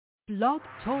Blog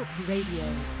Talk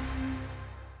Radio.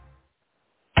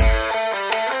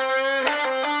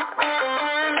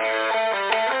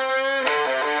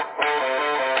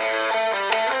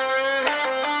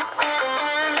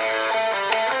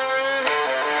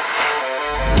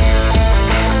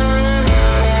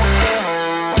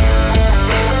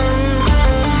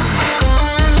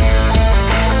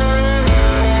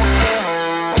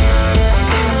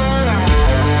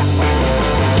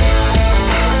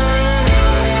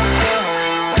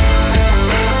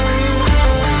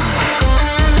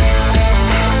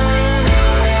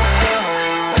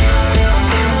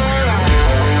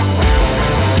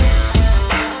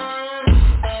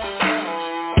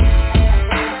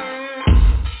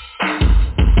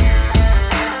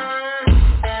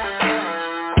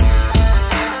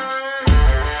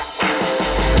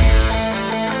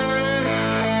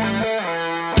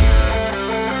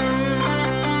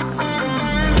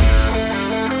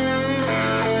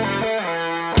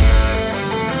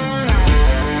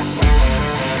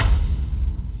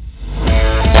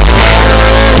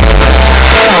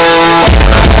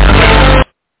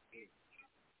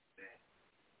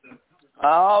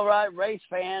 All right, race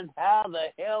fans, how the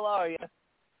hell are you?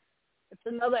 It's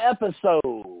another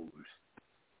episode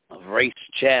of Race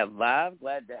Chat Live.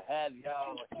 Glad to have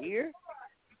y'all here.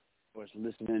 Of course,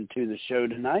 listening to the show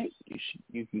tonight.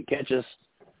 You can catch us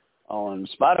on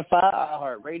Spotify,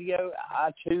 iHeartRadio,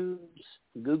 iTunes,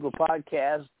 Google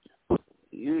Podcasts.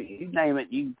 You name it,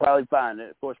 you can probably find it.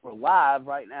 Of course, we're live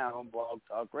right now on Blog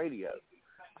Talk Radio.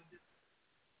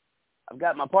 I've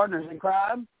got my partners in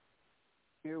crime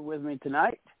here with me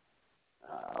tonight.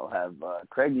 I'll have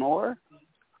Craig Moore,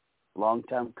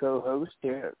 longtime co-host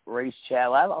here at Race Chat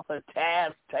Live. Also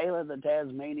Taz Taylor, the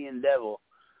Tasmanian Devil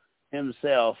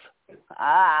himself.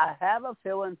 I have a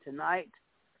feeling tonight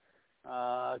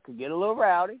could get a little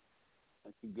rowdy.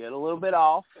 It could get a little bit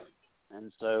off.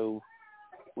 And so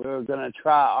we're going to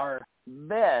try our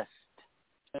best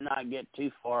to not get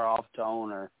too far off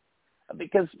tone,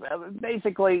 because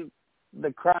basically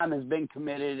the crime has been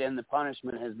committed and the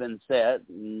punishment has been set,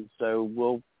 and so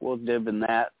we'll dib in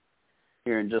that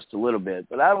here in just a little bit.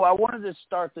 But I wanted to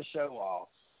start the show off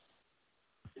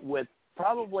with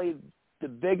probably the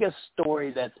biggest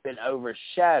story that's been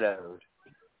overshadowed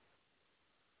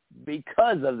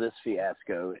because of this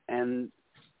fiasco, and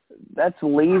that's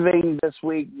leaving this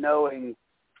week knowing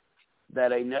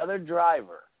that another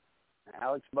driver,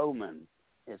 Alex Bowman,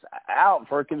 is out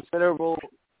for a considerable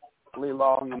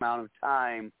long amount of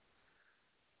time.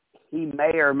 He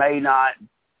may or may not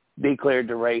be cleared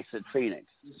to race at Phoenix.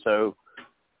 So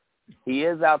he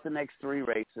is out the next 3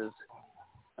 races,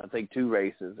 I think 2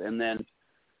 races, and then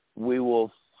we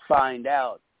will find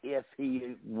out if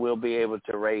he will be able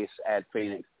to race at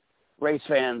Phoenix. Race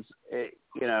fans, if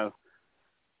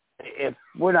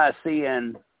we're not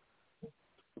seeing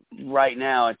right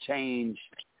now a change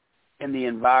in the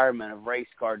environment of race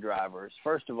car drivers.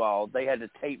 First of all, they had to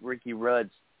tape Ricky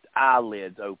Rudd's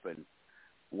eyelids open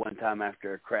one time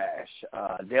after a crash.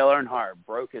 Dale Earnhardt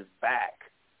broke his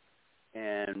back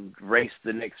and raced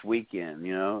the next weekend,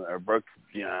 or broke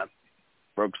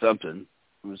something.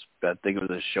 I think it was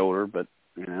his shoulder, but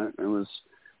it was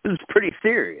pretty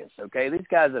serious. Okay, these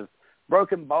guys have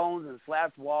broken bones and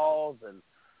slapped walls, and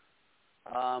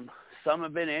some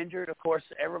have been injured. Of course,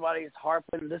 everybody's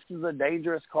harping, this is a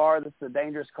dangerous car. This is a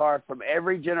dangerous car. From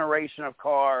every generation of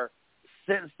car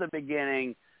since the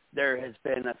beginning, there has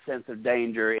been a sense of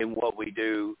danger in what we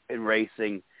do in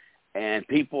racing, and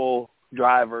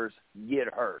drivers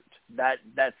get hurt.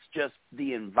 That's just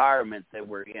the environment that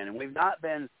we're in. And we've not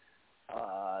been,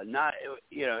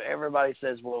 everybody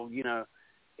says, well,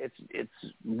 it's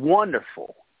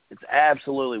wonderful. It's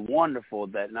absolutely wonderful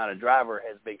that not a driver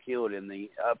has been killed in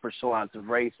the upper echelons of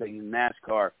racing in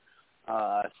NASCAR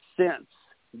since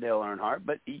Dale Earnhardt,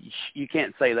 but you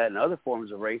can't say that in other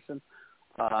forms of racing.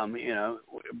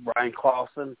 Brian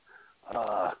Clausen,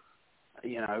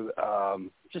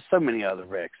 just so many other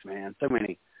wrecks, man. So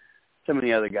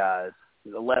many other guys.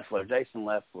 Jason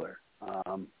Leffler.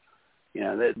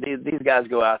 These guys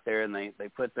go out there and they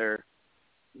put their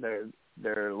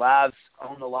lives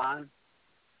on the line.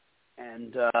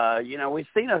 And, we've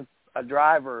seen a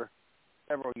driver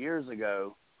several years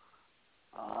ago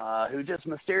who just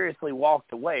mysteriously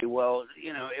walked away. Well,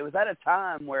 it was at a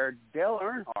time where Dale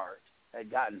Earnhardt had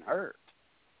gotten hurt,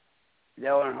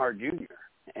 Dale Earnhardt Jr.,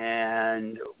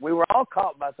 and we were all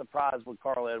caught by surprise when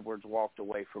Carl Edwards walked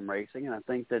away from racing, and I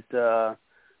think that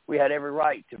we had every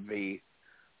right to be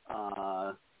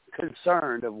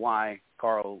concerned of why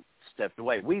Carl stepped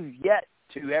away. We've yet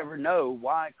to ever know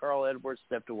why Carl Edwards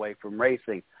stepped away from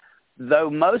racing. though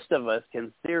most of us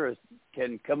can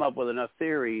come up with enough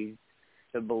theory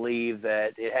to believe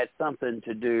that it had something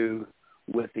to do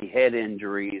with the head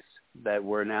injuries that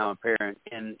were now apparent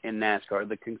in NASCAR,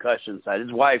 the concussion side.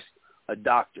 His wife's a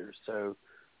doctor, so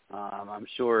I'm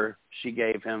sure she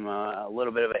gave him a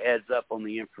little bit of a heads up on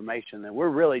the information that we're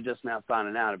really just now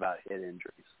finding out about head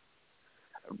injuries.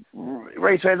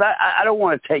 Race fans, I don't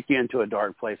want to take you into a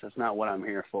dark place. That's not what I'm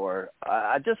here for.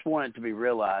 I just want it to be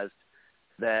realized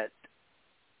that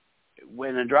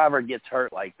when a driver gets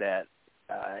hurt like that,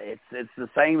 it's the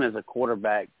same as a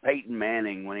quarterback, Peyton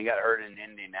Manning, when he got hurt in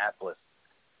Indianapolis.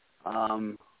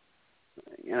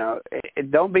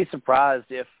 Don't be surprised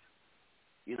if,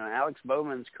 Alex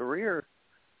Bowman's career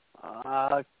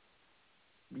doesn't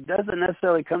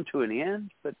necessarily come to an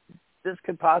end, but this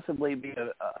could possibly be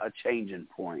a changing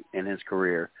point in his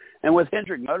career. And with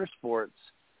Hendrick Motorsports,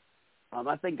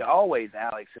 I think always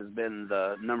Alex has been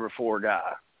the number 4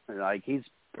 guy. Like, he's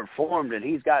performed and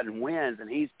he's gotten wins and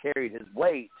he's carried his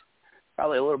weight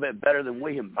probably a little bit better than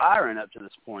William Byron up to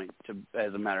this point,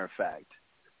 as a matter of fact.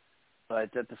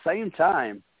 But at the same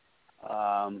time,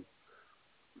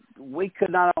 we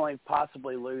could not only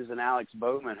possibly lose an Alex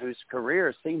Bowman whose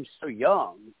career seems so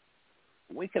young,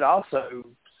 we could also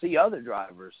see other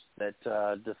drivers that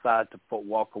decide to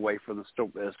walk away from the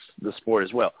sport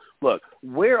as well. Look,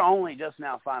 we're only just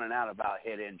now finding out about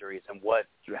head injuries and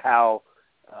how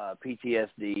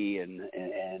PTSD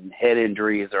and head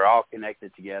injuries are all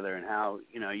connected together, and how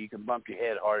you can bump your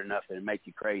head hard enough and make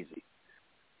you crazy.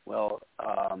 Well,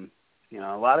 a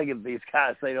lot of these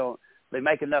guys, they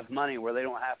make enough money where they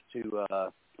don't have to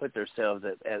put themselves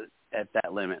at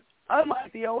that limit.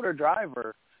 Unlike the older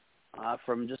driver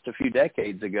from just a few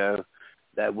decades ago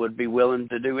that would be willing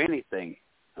to do anything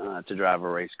to drive a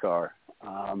race car.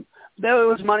 There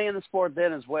was money in the sport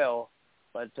then as well,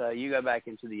 but you go back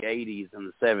into the 80s and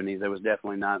the 70s, there was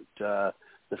definitely not the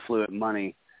fluent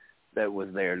money that was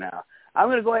there now. I'm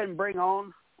going to go ahead and bring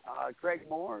on Craig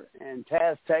Moore and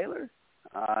Taz Taylor.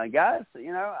 Guys,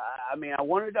 I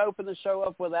wanted to open the show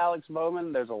up with Alex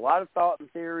Bowman. There's a lot of thought and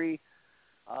theory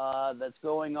that's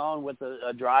going on with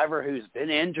a driver who's been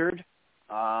injured.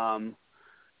 I'm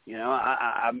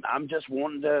just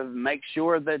wanting to make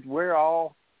sure that we're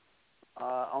all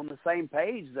on the same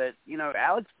page that,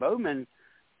 Alex Bowman,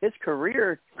 his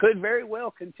career could very well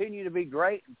continue to be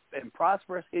great and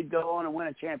prosperous. He'd go on and win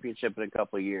a championship in a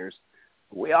couple of years.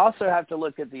 We also have to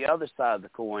look at the other side of the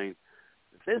coin.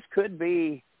 This could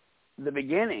be the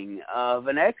beginning of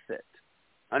an exit,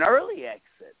 an early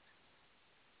exit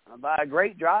by a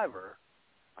great driver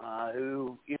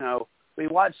who, we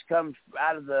watched come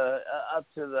out of up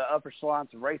to the upper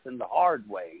echelons of racing the hard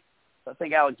way. So I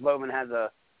think Alex Bowman has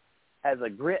a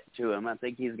grit to him. I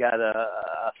think he's got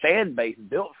a fan base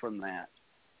built from that.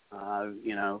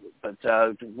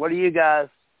 But what are you guys'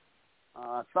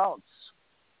 thoughts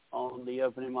on the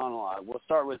opening monologue? We'll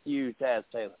start with you, Taz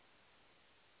Taylor.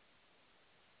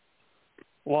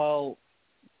 Well,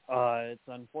 it's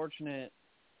unfortunate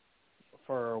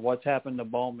for what's happened to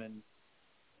Bowman,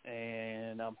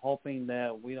 and I'm hoping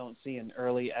that we don't see an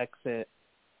early exit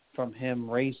from him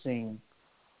racing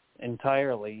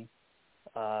entirely.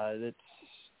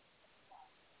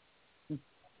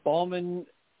 Bowman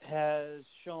has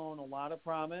shown a lot of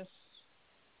promise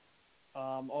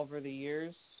over the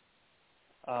years.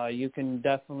 You can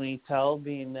definitely tell,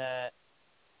 being that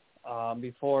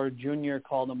before Junior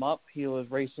called him up, he was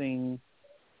racing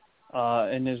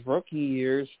in his rookie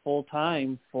years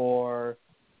full-time for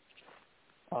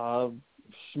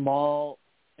small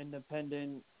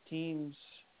independent teams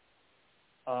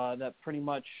that pretty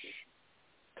much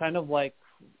kind of like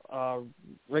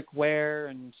Rick Ware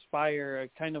and Spire,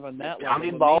 kind of on that level.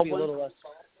 Tommy Baldwin? Maybe a little less.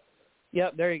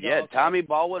 Yep, there you go. Yeah, Okay. Tommy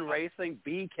Baldwin Racing,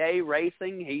 BK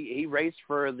Racing. He raced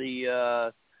for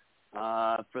the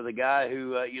guy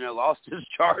who lost his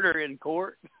charter in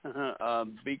court.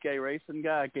 BK Racing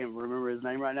guy. I can't remember his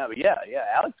name right now, but yeah.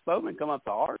 Alex Bowman come up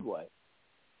the hard way.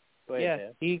 Go ahead, yeah,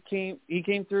 Dad. he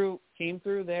came through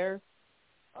there.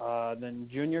 Then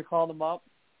Junior called him up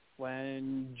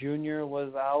when Junior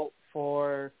was out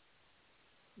for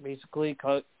basically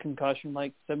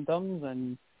concussion-like symptoms,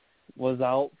 and was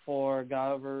out for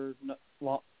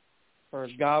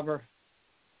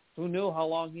who knew how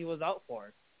long he was out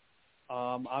for.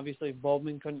 Obviously, if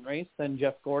Bowman couldn't race, then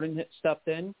Jeff Gordon stepped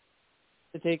in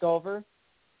to take over.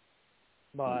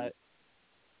 But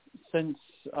since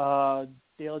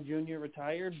Dale Jr.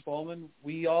 retired,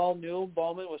 we all knew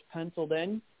Bowman was penciled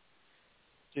in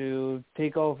to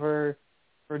take over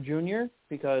for Junior,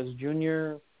 because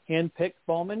Junior handpicked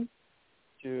Bowman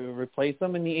to replace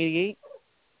him in the 88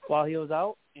 while he was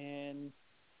out. And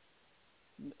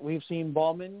we've seen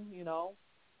Bowman,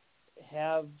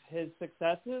 have his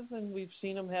successes, and we've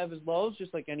seen him have his lows,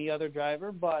 just like any other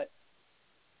driver. But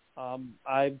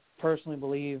I personally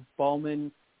believe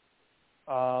Bowman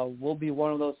will be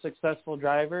one of those successful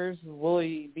drivers. Will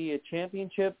he be a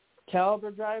championship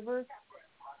caliber driver?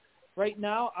 Right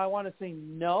now, I want to say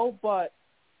no, but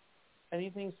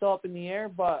anything's still up in the air.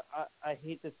 But I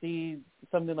hate to see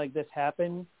something like this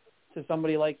happen to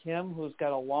somebody like him, who's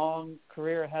got a long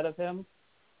career ahead of him,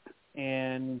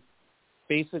 and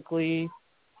basically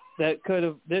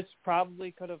this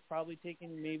probably could have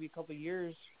taken maybe a couple of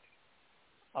years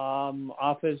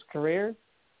off his career.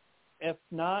 If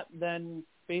not, then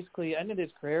basically ended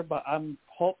his career. But I'm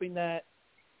hoping that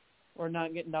we're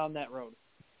not getting down that road.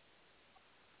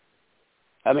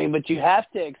 I mean, but you have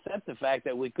to accept the fact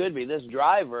that we could be. This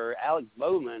driver, Alex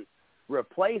Bowman,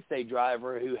 replaced a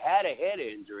driver who had a head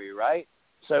injury, right?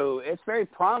 So it's very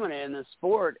prominent in the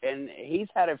sport, and he's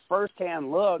had a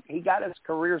first-hand look. He got his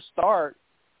career start,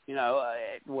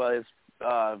 his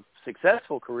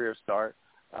successful career start,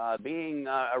 being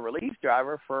a relief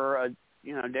driver for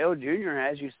Dale Jr.,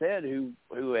 as you said, who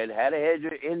had a head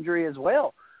injury as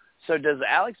well. So does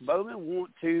Alex Bowman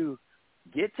want to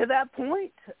get to that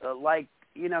point?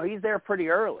 He's there pretty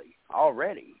early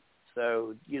already.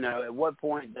 So, at what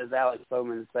point does Alex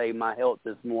Bowman say my health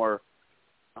is more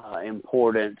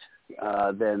important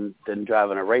than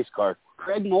driving a race car?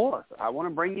 Craig Moore, I want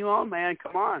to bring you on, man.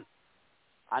 Come on.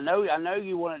 I know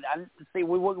you want to see.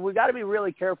 We got to be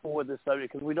really careful with this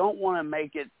subject because we don't want to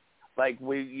make it like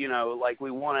we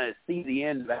want to see the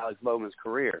end of Alex Bowman's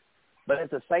career. But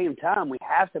at the same time, we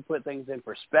have to put things in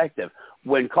perspective.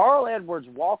 When Carl Edwards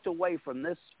walked away from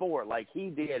this sport like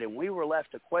he did, and we were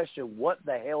left to question what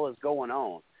the hell is going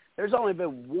on, there's only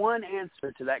been one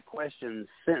answer to that question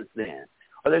since then.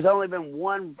 Or there's only been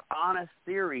one honest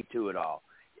theory to it all.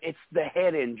 It's the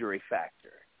head injury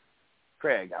factor.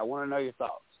 Craig, I want to know your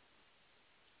thoughts.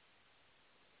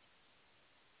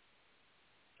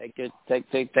 Take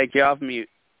you off mute.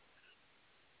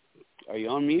 Are you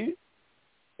on mute?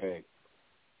 Craig.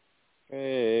 All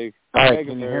right,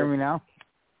 can you hear me now?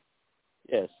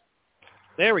 Yes.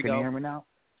 There we go. Can you hear me now?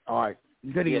 All right.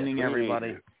 Good evening,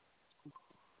 everybody.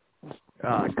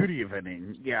 Good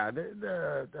evening. Yeah,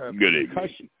 the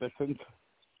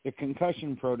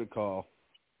concussion protocol.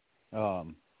 I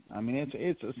mean,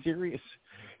 it's a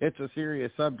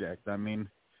serious subject. I mean,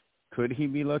 could he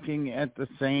be looking at the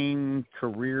same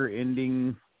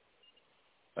career-ending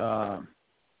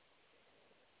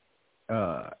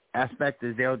aspect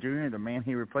as Dale Jr., the man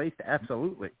he replaced?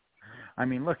 Absolutely. I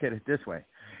mean, look at it this way.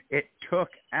 It took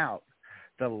out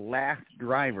the last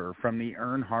driver from the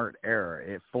Earnhardt era.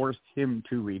 It forced him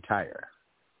to retire.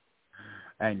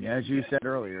 And as you said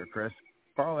earlier, Chris,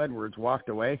 Carl Edwards walked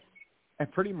away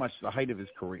at pretty much the height of his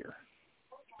career.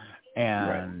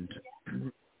 And,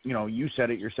 you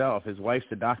said it yourself. His wife's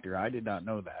a doctor. I did not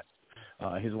know that.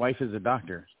 His wife is a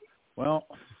doctor. Well,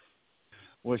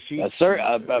 was she?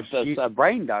 A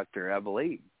brain doctor, I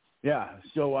believe. Yeah.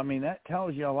 So, I mean, that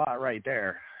tells you a lot right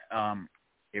there.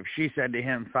 If she said to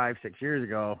him 5-6 years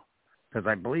ago, because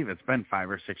I believe it's been 5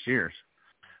 or 6 years,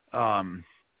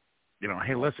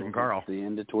 hey, listen, Carl. The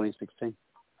end of 2016.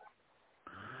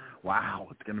 Wow,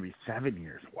 it's going to be 7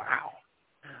 years. Wow.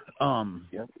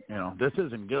 Yep. This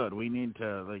isn't good. We need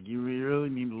to, you really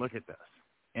need to look at this.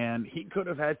 And he could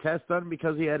have had tests done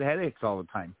because he had headaches all the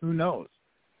time. Who knows?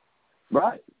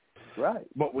 Right.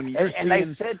 But when you're and they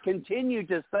said, continue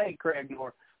to say, Craig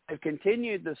Moore, they've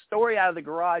continued, the story out of the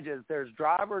garage is there's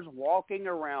drivers walking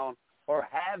around or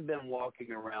have been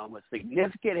walking around with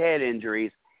significant head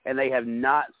injuries, and they have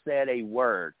not said a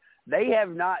word. They have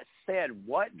not said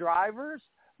what drivers,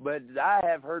 but I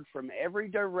have heard from every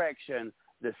direction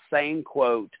the same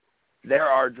quote. There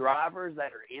are drivers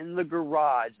that are in the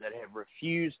garage that have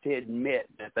refused to admit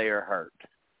that they are hurt.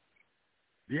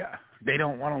 Yeah, they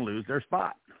don't want to lose their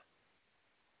spot.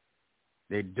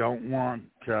 They don't want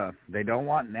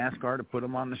NASCAR to put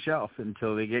them on the shelf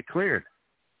until they get cleared.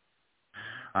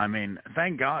 I mean,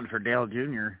 thank God for Dale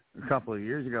Jr. a couple of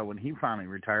years ago when he finally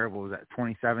retired. What was that,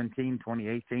 2017,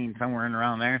 2018, somewhere in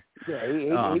around there? Yeah,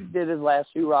 he did his last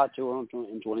hurrah tour in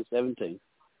 2017.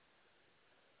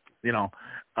 He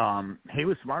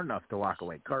was smart enough to walk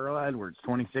away. Carl Edwards,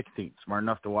 2016, smart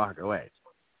enough to walk away.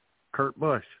 Kurt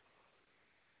Busch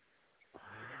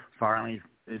finally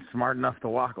is smart enough to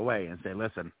walk away and say,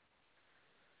 listen,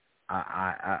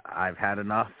 I've had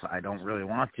enough. I don't really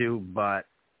want to, but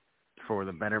for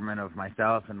the betterment of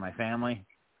myself and my family,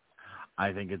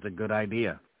 I think it's a good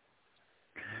idea.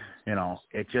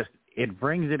 It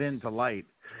brings it into light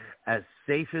as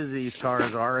safe as these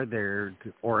cars are, they're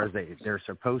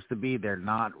supposed to be, they're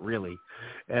not really.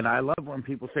 And I love when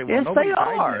people say, well, yes, nobody they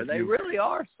died are. in They really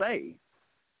are safe.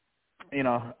 You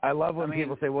know, I love when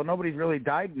people say, well, nobody's really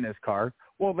died in this car.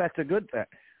 Well, that's a good thing.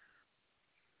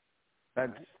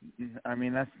 That's, I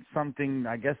mean, that's something,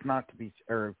 I guess, not to be,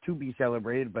 or to be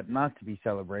celebrated, but not to be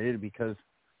celebrated, because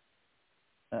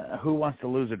who wants to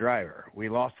lose a driver? We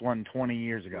lost one 20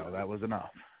 years ago. That was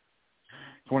enough.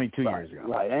 22 years ago.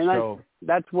 Right, and so,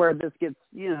 that's where this gets,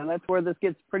 that's where this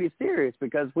gets pretty serious,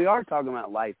 because we are talking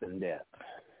about life and death.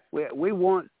 We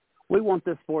want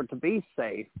this sport to be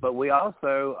safe, but we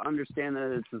also understand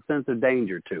that it's a sense of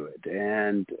danger to it.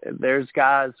 And there's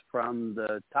guys from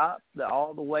the top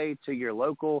all the way to your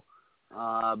local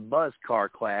buzz car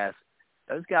class.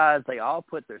 Those guys, they all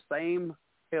put their same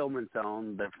helmets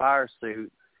on, their fire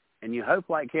suit, and you hope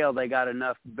like hell they got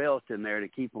enough belt in there to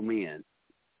keep them in.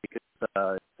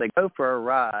 Because if they go for a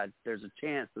ride, there's a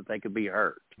chance that they could be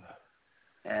hurt.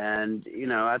 And,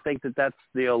 I think that that's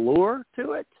the allure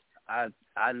to it.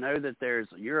 I know that there's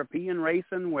European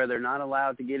racing where they're not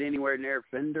allowed to get anywhere near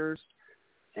fenders,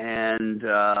 and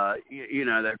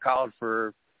they're called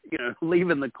for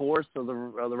leaving the course of the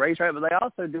racetrack. But they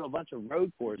also do a bunch of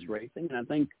road course racing, and I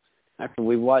think after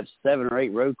we've watched 7 or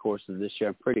 8 road courses this year,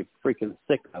 I'm pretty freaking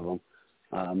sick of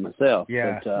them myself.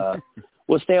 Yeah. But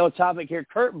we'll stay on topic here.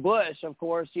 Kurt Busch, of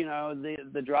course,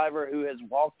 the driver who has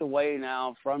walked away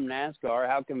now from NASCAR.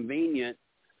 How convenient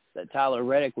that Tyler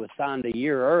Reddick was signed a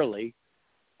year early.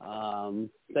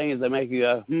 Thing is, they make you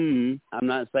go, I'm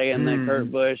not saying that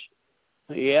Kurt Busch,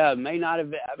 may not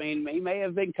have been, he may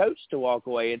have been coached to walk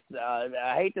away. It's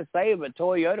I hate to say it, but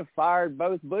Toyota fired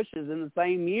both Bushes in the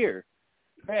same year.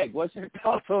 Craig, what's your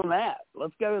thoughts on that?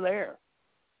 Let's go there.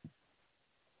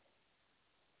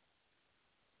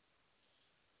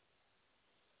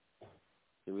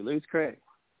 Did we lose Craig?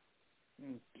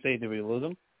 Did we lose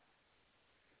him?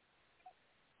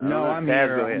 No, I'm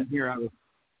here. I'm here. I was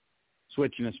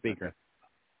switching a speaker.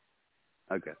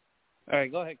 Okay. All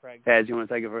right, go ahead, Craig. Taz, you want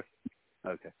to take it first?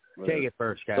 Okay. Take it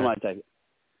first, guys. Somebody take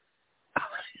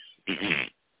it.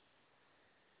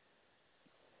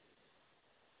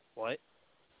 What?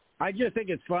 I just think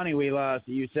it's funny we lost.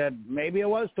 You said maybe it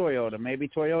was Toyota. Maybe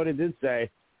Toyota did say,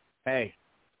 hey,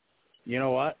 you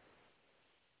know what?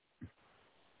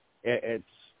 It's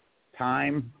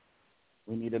time.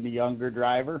 We need a younger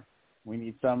driver. We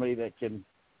need somebody that can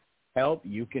help.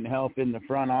 You can help in the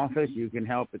front office. You can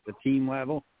help at the team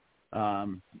level.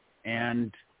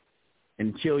 And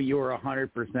until you're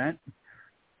 100%,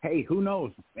 hey, who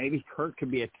knows? Maybe Kurt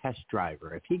could be a test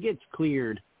driver. If he gets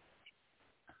cleared,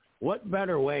 what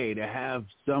better way to have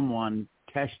someone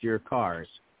test your cars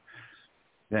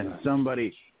than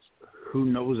somebody who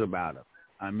knows about them?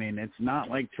 It's not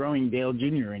like throwing Dale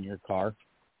Jr. in your car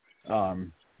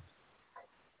to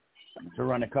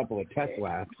run a couple of test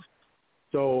laps.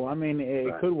 So,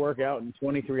 it could work out in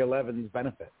 2311's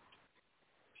benefit.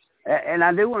 And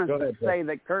I do want to say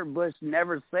that Kurt Busch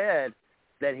never said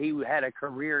that he had a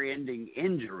career-ending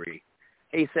injury.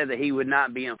 He said that he would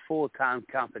not be in full-time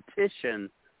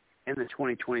competition in the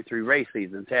 2023 race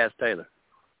season. Taz Taylor.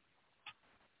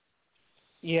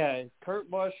 Yeah,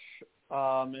 Kurt Busch,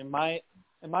 in my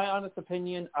honest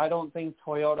opinion, I don't think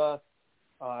Toyota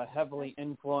heavily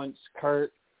influenced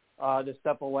Kurt to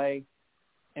step away.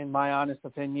 In my honest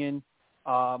opinion,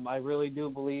 I really do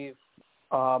believe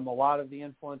a lot of the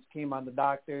influence came on the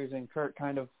doctors, and Kurt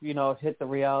kind of, hit the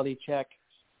reality check.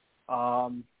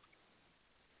 Do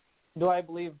I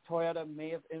believe Toyota may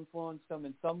have influenced him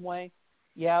in some way?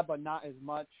 Yeah, but not as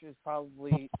much as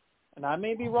probably, and I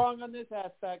may be wrong on this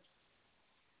aspect,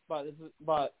 but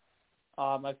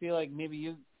I feel like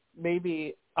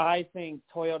maybe I think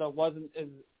Toyota wasn't as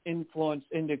influenced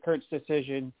into Kurt's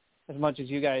decision as much as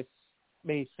you guys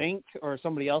may think, or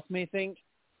somebody else may think.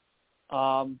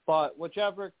 But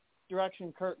whichever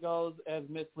direction Kurt goes, as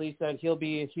Miss Lee said, he'll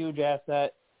be a huge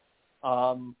asset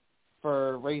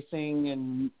for racing,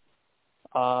 and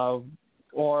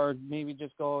or maybe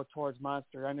just go towards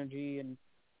Monster Energy and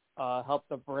help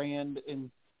the brand in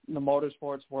the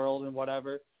motorsports world and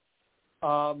whatever.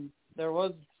 There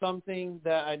was something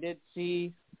that I did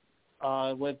see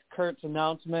with Kurt's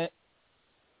announcement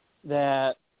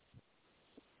that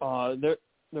the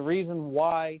reason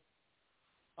why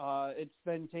it's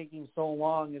been taking so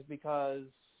long is because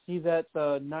he's at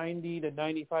the 90 to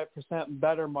 95%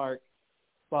 better mark,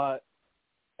 but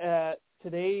at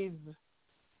today's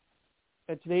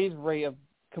rate of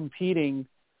competing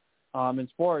in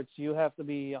sports, you have to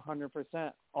be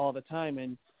 100% all the time,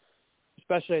 and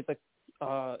especially at the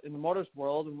in the motors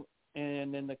world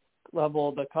and in the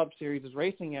level the Cup Series is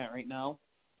racing at right now,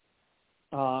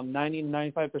 90 to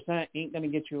 95% ain't going to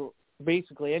get you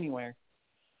basically anywhere.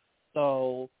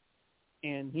 So,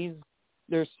 and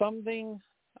there's something,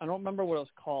 I don't remember what it was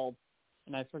called,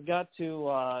 and I forgot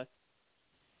to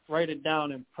write it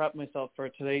down and prep myself for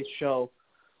today's show.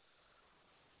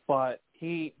 But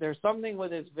there's something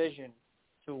with his vision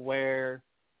to where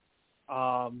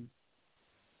in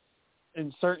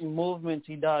certain movements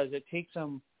he does, it takes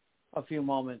him a few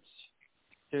moments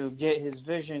to get his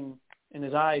vision and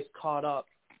his eyes caught up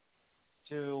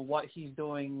to what he's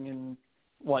doing and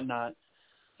whatnot.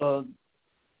 So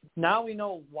now we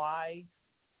know why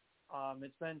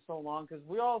it's been so long, because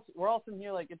we're all sitting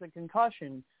here like it's a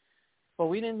concussion, but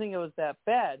we didn't think it was that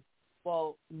bad.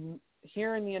 Well,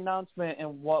 hearing the announcement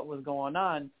and what was going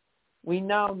on, we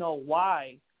now know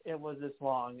why it was this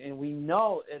long, and we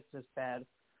know it's this bad.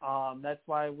 That's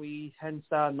why we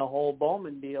hinged on the whole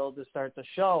Bowman deal to start the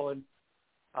show, and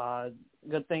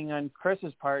good thing on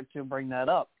Chris's part to bring that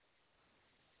up.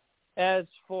 As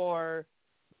for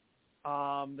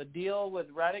the deal with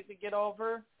Reddick to get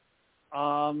over,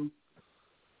 I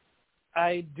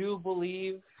do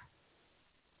believe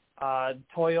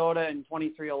Toyota and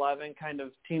 2311 kind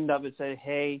of teamed up and said,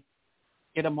 hey,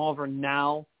 get him over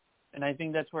now. And I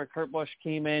think that's where Kurt Busch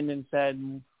came in and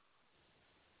said,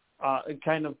 it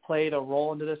kind of played a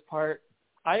role into this part.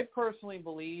 I personally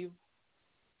believe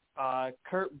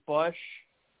Kurt Busch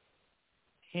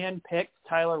handpicked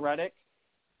Tyler Reddick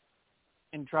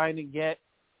and trying to get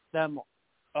him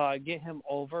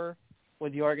over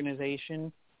with the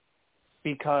organization,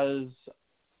 because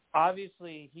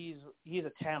obviously he's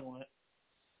a talent.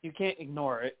 You can't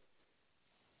ignore it.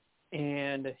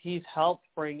 And he's helped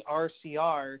bring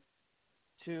RCR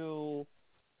to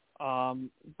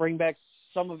bring back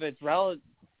some of its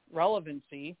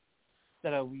relevancy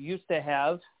that it used to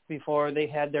have before they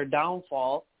had their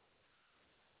downfall.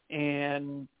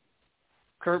 And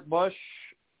Kurt Busch,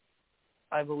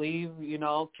 I believe,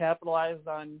 capitalized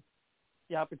on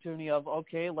the opportunity of,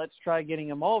 okay, let's try getting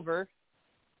him over.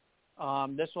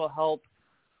 This will help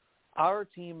our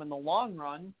team in the long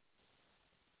run.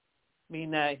 I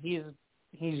mean that he's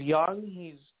young,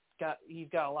 he's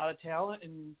got a lot of talent,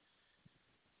 and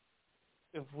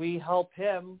if we help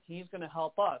him, he's going to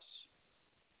help us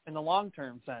in the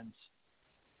long-term sense.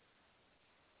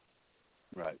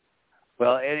 Right.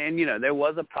 Well, and there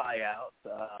was a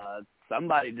buyout.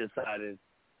 Somebody decided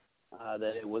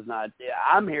that it was not.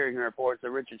 I'm hearing reports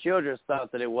that Richard Childress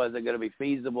thought that it wasn't going to be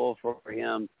feasible for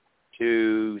him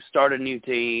to start a new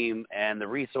team and the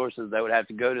resources that would have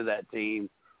to go to that team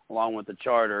along with the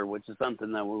charter, which is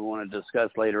something that we want to discuss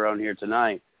later on here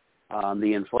tonight.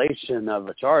 The inflation of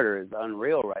a charter is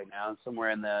unreal right now,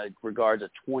 somewhere in the regards of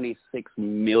 $26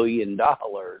 million.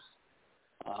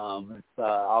 It's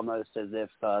almost as if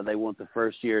they want the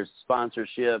first year's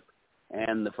sponsorship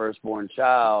and the firstborn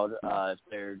child. If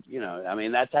they're,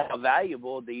 that's how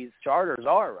valuable these charters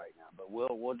are right now. But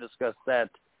we'll discuss that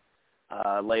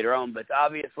later on. But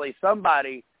obviously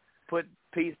somebody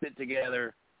pieced it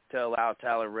together to allow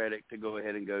Tyler Reddick to go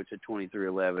ahead and go to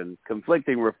 2311.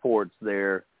 Conflicting reports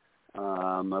there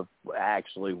of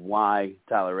actually why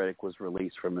Tyler Reddick was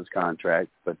released from his contract,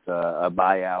 but a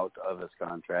buyout of his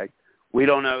contract. We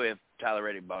don't know if Tyler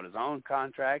Reddick bought his own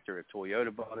contract or if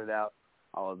Toyota bought it out.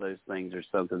 All of those things are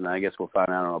something that I guess we'll find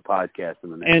out on a podcast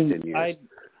in the next 10 years.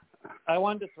 I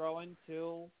wanted to throw in,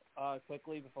 too,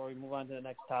 quickly before we move on to the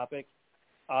next topic.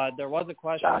 There was a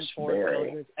question for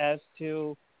Childress as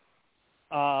to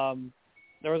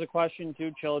there was a question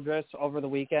to Childress over the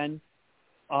weekend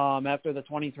after the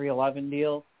 2311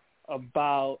 deal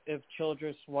about if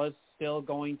Childress was still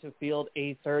going to field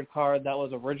a third car that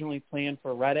was originally planned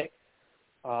for Reddick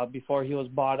before he was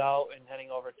bought out and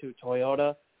heading over to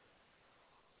Toyota.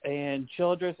 And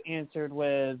Childress answered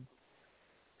with,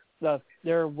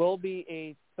 there will be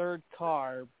a third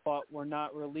car, but we're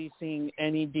not releasing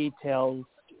any details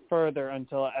further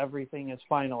until everything is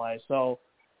finalized. So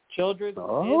Childress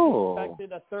is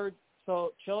expected a third.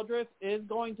 So Childress is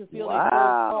going to field a third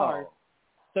car.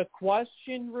 The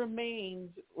question remains,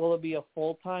 will it be a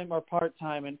full-time or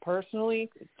part-time? And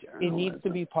personally, it needs to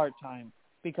be part-time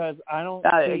because I don't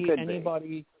see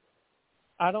anybody.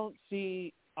 I don't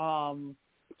see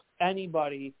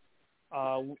anybody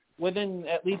within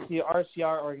at least the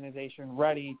RCR organization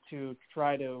ready to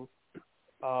try to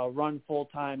run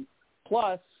full-time.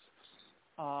 Plus,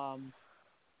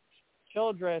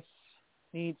 Childress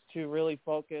needs to really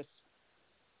focus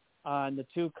on the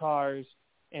two cars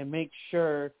and make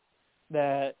sure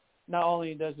that not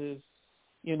only does his,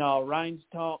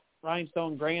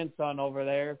 rhinestone grandson over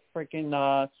there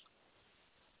freaking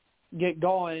get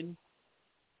going,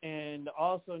 and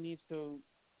also needs to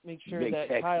make sure Big that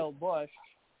Texas. Kyle Busch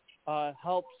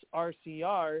helps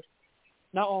RCR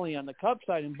not only on the Cup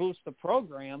side and boost the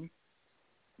program,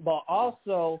 but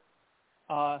also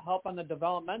help on the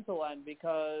developmental end,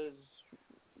 because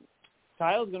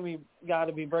Kyle's got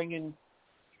to be bringing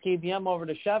KBM over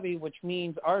to Chevy, which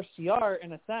means RCR,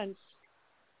 in a sense,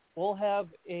 will have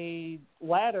a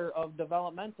ladder of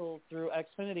developmental through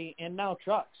Xfinity and now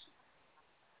trucks.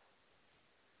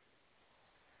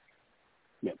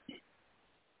 Yep.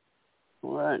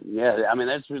 All right. Yeah, I mean,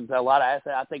 that's a lot of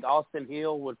assets. I think Austin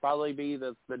Hill would probably be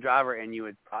the driver, and you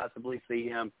would possibly see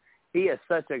him. He is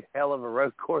such a hell of a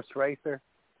road course racer.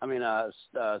 I mean,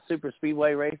 super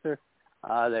speedway racer.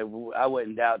 That I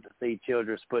wouldn't doubt to see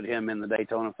Childress put him in the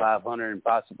Daytona 500 and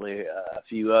possibly a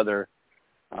few other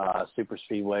super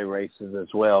speedway races as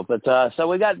well. But so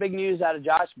we got big news out of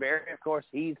Josh Berry. Of course,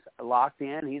 he's locked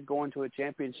in. He's going to a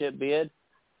championship bid.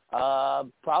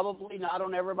 Probably not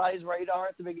on everybody's radar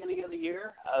at the beginning of the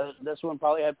year. This one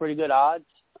probably had pretty good odds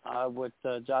with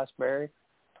Josh Berry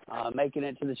making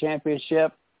it to the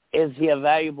championship. Is he a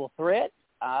valuable threat?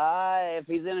 If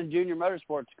he's in a junior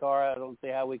motorsports car, I don't see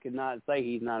how we could not say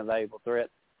he's not a valuable threat.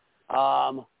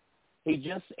 He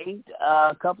just inked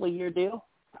a couple-of-year deal,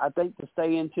 I think, to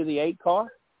stay into the 8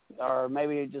 car, or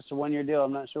maybe just a 1-year deal.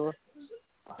 I'm not sure.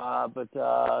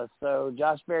 So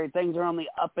Josh Berry, things are on the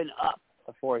up and up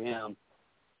for him.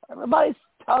 Everybody's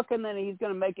talking that he's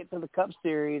going to make it to the Cup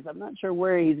Series. I'm not sure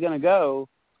where he's going to go,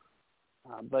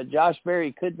 but Josh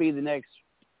Berry could be the next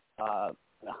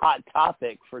hot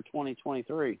topic for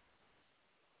 2023.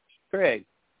 Craig.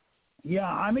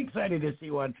 Yeah, I'm excited to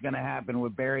see what's going to happen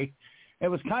with Berry.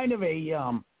 It's kind of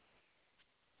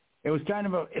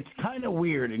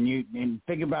weird, and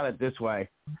think about it this way.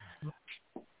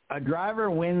 A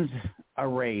driver wins a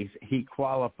race, he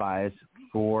qualifies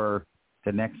for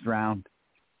the next round,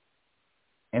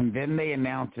 and then they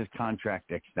announce his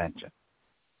contract extension.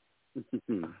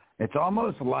 It's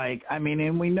almost like, I mean,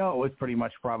 and we know it was pretty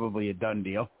much probably a done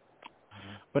deal,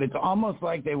 but it's almost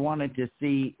like they wanted to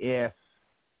see if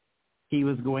he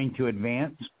was going to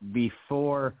advance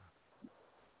before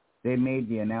they made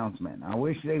the announcement. I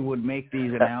wish they would make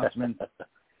these announcements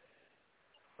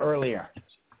earlier.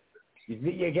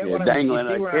 You get what I mean? Dangling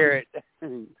a carrot.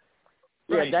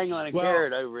 Right. Yeah, dangling a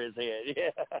carrot over his head.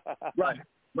 Yeah. Right.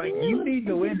 Like, you need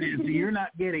to win this, so you're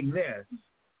not getting this.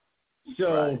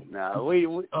 So right. No,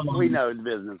 we know the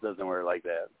business doesn't work like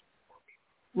that.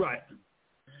 Right.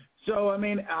 So, I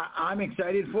mean, I'm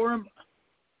excited for him.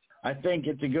 I think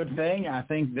it's a good thing. I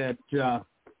think that,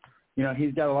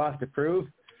 he's got a lot to prove.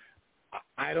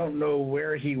 I don't know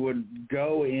where he would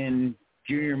go in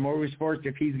junior motorsports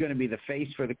if he's going to be the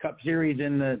face for the Cup Series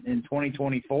in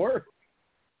 2024.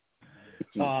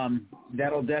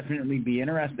 That'll definitely be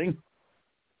interesting.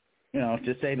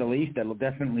 To say the least, that'll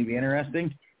definitely be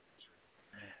interesting.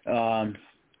 But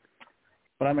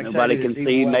I'm excited. Nobody can to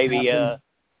see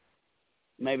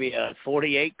maybe a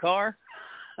 48 car.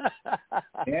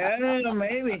 Yeah,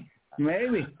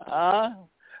 maybe.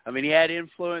 I mean, he had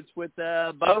influence with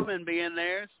Bowman being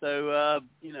there, so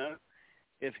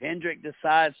if Hendrick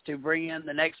decides to bring in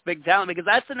the next big talent, because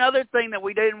that's another thing that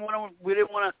we didn't want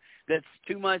to. That's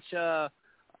too much.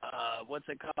 What's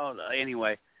it called?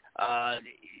 Anyway,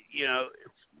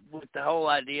 with the whole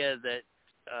idea that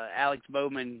Alex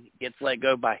Bowman gets let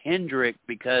go by Hendrick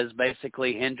because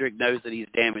basically Hendrick knows that he's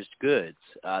damaged goods.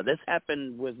 This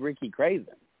happened with Ricky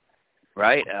Craven,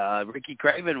 right? Ricky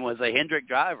Craven was a Hendrick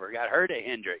driver, got hurt at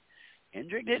Hendrick.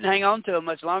 Hendrick didn't hang on to him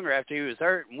much longer after he was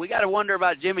hurt. And we got to wonder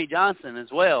about Jimmy Johnson as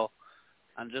well.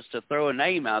 Just to throw a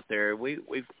name out there, we've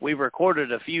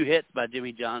recorded a few hits by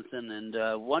Jimmy Johnson and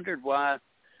wondered why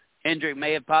Hendrick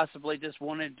may have possibly just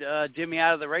wanted Jimmy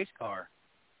out of the race car.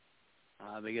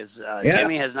 Because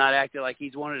Jimmy has not acted like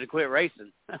he's wanted to quit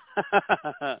racing.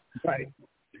 Right.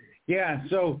 Yeah,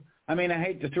 so, I mean, I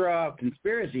hate to throw out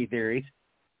conspiracy theories,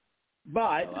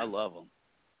 but... Oh, I love them.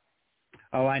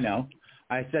 Oh, I know.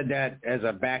 I said that as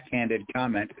a backhanded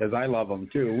comment because I love them,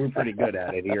 too. We're pretty good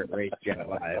at it here at Race Chat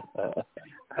Live.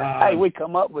 Hey, we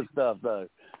come up with stuff, though.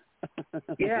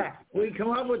 Yeah, we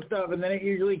come up with stuff, and then it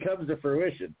usually comes to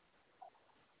fruition.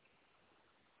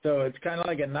 So it's kind of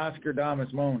like a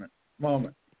Nostradamus moment.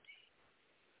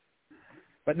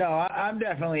 But no, I'm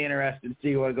definitely interested to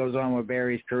see what goes on with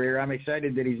Barry's career. I'm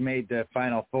excited that he's made the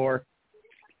Final Four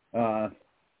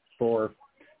for,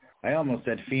 I almost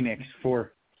said Phoenix,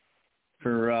 for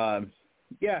Phoenix, rather.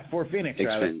 Yeah, for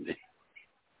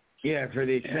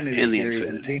the Xfinity Series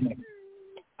in Phoenix.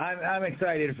 I'm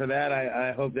excited for that.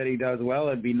 I hope that he does well.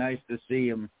 It'd be nice to see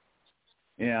him.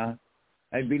 Yeah,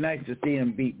 it'd be nice to see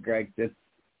him beat Greg.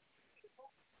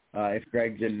 if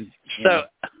Greg's in. So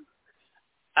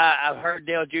I've heard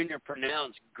Dale Jr.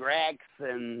 pronounce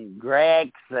Gregson,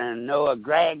 Noah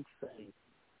Gregson.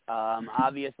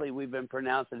 Obviously, we've been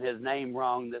pronouncing his name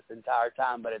wrong this entire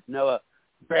time, but it's Noah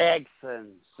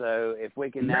Gregson. So if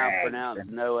we can now pronounce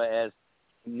Noah as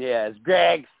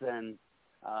Gregson,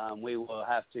 we will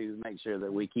have to make sure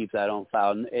that we keep that on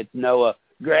file. It's Noah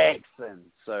Gregson.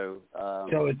 So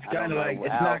it's kind of like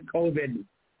it's not COVID.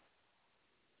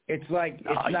 It's like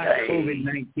it's not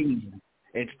COVID-19.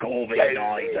 It's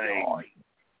COVID-19.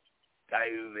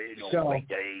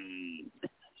 COVID-19.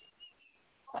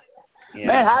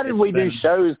 Man, how did we do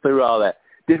shows through all that?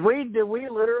 Did we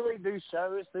literally do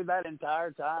shows through that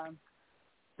entire time?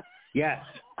 Yes.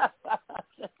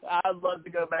 I'd love to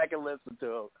go back and listen to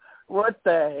them. What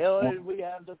the hell did we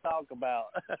have to talk about?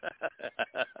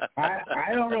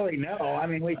 I don't really know. I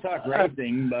mean, we talked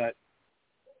racing, but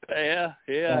yeah,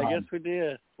 I guess we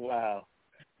did. Wow.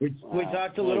 We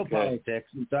talked a little politics.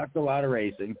 We talked a lot of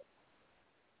racing.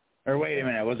 Or wait a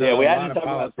minute, was there a lot of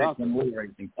politics and little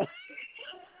racing?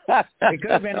 It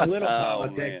could have been a little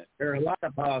politics, or a lot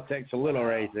of politics, a little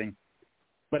racing.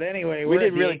 But anyway, we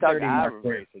didn't really talk about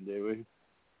racing, did we?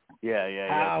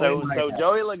 Yeah. So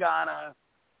Joey Logano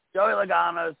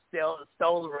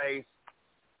stole the race.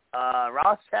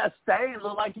 Ross Chastain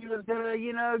looked like he was gonna,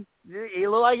 he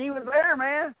looked like he was there,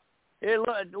 man.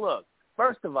 Look,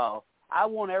 first of all, I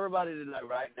want everybody to know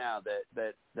right now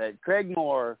that Craig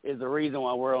Moore is the reason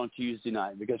why we're on Tuesday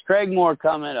night, because Craig Moore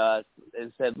come at us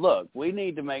and said, look, we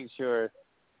need to make sure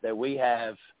that we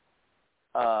have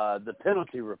the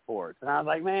penalty reports. And I was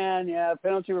like, man, yeah,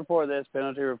 penalty report this,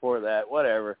 penalty report that,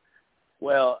 whatever.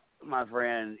 Well, my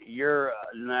friend, your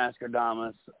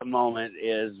NASCAR moment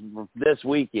is this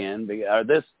weekend, or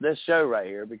this show right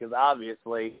here, because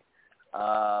obviously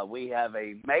we have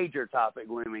a major topic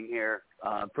looming here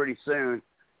pretty soon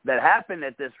that happened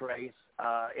at this race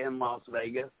in Las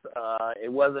Vegas. It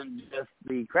wasn't just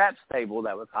the craps table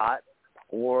that was hot,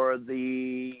 or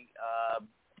the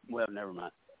never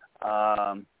mind.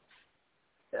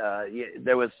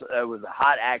 There was a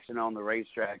hot action on the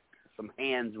racetrack. Some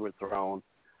hands were thrown,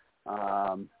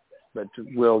 but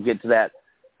we'll get to that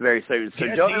very soon. So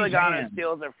Joey Logano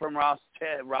steals it from Ross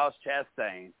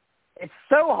Chastain. It's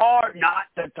so hard not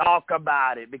to talk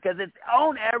about it because it's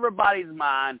on everybody's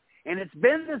mind, and it's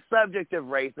been the subject of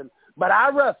racing, but I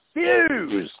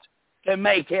refused to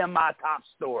make him my top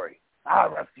story. I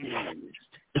refused.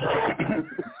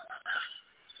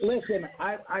 Listen,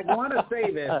 I want to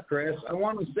say this, Chris. I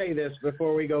want to say this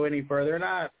before we go any further, and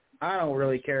I don't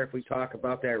really care if we talk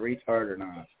about that retard or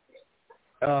not.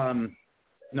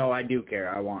 No, I do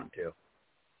care. I want to.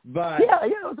 But yeah,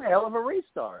 it was a hell of a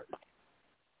restart.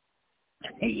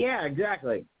 Yeah,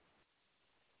 exactly.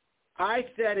 I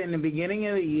said in the beginning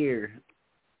of the year,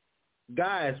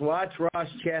 guys, watch Ross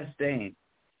Chastain.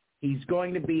 He's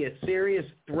going to be a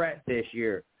serious threat this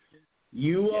year.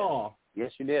 You all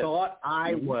thought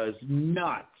I was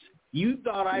nuts. You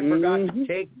thought I forgot to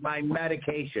take my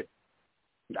medication.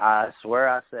 I swear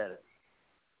I said it.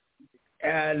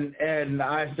 And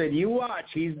I said, you watch,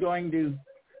 he's going to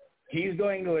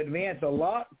advance a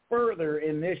lot further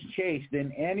in this chase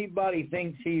than anybody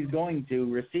thinks he's going to.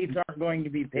 Receipts aren't going to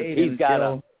be paid. He's got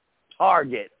a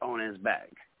target on his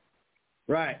back.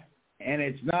 Right. And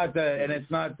it's not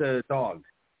the dog.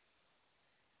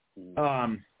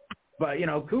 But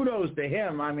kudos to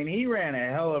him. I mean, he ran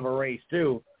a hell of a race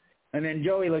too. And then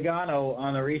Joey Logano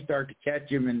on the restart to catch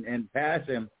him and pass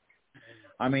him.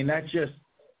 I mean, that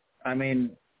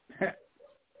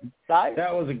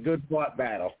was a good fought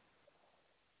battle.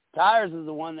 Tires is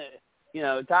the one that,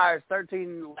 Tires,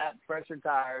 13-lap pressure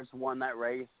tires won that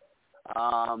race.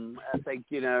 I think,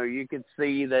 you could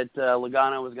see that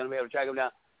Logano was going to be able to track him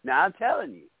down. Now, I'm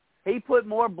telling you, he put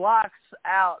more blocks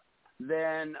out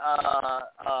than a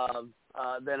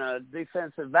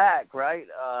defensive back, right?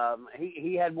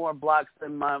 He had more blocks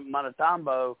than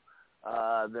Monatombo,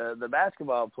 the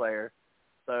basketball player.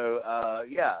 So,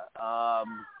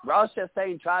 Ross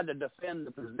Chastain tried to defend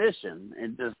the position.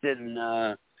 It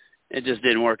just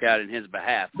didn't work out in his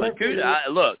behalf. But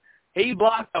look, he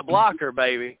blocked a blocker,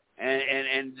 baby,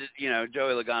 and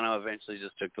Joey Logano eventually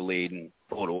just took the lead and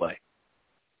pulled away.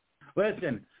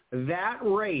 Listen, that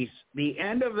race, the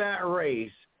end of that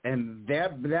race, and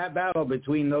that battle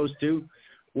between those two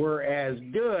were as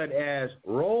good as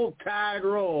Roll Tide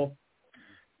Roll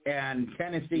and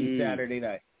Tennessee Saturday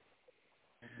night.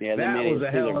 Yeah, they made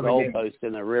it through the goalpost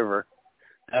in the river.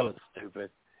 That was stupid.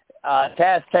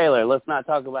 Taz Taylor, let's not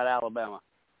talk about Alabama.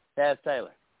 Taz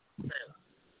Taylor.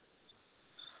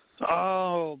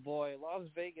 Oh, boy, Las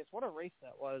Vegas. What a race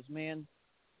that was, man.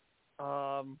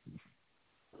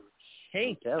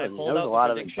 Hey, There I was pulled out a lot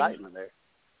the of prediction. excitement there.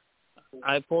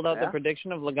 I pulled out the Yeah?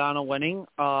 prediction of Logano winning.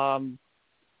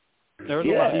 There was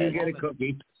Yeah. a lot You of get a moments.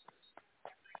 cookie.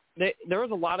 There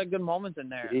was a lot of good moments in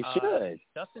there. He should.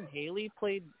 Justin Haley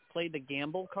played the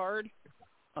gamble card.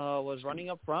 Was running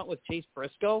up front with Chase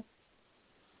Briscoe.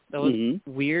 That was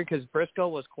weird because Briscoe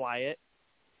was quiet.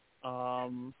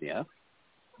 Yeah.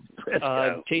 Chase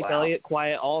Wow. Elliott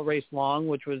quiet all race long,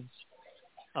 which was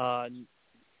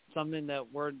something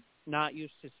that we're not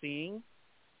used to seeing.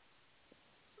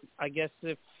 I guess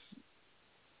in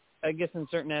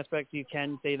certain aspects you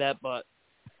can say that, but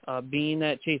being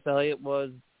that Chase Elliott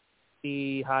was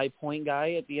the high point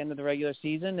guy at the end of the regular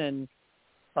season and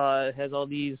has all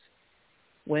these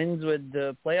wins with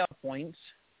the playoff points,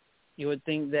 you would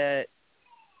think that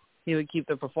he would keep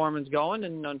the performance going,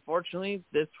 and unfortunately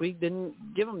this week didn't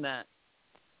give him that.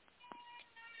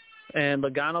 And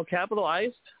Logano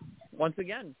capitalized once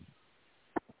again.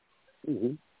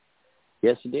 Mm-hmm.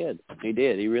 Yes, he did. He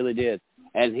did. He really did.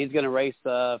 And he's going to race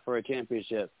for a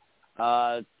championship.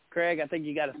 Craig, I think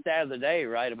you got a stat of the day,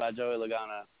 right, about Joey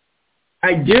Logano?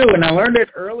 I do, and I learned it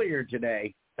earlier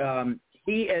today.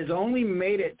 He has only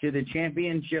made it to the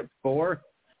championship for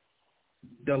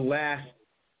the last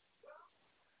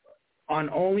on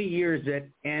only years that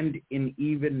end in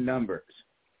even numbers.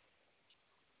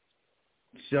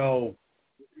 So,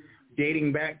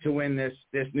 dating back to when this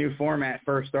new format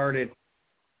first started,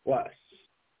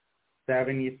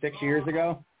 6 years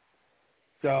ago?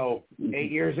 So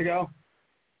 8 years ago.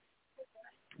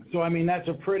 So I mean that's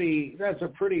a pretty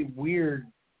weird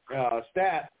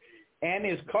stat, and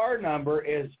his car number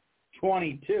is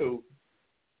 22.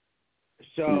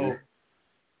 So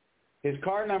his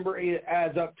car number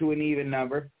adds up to an even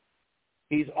number.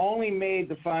 He's only made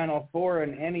the Final Four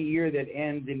in any year that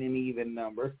ends in an even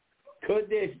number. Could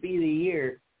this be the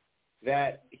year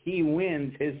that he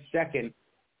wins his second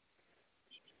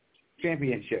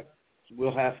championship?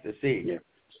 We'll have to see. Yeah.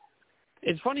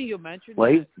 It's funny you mentioned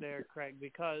that there, Craig,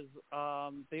 because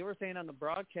they were saying on the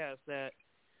broadcast that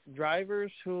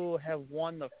drivers who have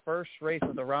won the first race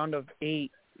of the round of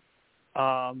 8,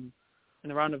 round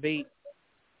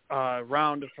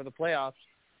for the playoffs,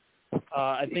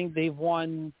 I think they've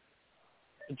won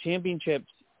the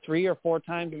championships 3 or 4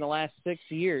 times in the last 6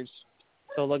 years.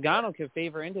 So Logano can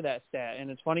favor into that stat,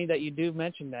 and it's funny that you do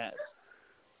mention that.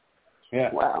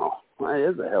 Yeah. Wow, that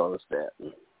is a hell of a stat.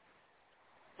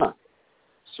 Huh.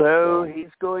 So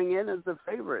he's going in as the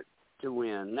favorite to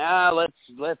win. Now let's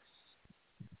Miss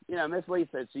Lee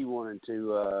said she wanted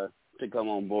to come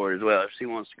on board as well. If she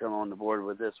wants to come on the board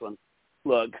with this one,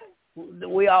 look,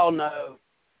 we all know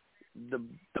the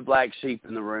black sheep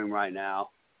in the room right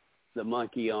now, the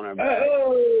monkey on our back.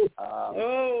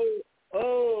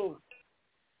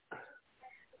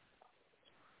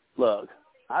 Look,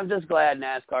 I'm just glad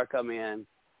NASCAR come in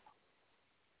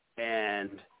and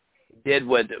did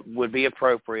what would be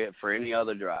appropriate for any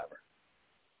other driver.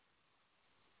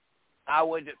 I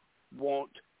would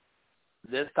want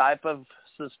this type of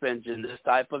suspension, this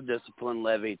type of discipline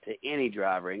levied to any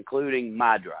driver, including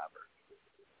my driver.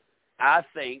 I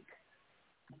think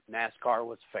NASCAR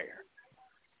was fair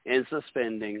in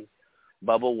suspending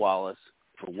Bubba Wallace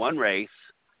for one race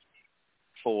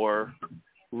for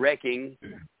wrecking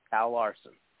Kyle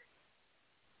Larson.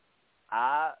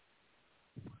 I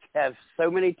have so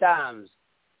many times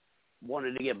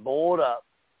wanted to get boiled up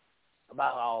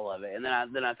about all of it, and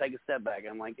then I take a step back. And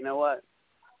I'm like, you know what?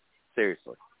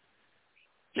 Seriously,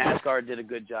 NASCAR did a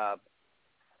good job.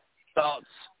 Thoughts,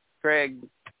 Craig?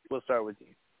 We'll start with you.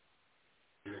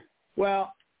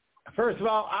 Well, first of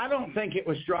all, I don't think it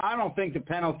was strong. I don't think the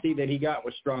penalty that he got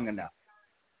was strong enough.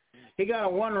 He got a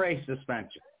one-race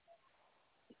suspension.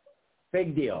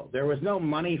 Big deal. There was no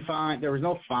money fine. There was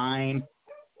no fine.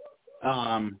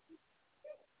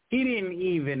 He didn't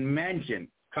even mention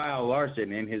Kyle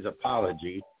Larson in his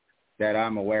apology that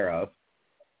I'm aware of.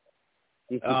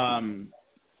 Because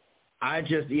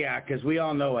we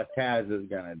all know what Taz is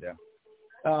going to do.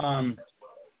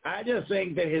 I just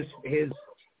think that his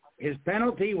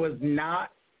penalty was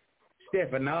not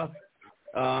stiff enough.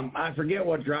 I forget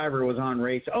what driver was on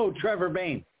race. Oh, Trevor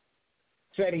Bayne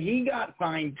said he got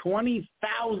fined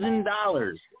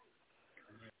 $20,000.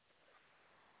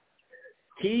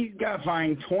 He got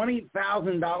fined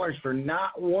 $20,000 for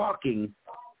not walking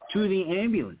to the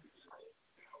ambulance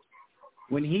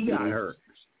when he got hurt.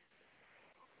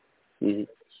 Mm-hmm.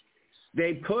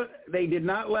 They did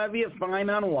not levy a fine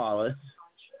on Wallace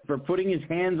for putting his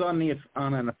hands on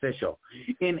an official.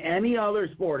 In any other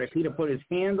sport, if he'd have put his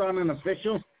hands on an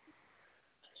official,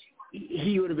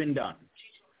 he would have been done.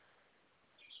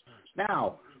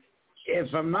 Now,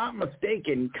 if I'm not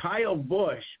mistaken, Kyle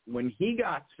Busch, when he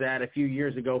got set a few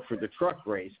years ago for the truck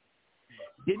race,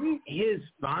 didn't his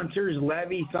sponsors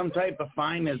levy some type of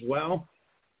fine as well?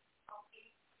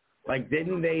 Like,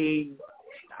 didn't they?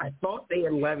 I thought they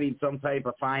had levied some type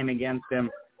of fine against him.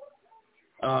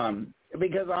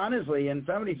 Because honestly, and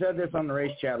somebody said this on the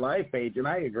Race Chat Live page, and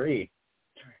I agree.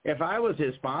 If I was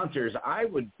his sponsors, I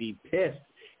would be pissed.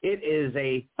 It is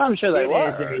I'm sure they were.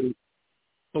 a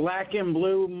black and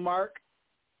blue mark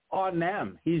on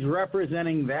them. He's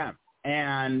representing them.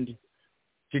 And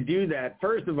to do that,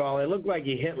 first of all, it looked like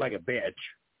he hit like a bitch.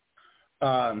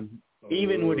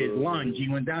 Even with his lunge, he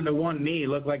went down to one knee. It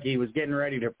looked like he was getting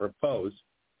ready to propose.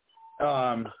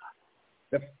 The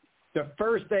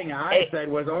first thing I said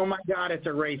was, oh, my God, it's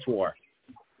a race war.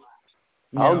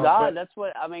 That's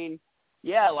what, I mean,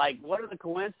 yeah, like, what are the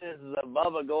coincidences of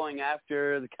Bubba going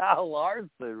after the Kyle Larson,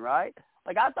 right?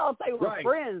 Like, I thought they were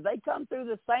friends. They come through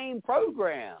the same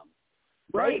program.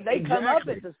 Right, They come up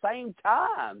exactly. at the same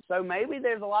time. So maybe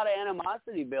there's a lot of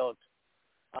animosity built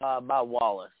by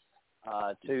Wallace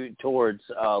towards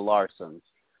Larson.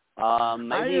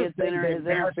 Maybe his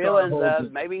inner feelings.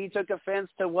 Maybe he took offense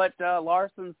to what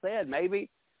Larson said. Maybe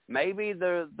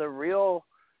the real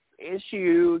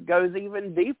issue goes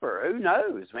even deeper. Who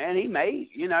knows, man? He may,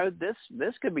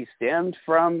 this could be stemmed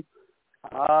from,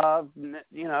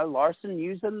 Larson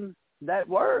using that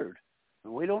word.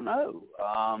 We don't know.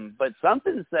 But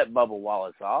something set Bubba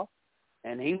Wallace off,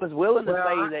 and he was willing to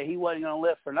say that he wasn't going to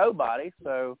lift for nobody.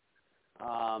 So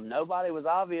nobody was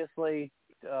obviously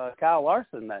Kyle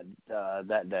Larson that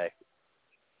day.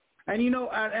 And, and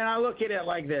I look at it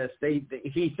like this.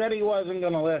 He said he wasn't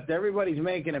going to lift. Everybody's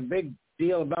making a big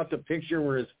deal about the picture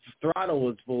where his throttle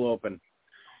was full open.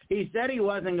 He said he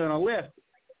wasn't going to lift.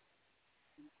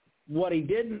 What he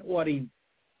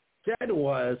said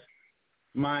was,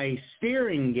 my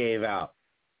steering gave out.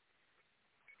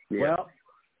 Yeah. Well,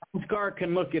 NASCAR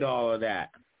can look at all of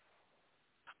that.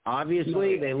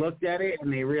 Obviously, they looked at it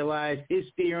and they realized his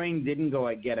steering didn't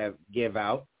give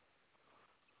out.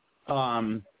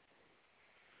 And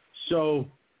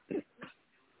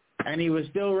he was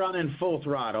still running full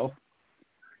throttle.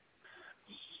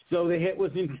 So the hit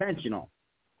was intentional.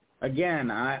 Again,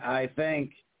 I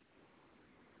think,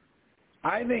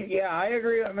 yeah, I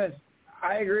agree with Miss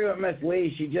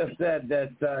Lee. She just said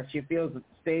that she feels that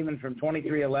the statement from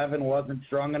 2311 wasn't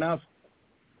strong enough.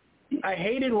 I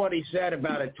hated what he said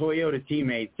about a Toyota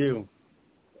teammate, too,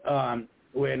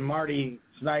 when Marty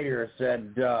Snyder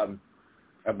said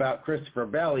about Christopher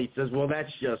Bell. He says, well,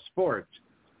 that's just sports.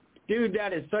 Dude,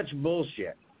 that is such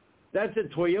bullshit. That's a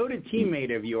Toyota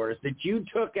teammate of yours that you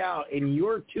took out in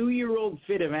your 2-year-old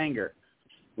fit of anger.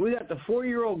 We got the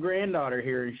 4-year-old granddaughter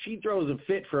here, and she throws a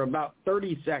fit for about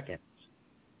 30 seconds.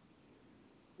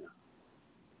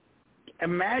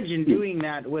 Imagine doing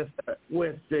that with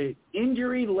the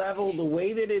injury level the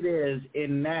way that it is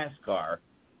in NASCAR,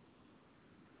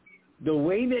 the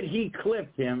way that he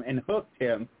clipped him and hooked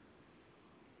him.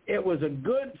 It was a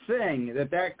good thing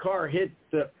that car hit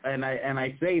and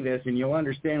I say this, and you'll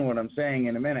understand what I'm saying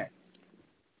in a minute.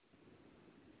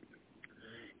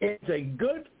 It's a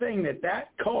good thing that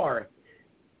car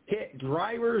hit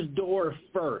driver's door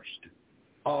first,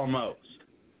 almost.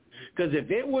 Because if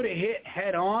it would have hit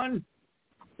head on,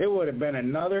 it would have been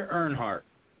another Earnhardt.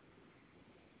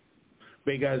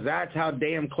 Because that's how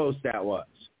damn close that was.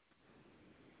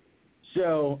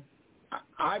 So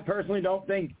I personally don't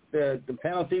think the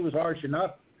penalty was harsh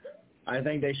enough. I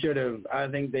think they should have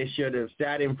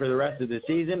sat him for the rest of the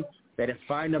season. They'd have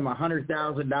fined him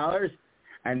 $100,000,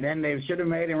 and then they should have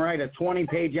made him write a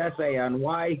 20-page essay on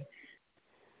why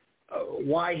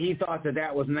he thought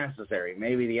that was necessary.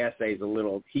 Maybe the essay's a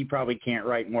little. He probably can't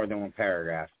write more than one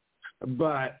paragraph,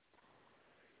 but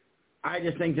I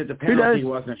just think that the penalty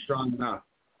wasn't strong enough.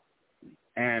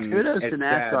 And kudos to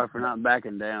NASCAR for not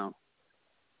backing down.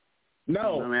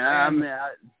 No,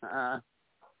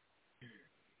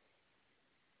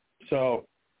 so,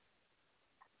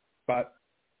 but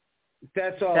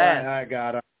that's all I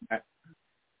got on that.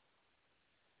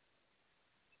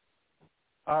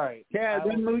 All right. Yeah,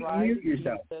 then mute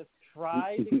yourself.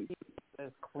 Try to keep it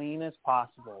as clean as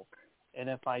possible. And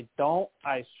if I don't,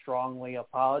 I strongly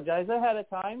apologize ahead of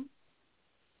time.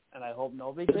 And I hope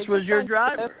nobody takes This was your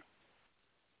driver. it.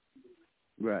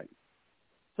 Right.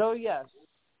 So, yes.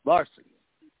 Larson.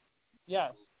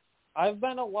 Yes. I've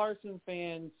been a Larson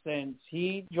fan since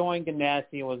he joined Ganassi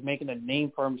and was making a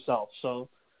name for himself. So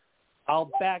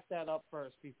I'll back that up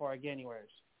first before I get anywhere.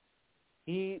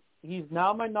 He's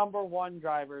now my number one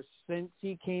driver since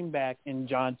he came back and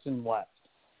Johnson left.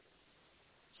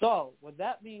 So with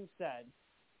that being said,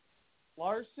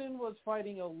 Larson was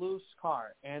fighting a loose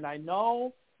car. And I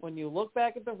know when you look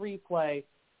back at the replay,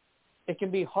 it can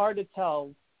be hard to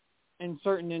tell in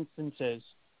certain instances.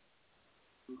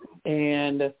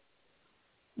 And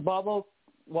Bubba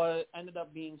ended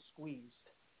up being squeezed.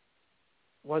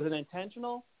 Was it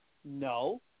intentional?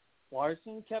 No.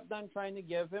 Larson kept on trying to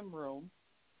give him room.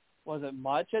 Was it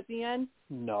much at the end?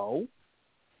 No.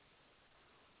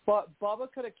 But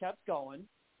Bubba could have kept going.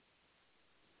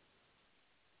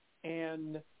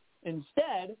 And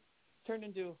instead turned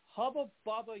into, Hubba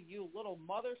Bubba, you little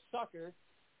mother sucker.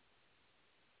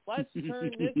 Let's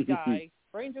turn this guy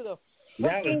right into the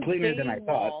freaking dang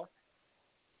wall.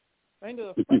 Right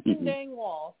into the freaking dang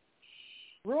wall.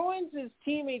 Ruins his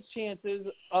teammates' chances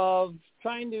of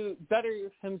trying to better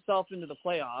himself into the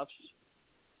playoffs.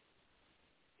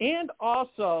 And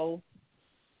also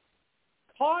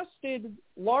costed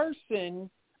Larson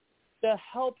to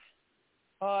help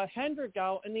Hendrick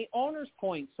out in the owner's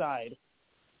point side,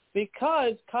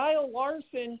 because Kyle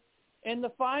Larson and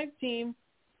the 5 team,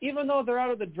 even though they're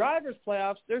out of the drivers'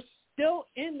 playoffs, they're still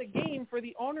in the game for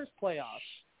the owner's playoffs.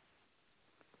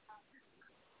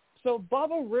 So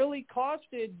Bubba really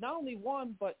costed not only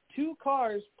 1 but 2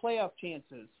 cars playoff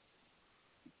chances.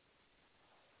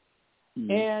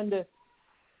 And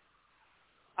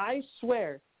I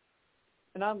swear,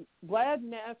 and I'm glad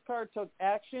NASCAR took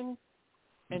action,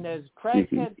 and as Craig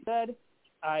had said,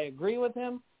 I agree with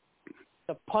him,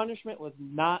 the punishment was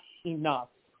not enough.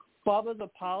 Bubba's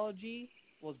apology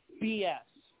was BS.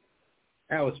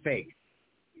 That was fake.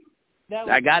 That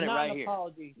was I got it not right an here.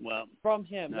 apology Well, from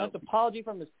him. no. That's an apology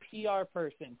from his PR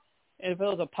person. And if it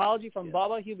was an apology from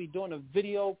Bubba, he'd be doing a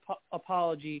video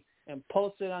apology and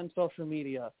post it on social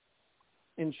media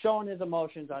and showing his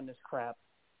emotions on this crap.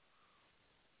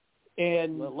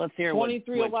 And well, let's hear what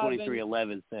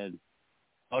 2311 said.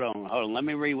 Hold on. Let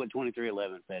me read what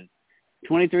 2311 said.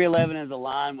 2311 is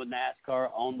aligned with NASCAR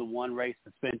on the one race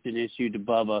suspension issue to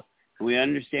Bubba. We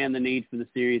understand the need for the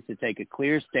series to take a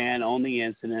clear stand on the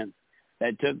incident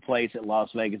that took place at Las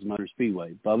Vegas Motor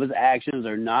Speedway. Bubba's actions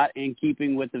are not in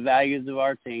keeping with the values of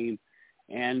our team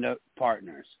and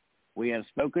partners. We have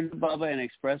spoken to Bubba and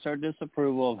expressed our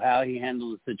disapproval of how he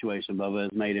handled the situation. Bubba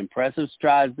has made impressive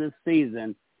strides this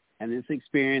season, and this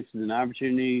experience is an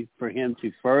opportunity for him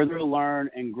to further learn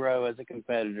and grow as a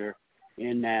competitor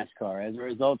in NASCAR. As a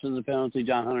result of the penalty,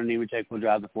 John Hunter Nemechek will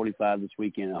drive the 45 this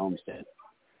weekend at Homestead.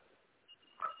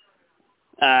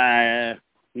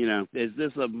 Is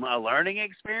this a learning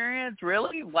experience,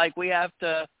 really? Like we have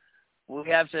to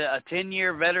a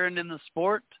 10-year veteran in the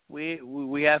sport.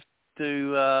 We have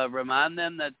to remind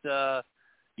them that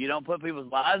you don't put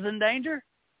people's lives in danger,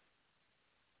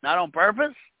 not on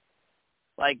purpose.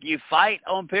 Like you fight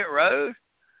on pit road,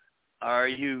 or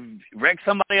you wreck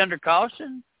somebody under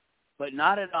caution, but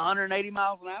not at 180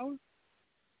 miles an hour.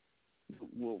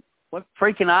 Well, what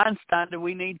freaking Einstein do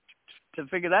we need to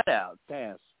figure that out,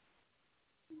 Taz?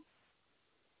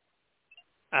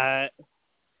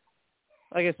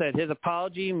 Like I said, his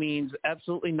apology means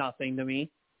absolutely nothing to me.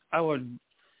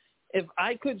 If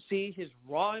I could see his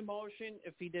raw emotion,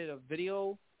 if he did a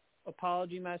video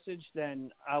apology message,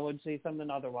 then I would say something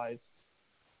otherwise.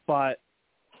 But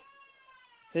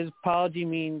his apology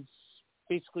means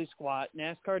basically squat.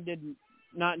 NASCAR did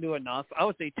not do enough. I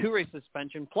would say 2-race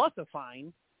suspension plus a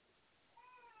fine,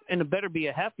 and it better be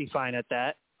a hefty fine at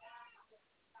that.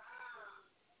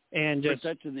 And just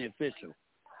touching the official.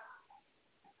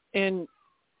 And,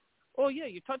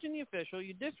 you're touching the official.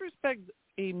 You disrespect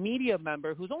a media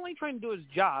member who's only trying to do his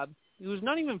job, who's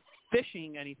not even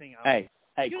fishing anything out. Hey,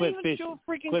 you quit didn't even fishing. show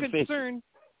freaking Quit concern.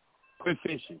 Quit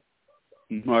fishing,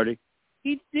 Marty.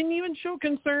 He didn't even show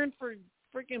concern for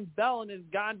freaking Bell in his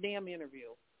goddamn interview.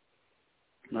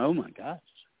 Oh, my gosh.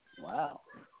 Wow.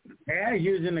 Yeah,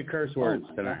 using the curse words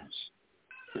tonight.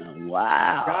 Oh,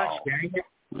 wow. Gosh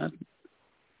dang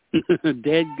it.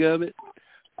 Dead gummit.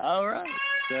 All right.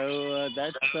 So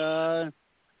that's,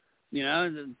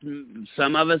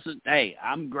 some of us, hey,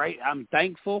 I'm great. I'm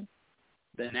thankful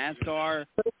that NASCAR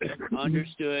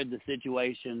understood the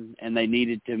situation and they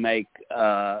needed to make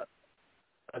a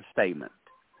statement.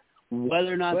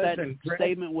 Whether or not that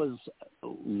statement was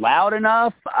loud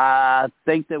enough, I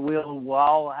think that we'll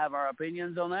all have our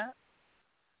opinions on that.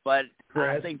 But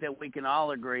Chris, I think that we can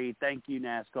all agree, thank you,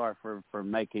 NASCAR, for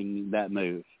making that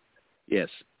move. Yes.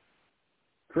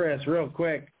 Chris, real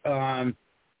quick, from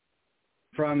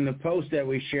the post that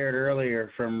we shared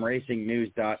earlier from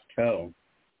racingnews.co,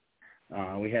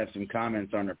 we have some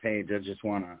comments on our page. I just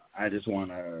want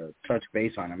to touch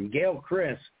base on them. Gail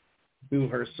Chris, who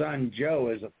her son Joe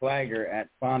is a flagger at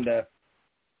Fonda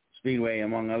Speedway,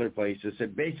 among other places,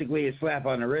 said basically a slap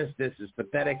on the wrist. This is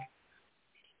pathetic.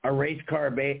 A race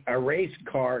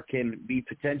car can be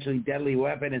potentially deadly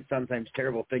weapon, and sometimes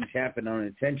terrible things happen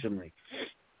unintentionally.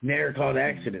 They're called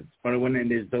accidents, but when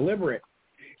it is deliberate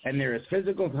and there is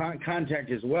physical contact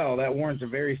as well, that warrants a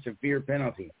very severe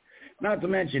penalty. Not to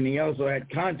mention, he also had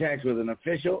contact with an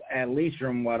official, at least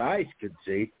from what I could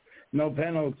see. No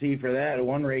penalty for that. A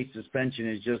one-race suspension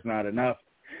is just not enough.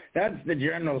 That's the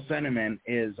general sentiment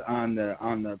is on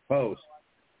the post,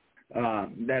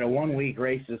 that a 1-week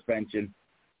race suspension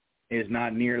is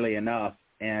not nearly enough.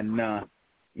 And,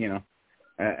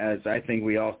 as I think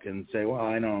we all can say, well,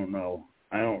 I don't know.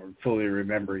 I don't fully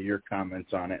remember your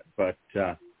comments on it, but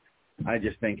I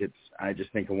just think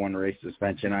a 1 race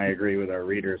suspension. I agree with our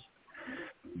readers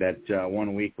that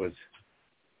 1 week was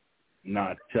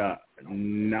not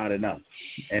enough.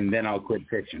 And then I'll quit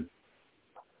pitching.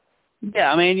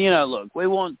 Yeah, I mean, look, we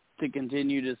want to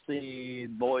continue to see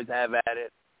boys have at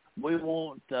it. We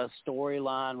want a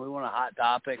storyline. We want a hot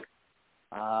topic.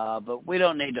 But we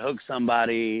don't need to hook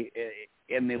somebody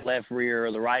in the left rear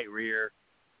or the right rear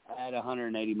at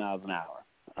 180 miles an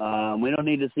hour. We don't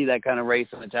need to see that kind of race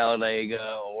in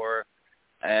Talladega or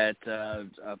at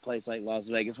a place like Las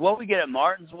Vegas. What we get at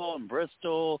Martinsville and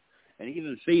Bristol and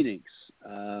even Phoenix,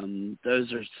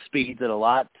 those are speeds at a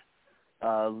lot,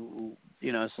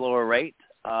 slower rate.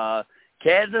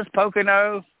 Kansas,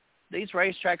 Pocono, these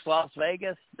racetracks, Las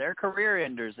Vegas, they're career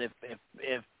enders if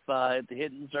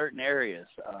hitting certain areas.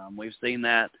 We've seen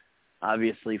that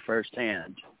obviously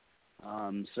firsthand.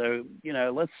 So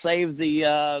let's save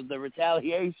the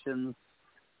retaliations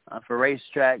for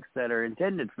racetracks that are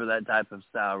intended for that type of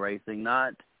style racing,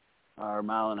 not our 1.5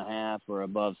 miles or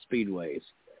above speedways.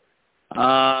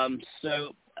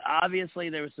 So obviously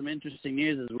there was some interesting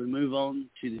news as we move on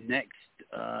to the next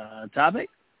topic.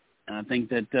 And I think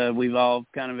that we've all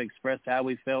kind of expressed how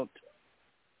we felt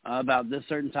about this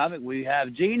certain topic. We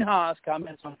have Gene Haas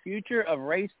comments on future of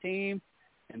race team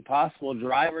and possible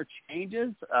driver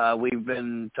changes. We've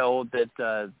been told that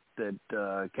Kevin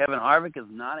Harvick is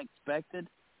not expected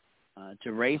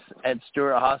to race at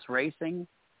Stewart-Haas Racing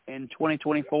in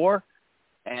 2024,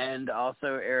 and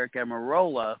also Eric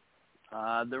Almirola.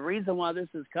 The reason why this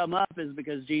has come up is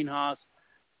because Gene Haas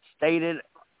stated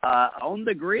on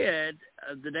the grid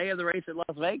the day of the race at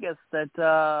Las Vegas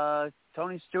that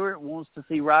Tony Stewart wants to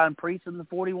see Ryan Preece in the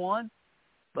 41,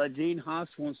 but Gene Haas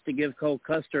wants to give Cole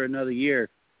Custer another year.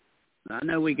 I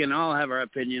know we can all have our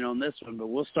opinion on this one, but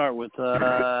we'll start with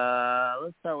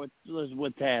let's start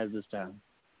with Taz this time.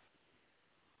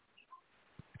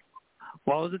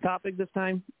 What was the topic this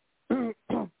time?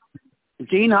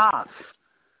 Gene Haas.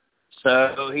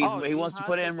 So he wants to Haas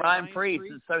put in Ryan Preece.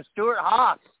 So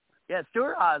Stewart-Haas. Yeah,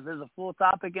 Stewart-Haas is a full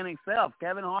topic in itself.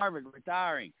 Kevin Harvick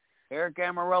retiring. Eric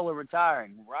Almirola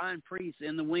retiring. Ryan Preece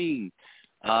in the wing.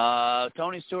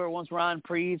 Tony Stewart wants Ryan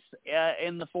Preece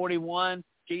in the 41.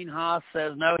 Gene Haas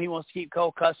says no, he wants to keep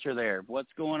Cole Custer there.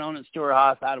 What's going on at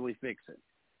Stewart-Haas? How do we fix it?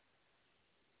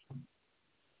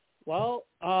 Well,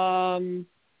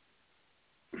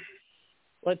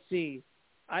 let's see.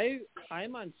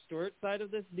 I'm on Stewart's side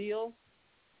of this deal,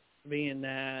 being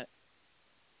that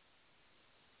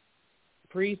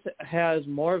Preece has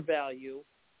more value,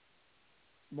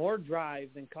 more drive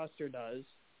than Custer does,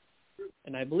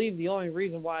 and I believe the only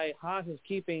reason why Haas is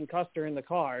keeping Custer in the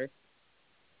car,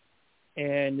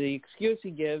 and the excuse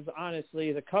he gives, honestly,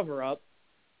 is a cover-up.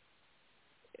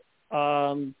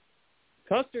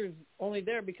 Custer's only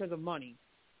there because of money.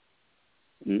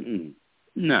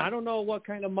 No. I don't know what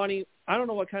kind of money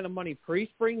Preece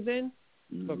brings in,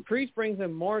 but Preece brings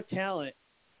in more talent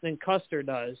than Custer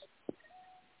does.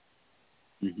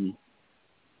 Mm-hmm.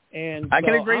 And I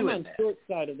can so agree I'm with on that. Stewart's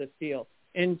side of this deal.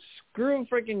 And screw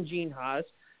freaking Gene Haas.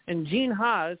 And Gene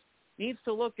Haas needs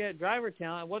to look at driver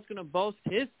talent, what's going to boost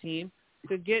his team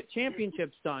to get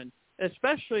championships done,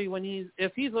 especially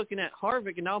if he's looking at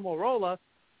Harvick and Almirola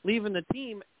leaving the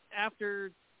team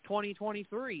after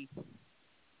 2023.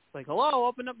 Like, hello,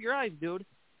 open up your eyes, dude.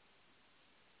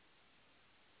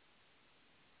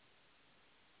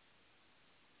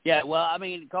 Yeah, well, I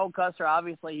mean, Cole Custer,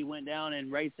 obviously he went down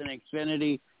and raced in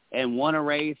Xfinity and won a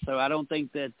race, so I don't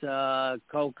think that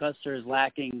Cole Custer is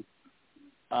lacking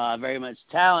very much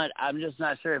talent. I'm just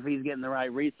not sure if he's getting the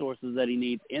right resources that he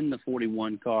needs in the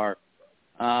 41 car.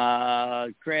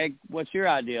 Craig, what's your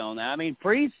idea on that? I mean,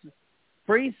 Preece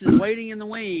is waiting in the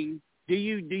wing. Do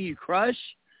you crush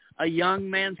a young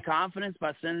man's confidence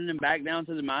by sending him back down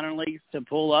to the minor leagues to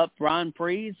pull up Ryan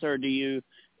Preece, or do you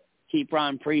keep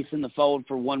Ryan Preece in the fold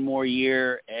for one more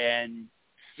year and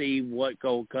see what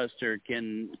Cole Custer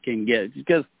can get?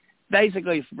 Because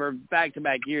basically for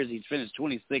back-to-back years, he's finished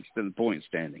 26th in the point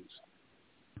standings.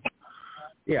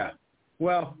 Yeah.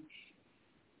 Well,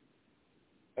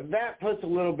 that puts a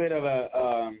little bit of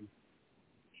a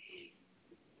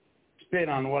spin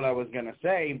on what I was going to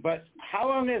say. But how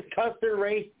long has Custer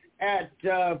raced at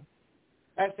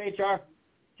SHR?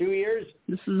 2 years?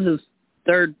 This is his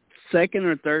second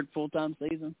or third full-time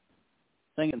season.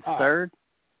 I think it's third.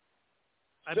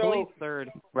 I believe third.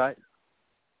 Right.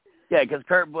 Yeah, because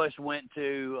Kurt Busch went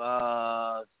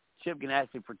to Chip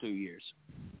Ganassi for 2 years.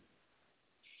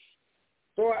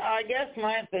 So I guess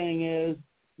my thing is,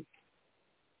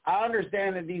 I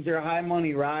understand that these are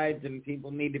high-money rides and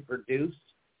people need to produce,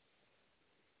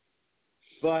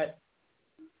 but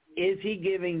is he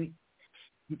given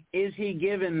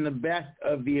the best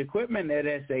of the equipment at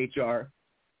SHR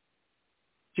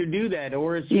to do that,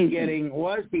 or was he getting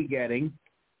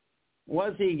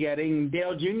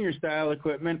Dale Jr. style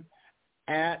equipment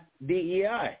at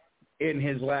DEI in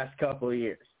his last couple of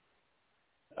years?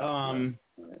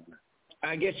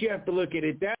 I guess you have to look at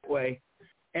it that way.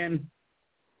 And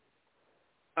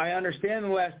I understand the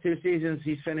last 2 seasons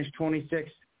he's finished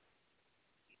 26th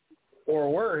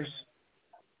or worse,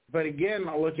 but again,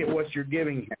 I'll look at what you're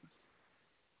giving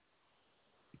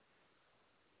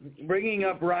him. Bringing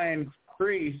up Ryan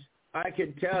Preece, I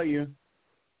could tell you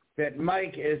that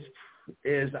Mike is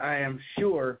I am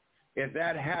sure, if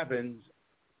that happens,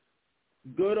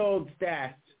 good old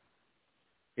Stats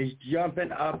is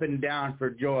jumping up and down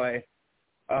for joy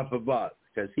up above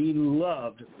because he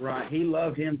loved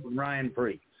him from Ryan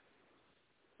Preece.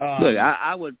 Look,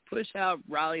 I would push out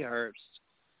Riley Herbst,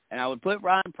 and I would put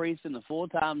Ryan Preece in the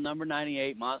full-time number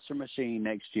 98 Monster Machine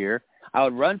next year. I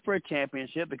would run for a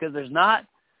championship because there's not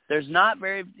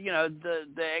very, the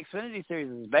Xfinity Series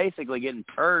is basically getting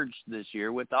purged this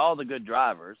year with all the good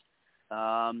drivers.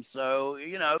 So,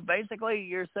 basically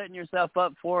you're setting yourself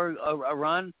up for a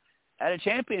run at a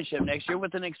championship next year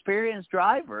with an experienced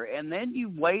driver, and then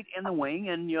you wait in the wing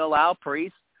and you allow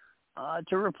Preece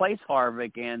to replace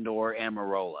Harvick and or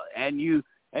Amarola, and you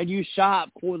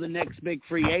shop for the next big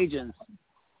free agent,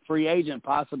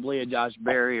 possibly a Josh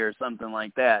Berry or something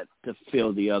like that to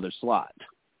fill the other slot.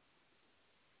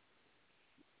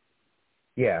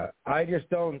 Yeah, I just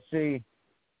don't see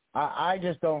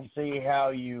how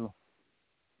you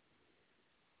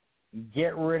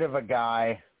get rid of a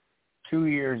guy 2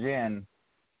 years in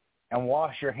and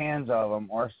wash your hands of him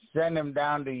or send him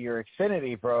down to your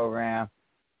Xfinity program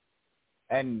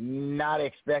and not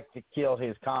expect to kill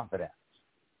his confidence.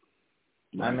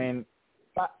 Right. I mean,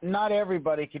 not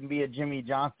everybody can be a Jimmy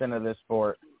Johnson of this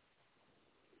sport,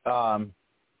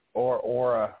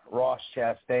 or a Ross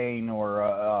Chastain or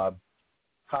a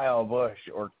Kyle Busch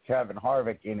or Kevin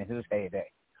Harvick in his heyday.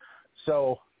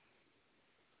 So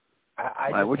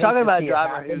we're talking about a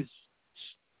driver who's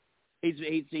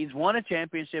he's won a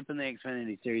championship in the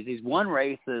Xfinity Series. He's won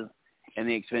races in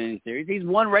the Xfinity Series. He's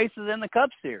won races in the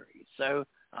Cup Series. So,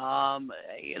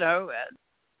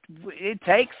 it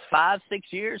takes 5-6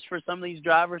 years for some of these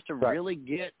drivers to really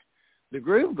get the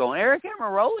groove going. Eric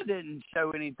Amarola didn't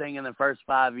show anything in the first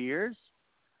 5 years,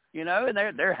 and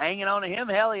they're hanging on to him.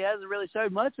 Hell, he hasn't really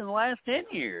showed much in the last 10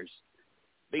 years.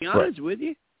 Be honest with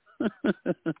you.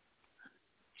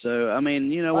 So, I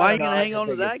mean, why are you going to hang on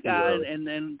to that guy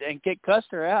and kick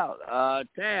Custer out?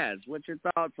 Taz, what's your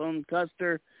thoughts on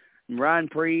Custer and Ryan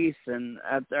Preece?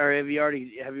 Or have you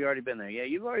already been there? Yeah,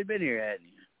 you've already been here, haven't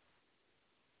you?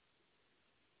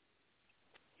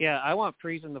 Yeah, I want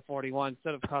Preece in the 41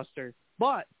 instead of Custer.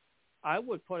 But I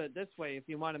would put it this way, if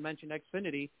you want to mention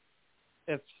Xfinity,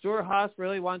 if Stuart Haas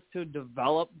really wants to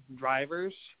develop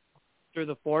drivers through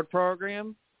the Ford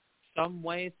program, some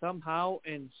way, somehow,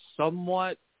 and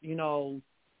somewhat,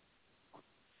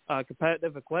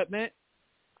 competitive equipment,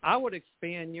 I would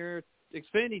expand your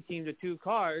Xfinity team to 2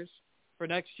 cars for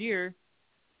next year,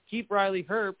 keep Riley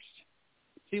Herbst,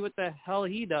 see what the hell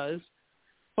he does,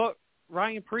 put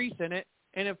Ryan Preece in it,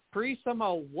 and if Preece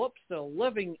somehow whoops the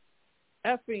living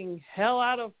effing hell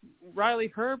out of Riley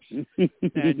Herbst,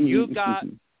 then you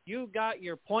got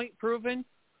your point proven,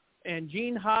 and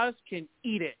Gene Haas can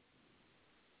eat it.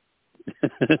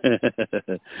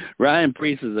 Ryan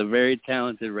Preece is a very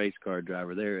talented race car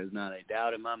driver. There is not a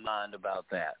doubt in my mind about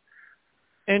that.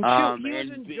 And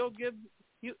he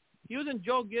was in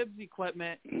Joe Gibbs'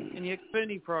 equipment in the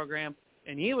Xfinity program,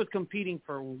 and he was competing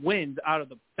for wins out of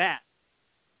the bat.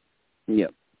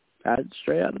 Yep,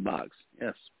 straight out of the box.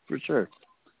 Yes, for sure.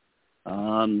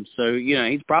 So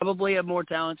he's probably a more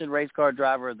talented race car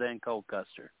driver than Cole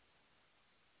Custer.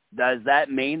 Does that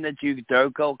mean that you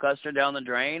throw Cole Custer down the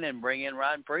drain and bring in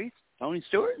Ryan Preece? Tony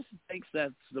Stewart thinks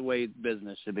that's the way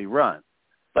business should be run.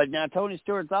 But now Tony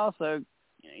Stewart's also,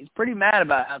 he's pretty mad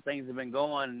about how things have been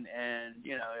going. And,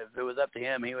 if it was up to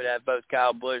him, he would have both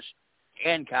Kyle Busch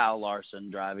and Kyle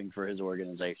Larson driving for his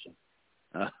organization.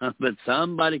 But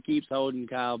somebody keeps holding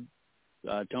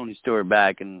Tony Stewart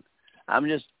back. And I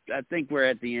think we're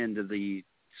at the end of the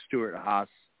Stewart-Haas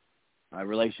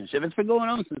relationship. It's been going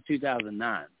on since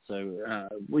 2009. So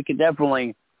we could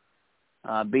definitely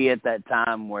be at that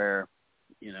time where,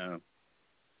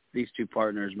 these two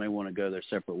partners may want to go their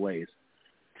separate ways.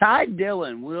 Ty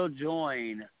Dillon will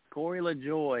join Corey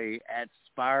LaJoie at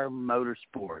Spire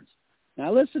Motorsports. Now,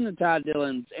 I listened to Ty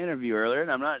Dillon's interview earlier,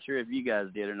 and I'm not sure if you guys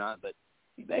did or not, but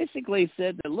he basically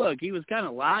said that, look, he was kind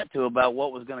of lied to about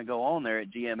what was going to go on there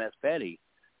at GMS Petty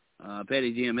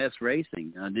GMS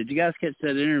Racing. Did you guys catch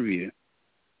that interview?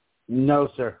 No,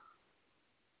 sir.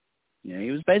 Yeah,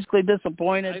 he was basically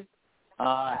disappointed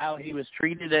how he was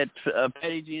treated at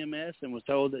Petty GMS and was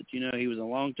told that, he was a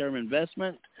long-term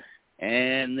investment,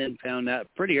 and then found out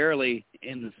pretty early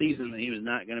in the season that he was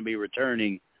not going to be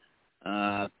returning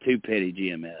to Petty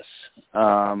GMS.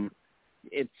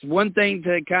 It's one thing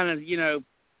to kind of,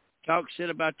 talk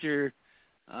shit about your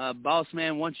boss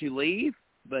man once you leave,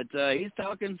 but he's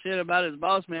talking shit about his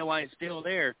boss man while he's still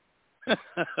there.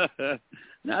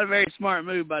 Not a very smart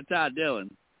move by Ty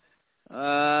Dillon.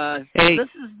 Hey, this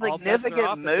is a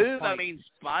significant move. I mean,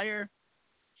 Spire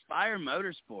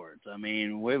Motorsports. I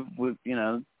mean, we've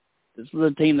this is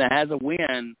a team that has a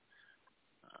win,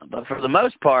 but for the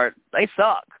most part, they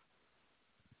suck.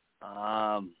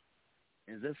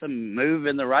 Is this a move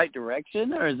in the right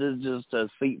direction, or is this just a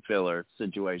seat filler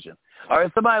situation? Or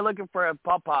is somebody looking for a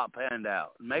pop-pop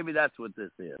handout? Maybe that's what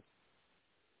this is.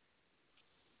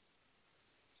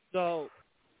 So,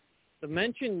 the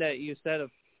mention that you said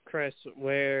of Chris,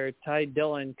 where Ty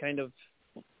Dillon kind of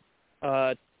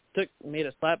made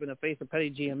a slap in the face of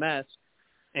Petty GMS,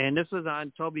 and this was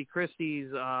on Toby Christie's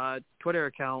Twitter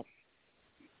account,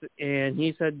 and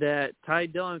he said that Ty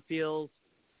Dillon feels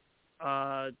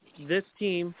this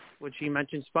team, which he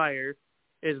mentioned Spire,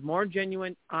 is more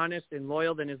genuine, honest, and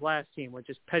loyal than his last team, which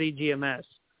is Petty GMS.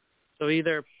 So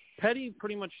either Petty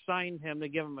pretty much signed him to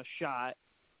give him a shot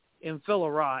and fill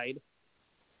a ride,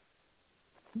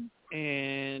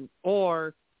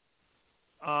 or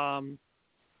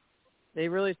they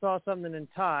really saw something in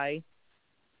Ty.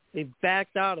 They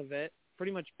backed out of it,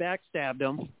 pretty much backstabbed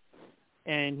him,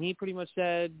 and he pretty much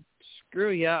said, screw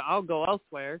ya, I'll go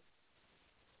elsewhere.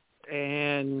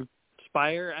 And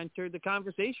Spire entered the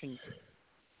conversation.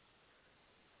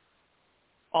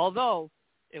 Although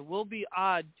it will be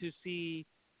odd to see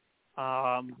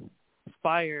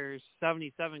Spire's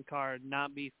 77 card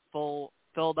not be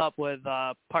filled up with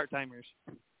part-timers.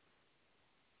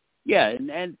 Yeah,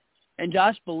 and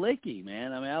Josh Bilicki,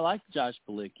 man. I mean, I like Josh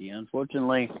Bilicki.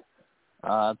 Unfortunately,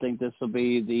 I think this will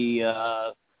be the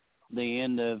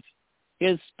end of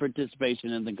his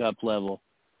participation in the Cup level.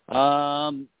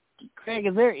 Craig,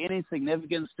 is there any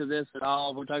significance to this at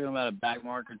all? We're talking about a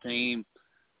backmarker team.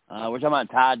 We're talking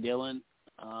about Ty Dillon.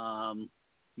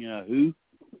 Who?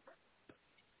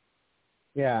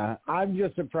 Yeah, I'm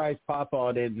just surprised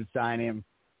Papa didn't sign him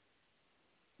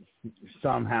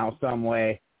somehow, some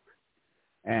way,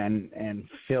 and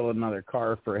fill another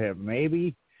car for him.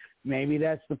 Maybe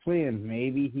that's the plan.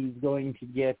 Maybe he's going to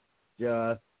get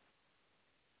some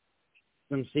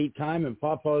seat time, and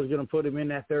Papa is going to put him in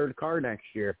that third car next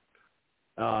year,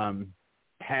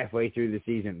 halfway through the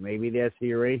season. Maybe that's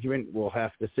the arrangement. We'll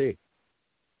have to see.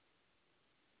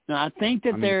 No, I think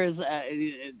that there is.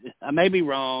 I may be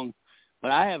wrong,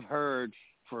 but I have heard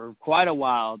for quite a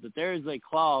while that there is a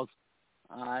clause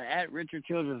at Richard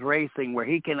Childress Racing where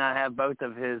he cannot have both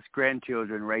of his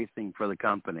grandchildren racing for the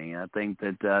company. I think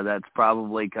that that's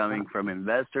probably coming from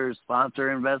investors,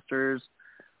 sponsor investors,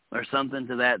 or something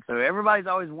to that. So everybody's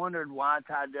always wondered why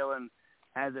Ty Dillon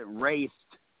hasn't raced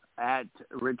at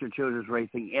Richard Childress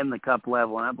Racing in the Cup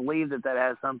level, and I believe that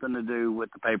has something to do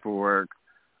with the paperwork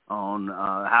on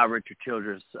how Richard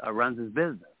Childress runs his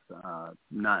business,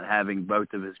 not having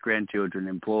both of his grandchildren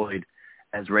employed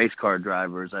as race car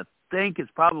drivers. I think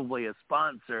it's probably a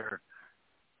sponsor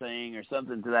thing or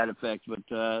something to that effect, but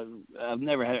I've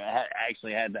never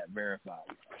actually had that verified.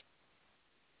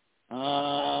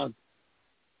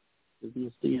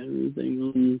 Doesn't see everything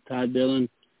on Ty Dillon.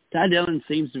 Ty Dillon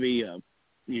seems to be, kind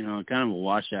of a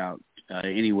washout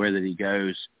anywhere that he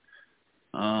goes.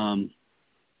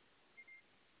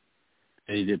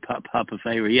 He did pop a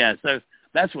favor. Yeah, so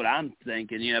that's what I'm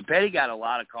thinking. Petty got a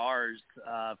lot of cars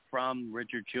from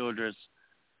Richard Childress.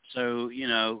 So,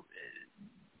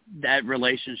 that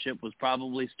relationship was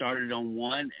probably started on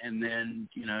one, and then,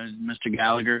 Mr.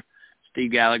 Gallagher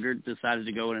Steve Gallagher decided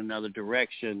to go in another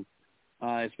direction,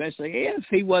 especially if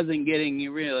he wasn't getting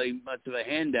really much of a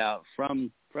handout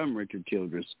from Richard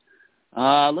Childress.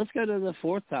 Let's go to the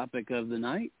fourth topic of the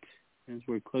night as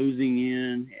we're closing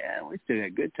in. Yeah, we still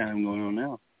got good time going on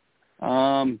now.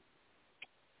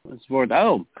 What's fourth?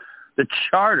 Oh, the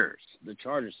charter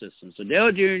system. So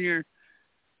Dale Jr.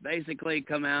 basically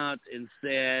come out and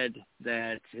said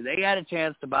that they had a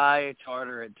chance to buy a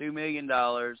charter at $2 million.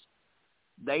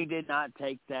 They did not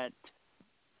take that,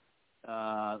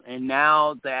 and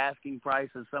now the asking price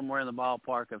is somewhere in the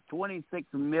ballpark of $26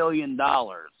 million.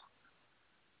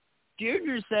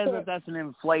 Junior says that that's an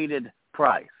inflated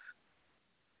price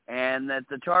and that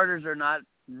the charters are not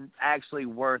actually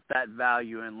worth that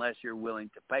value unless you're willing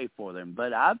to pay for them.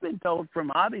 But I've been told from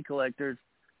hobby collectors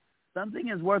something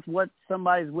is worth what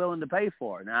somebody's willing to pay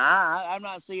for. Now, I'm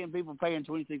not seeing people paying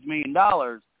 $26 million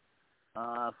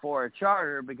for a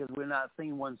charter because we're not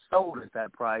seeing one sold at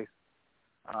that price.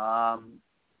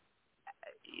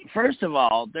 First of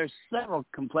all, there's several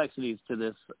complexities to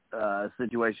this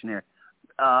situation here.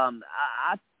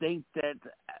 I think that,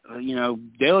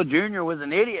 Dale Jr. was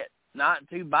an idiot not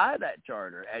to buy that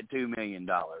charter at $2 million.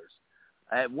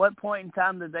 At what point in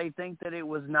time did they think that it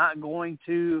was not going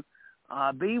to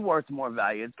be worth more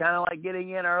value? It's kind of like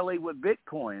getting in early with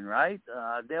Bitcoin, right?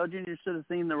 Dale Jr. should have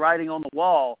seen the writing on the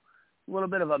wall. A little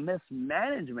bit of a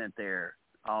mismanagement there,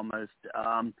 almost.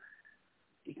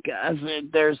 Because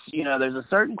there's a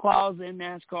certain clause in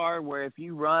NASCAR where if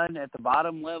you run at the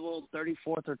bottom level,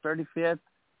 34th or 35th,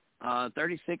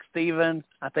 36th even,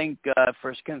 I think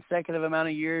for a consecutive amount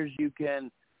of years you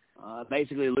can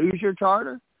basically lose your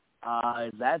charter.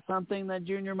 Is that something that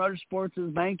Junior Motorsports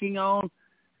is banking on?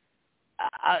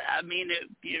 I mean,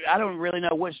 I don't really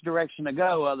know which direction to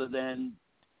go other than,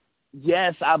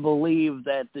 yes, I believe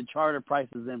that the charter price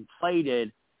is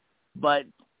inflated, but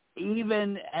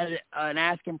even at an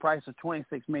asking price of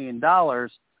 $26 million, the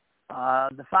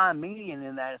fine median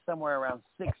in that is somewhere around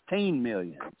 $16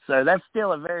 million. So that's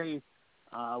still a very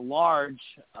large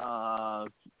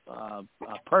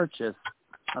purchase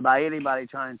by anybody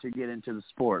trying to get into the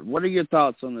sport. What are your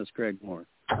thoughts on this, Craig Moore?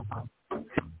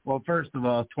 Well, first of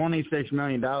all, $26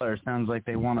 million sounds like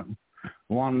they want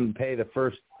to pay the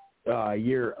first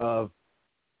year of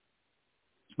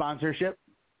sponsorship,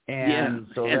 and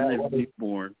so and that be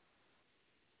born,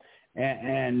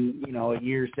 and a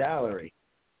year's salary,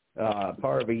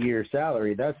 part of a year's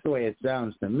salary. That's the way it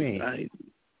sounds to me. Right.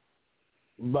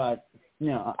 But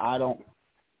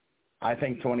I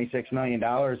think $26 million.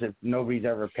 If nobody's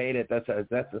ever paid it, that's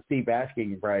a steep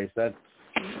asking price. That's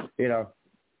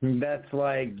that's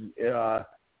like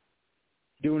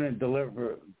doing a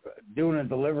delivery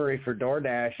for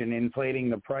DoorDash and inflating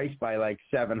the price by like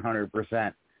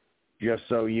 700% just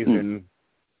so you can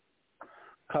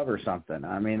cover something.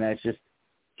 I mean, that's just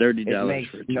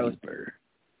 $30 for a cheeseburger.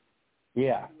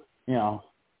 Yeah,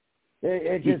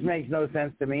 it just makes no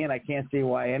sense to me, and I can't see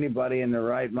why anybody in their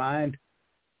right mind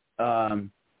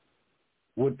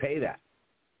would pay that.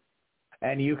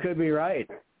 And you could be right.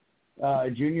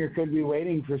 Junior could be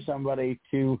waiting for somebody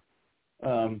to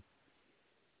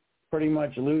pretty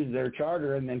much lose their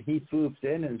charter, and then he swoops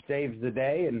in and saves the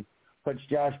day and puts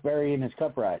Josh Berry in his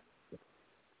cup ride.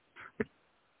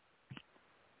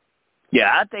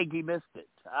 Yeah, I think he missed it.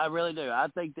 I really do. I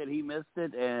think that he missed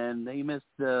it, and he missed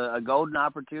a golden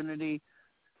opportunity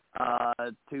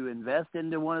to invest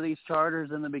into one of these charters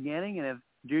in the beginning. And if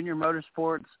Junior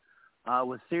Motorsports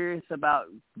was serious about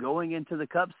going into the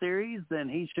Cup Series, then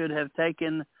he should have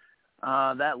taken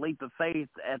that leap of faith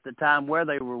at the time where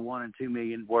they were worth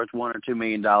 $1 or $2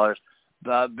 million.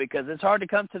 Because it's hard to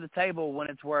come to the table when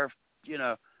it's worth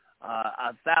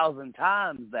 1,000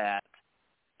 times that,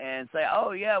 and say,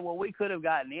 oh, yeah, well, we could have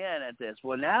gotten in at this.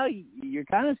 Well, now you're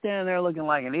kind of standing there looking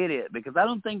like an idiot, because I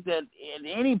don't think that at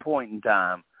any point in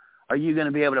time are you going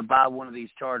to be able to buy one of these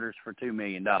charters for $2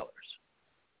 million.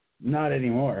 Not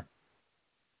anymore.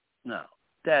 No.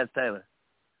 Taz Taylor.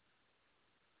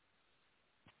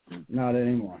 Not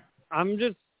anymore. I'm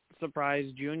just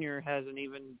surprised Junior hasn't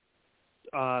even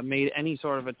made any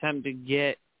sort of attempt to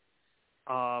get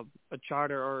a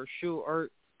charter or shoe, or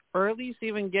at least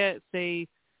even get, say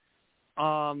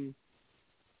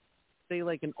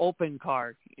like an open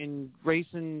car in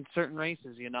certain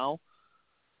races,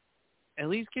 At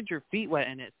least get your feet wet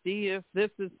in it. See if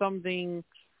this is something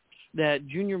that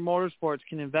Junior Motorsports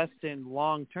can invest in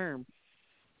long term.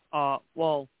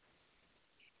 Well,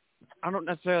 I don't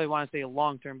necessarily want to say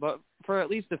long term, but for at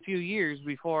least a few years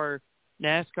before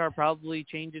NASCAR probably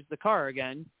changes the car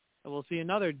again, and we'll see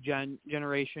another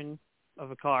generation of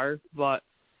a car. But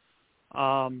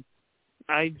I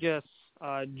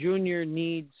Junior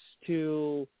needs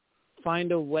to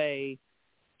find a way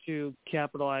to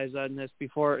capitalize on this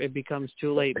before it becomes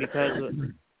too late, because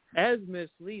as Miss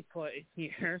Lee put in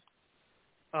here,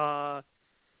 and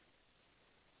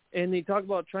they talk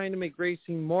about trying to make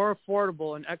racing more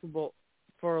affordable and equitable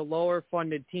for lower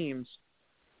funded teams.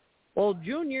 Well,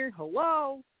 Junior,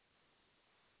 hello.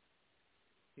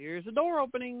 Here's the door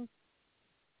opening.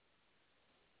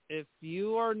 If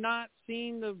you are not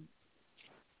seeing the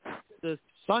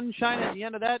sunshine at the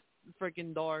end of that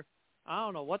freaking door, I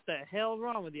don't know what the hell's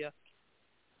wrong with you.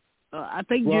 I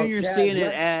think Junior's seeing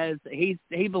it as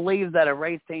he believes that a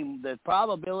race team, the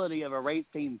probability of a race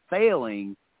team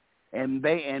failing and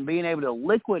being able to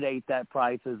liquidate that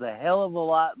price is a hell of a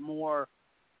lot more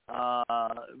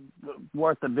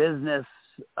worth the business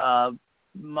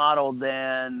model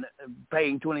than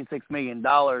paying $26 million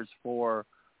for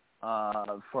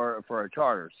a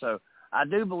charter. So I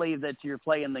do believe that you're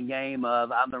playing the game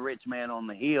of I'm the rich man on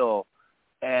the hill,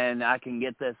 and I can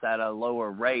get this at a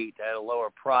lower rate, at a lower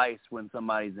price when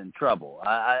somebody's in trouble.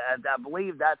 I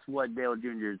believe that's what Dale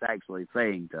Jr. is actually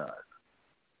saying to us.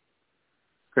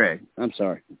 Craig, I'm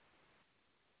sorry.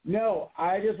 No,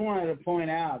 I just wanted to point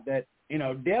out that,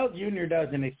 Dale Jr.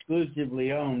 doesn't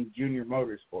exclusively own Junior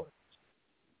Motorsports.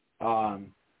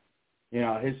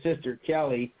 His sister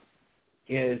Kelly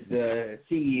is the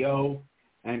CEO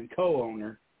and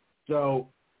co-owner. So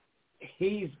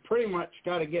he's pretty much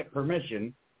got to get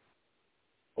permission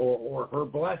or her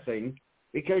blessing,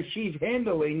 because she's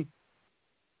handling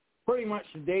pretty much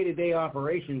the day-to-day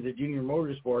operations at Junior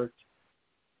Motorsports.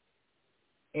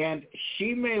 And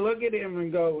she may look at him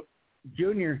and go,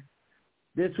 Junior,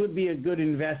 this would be a good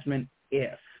investment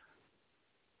if.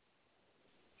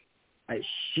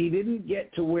 She didn't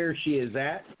get to where she is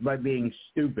at by being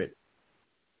stupid.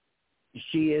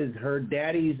 She is her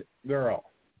daddy's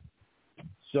girl.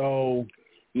 So,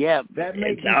 yeah, that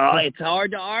makes it's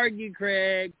hard to argue,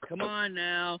 Craig. Come on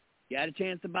now. You had a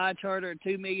chance to buy a charter at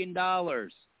 $2 million.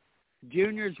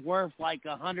 Junior's worth like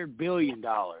 $100 billion,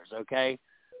 okay?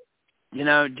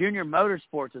 Junior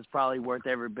Motorsports is probably worth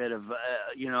every bit of,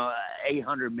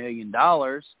 $800 million.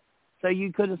 So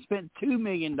you could have spent $2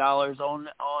 million on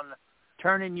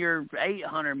turning your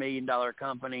 $800 million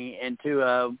company into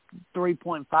a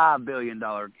 $3.5 billion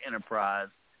enterprise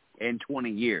in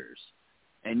 20 years.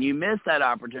 And you missed that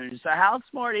opportunity. So how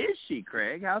smart is she,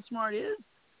 Craig? How smart is,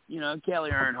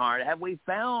 Kelly Earnhardt? Have we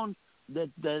found the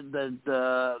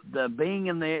being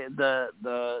in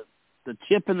the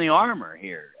chip in the armor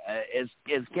here? Is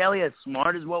Kelly as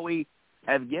smart as what we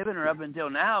have given her up until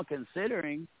now,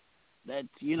 considering that,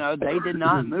 they did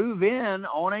not move in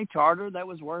on a charter that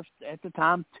was worth, at the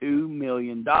time, $2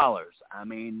 million. I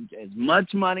mean, as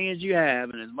much money as you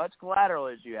have and as much collateral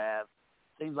as you have,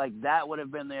 seems like that would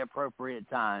have been the appropriate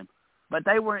time. But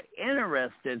they weren't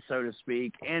interested, so to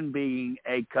speak, in being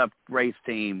a Cup race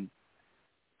team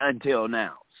until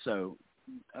now. So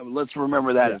let's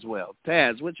remember that as well.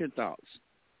 Taz, what's your thoughts?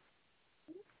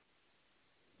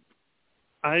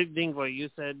 I think what you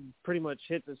said pretty much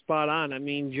hit the spot on. I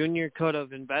mean, Junior could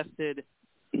have invested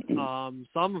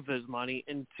some of his money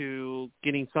into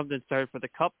getting something started for the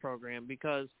Cup program,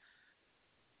 because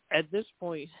at this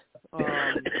point,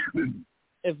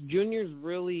 if Junior's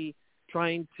really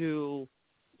trying to,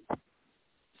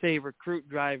 say, recruit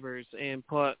drivers and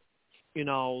put,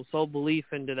 sole belief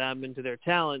into them, into their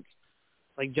talents,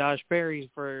 like Josh Berry,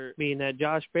 for being that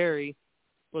Josh Berry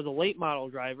was a late model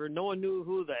driver. No one knew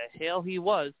who the hell he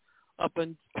was up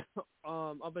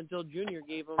until Junior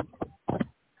gave him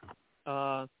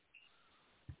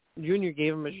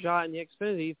a shot in the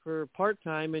Xfinity for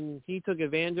part-time, and he took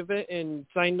advantage of it and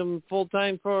signed him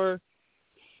full-time for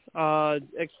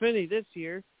Xfinity this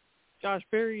year. Josh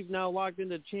Berry's now locked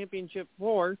into Championship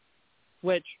 4,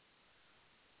 which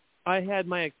I had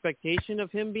my expectation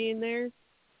of him being there,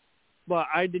 but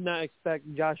I did not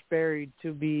expect Josh Berry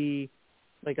to be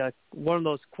like one of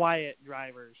those quiet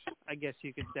drivers, I guess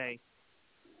you could say,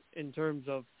 in terms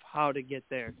of how to get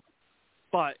there.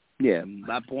 But yeah,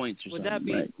 by points or with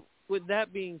something. That with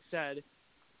that being said,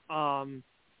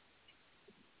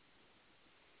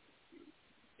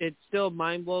 it still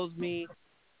mind blows me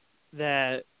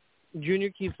that Junior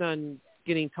keeps on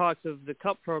getting talks of the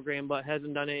Cup program but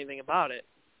hasn't done anything about it.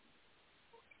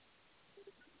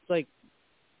 It's like,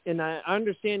 and I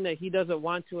understand that he doesn't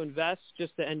want to invest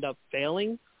just to end up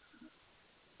failing,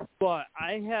 but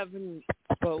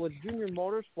but with Junior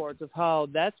Motorsports, of how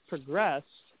that's progressed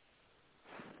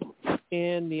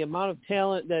and the amount of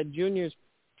talent that Junior's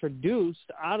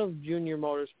produced out of Junior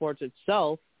Motorsports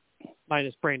itself,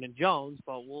 minus Brandon Jones,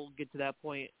 but we'll get to that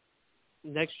point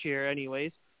next year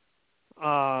anyways.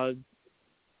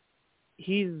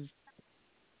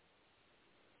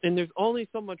 and there's only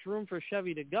so much room for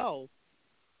Chevy to go.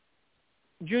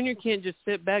 Junior can't just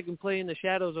sit back and play in the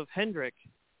shadows of Hendrick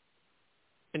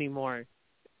anymore.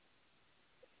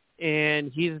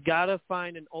 And he's got to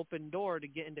find an open door to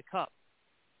get into Cup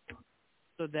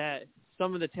so that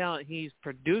some of the talent he's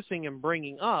producing and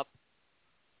bringing up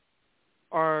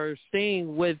are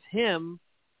staying with him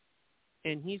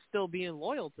and he's still being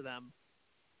loyal to them.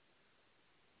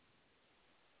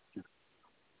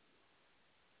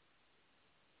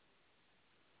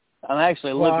 I'm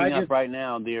actually looking up right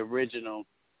now the original.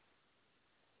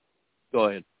 Go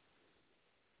ahead.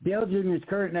 Dale Jr.'s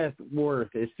current net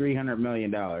worth is $300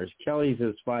 million. Kelly's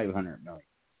is $500 million.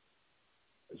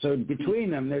 So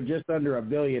between them, they're just under $1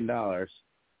 billion.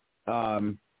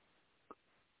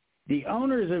 The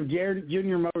owners of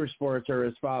Junior Motorsports are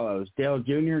as follows: Dale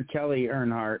Jr., Kelly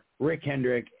Earnhardt, Rick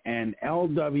Hendrick, and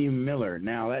L.W. Miller.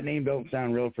 Now, that name don't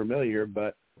sound real familiar,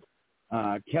 but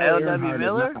Kelly L.W.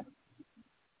 Miller?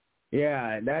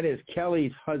 Yeah, that is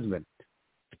Kelly's husband.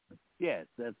 Yes,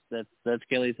 that's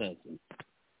Kelly's husband.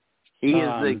 He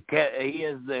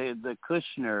is the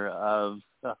Kushner of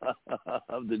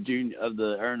of the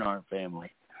Earnhardt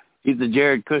family. He's the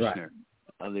Jared Kushner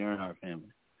of the Earnhardt family.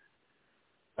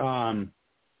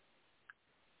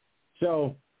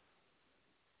 So,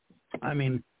 I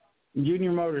mean,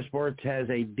 Junior Motorsports has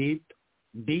a deep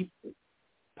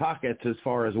pockets as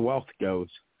far as wealth goes.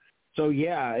 So,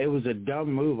 yeah, it was a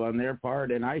dumb move on their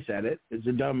part, and I said it. It's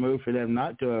a dumb move for them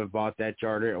not to have bought that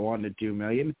charter at $1 to $2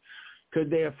 million. Could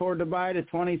they afford to buy it at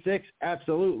 26?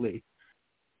 Absolutely.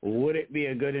 Would it be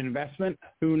a good investment?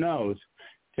 Who knows?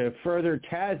 To further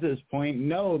Taz's point,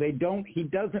 no, they don't. He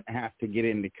doesn't have to get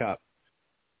into Cup.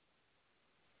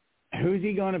 Who's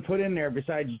he going to put in there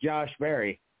besides Josh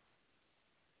Berry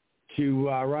to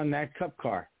run that Cup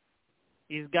car?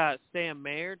 He's got Sam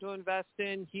Mayer to invest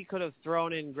in. He could have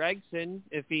thrown in Gregson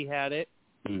if he had it.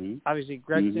 Mm-hmm. Obviously,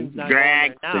 Gregson's not going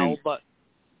there now, but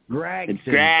Gregson.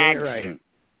 Gregson.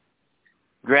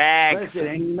 Listen,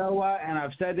 and you know what? And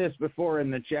I've said this before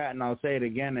in the chat, and I'll say it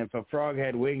again. If a frog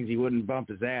had wings, he wouldn't bump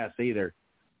his ass either.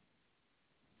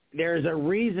 There's a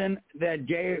reason that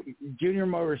Junior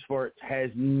Motorsports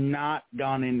has not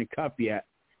gone into Cup yet.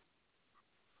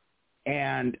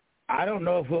 And I don't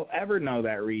know if we'll ever know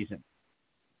that reason.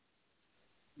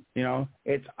 You know,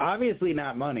 it's obviously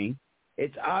not money.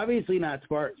 It's obviously not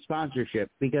sponsorship,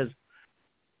 because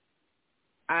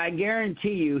I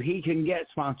guarantee you he can get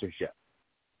sponsorship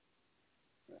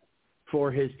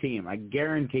for his team. I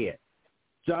guarantee it.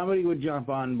 Somebody would jump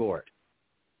on board.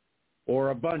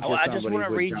 Or a bunch of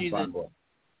somebody would jump on board.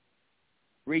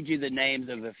 Read you the names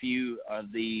of a few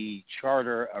of the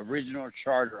original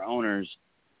charter owners,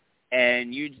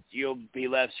 and you'll be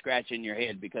left scratching your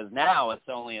head, because now it's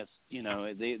only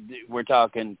we're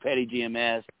talking Petty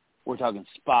GMS, we're talking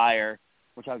Spire,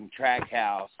 we're talking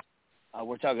Trackhouse,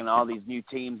 we're talking all these new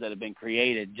teams that have been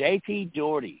created. JT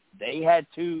Doherty, they had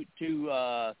two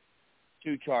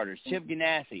charters. Chip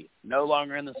Ganassi, no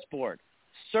longer in the sport.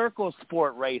 Circle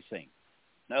Sport Racing,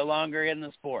 no longer in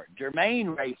the sport. Germain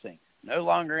Racing, no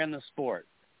longer in the sport.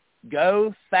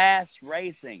 Go Fast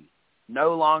Racing,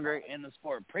 no longer in the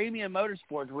sport. Premium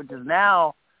Motorsports, which is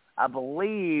now, I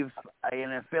believe,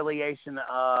 an affiliation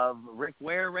of Rick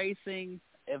Ware Racing,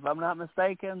 if I'm not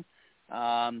mistaken.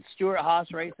 Stuart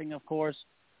Haas Racing, of course.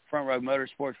 Front Row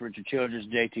Motorsports, Richard Childress,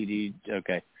 JTD,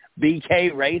 okay.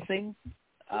 BK Racing,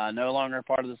 no longer a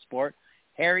part of the sport.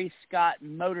 Harry Scott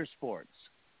Motorsports,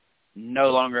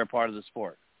 no longer a part of the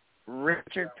sport.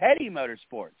 Richard Petty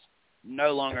Motorsports,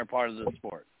 no longer a part of the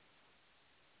sport.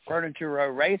 Furniture Row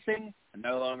Racing,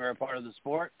 no longer a part of the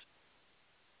sport.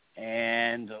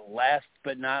 And last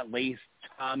but not least,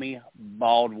 Tommy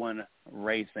Baldwin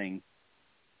Racing,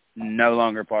 no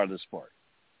longer part of the sport.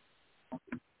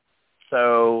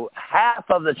 So half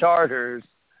of the charters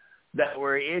that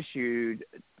were issued,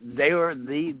 they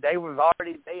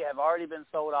have already been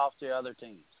sold off to other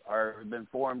teams or been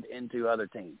formed into other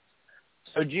teams.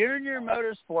 So Junior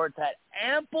Motorsports had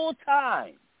ample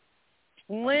time,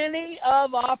 plenty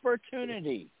of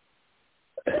opportunity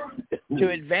to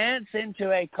advance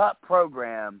into a Cup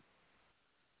program.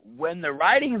 When the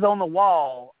writing's on the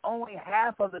wall, only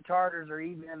half of the charters are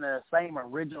even in the same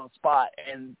original spot,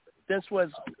 and this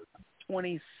was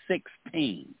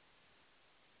 2016.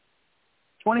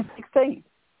 2016.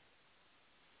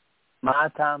 My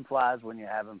time flies when you're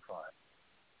having fun.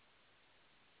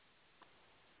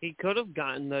 He could have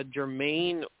gotten the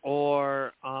Germain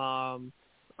or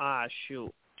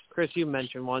Chris, you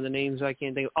mentioned one of the names I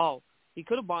can't think of. Oh, he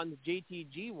could have bought the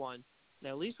JTG one. Now,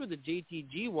 at least with the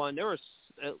JTG one, there was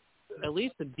at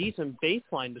least a decent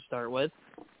baseline to start with.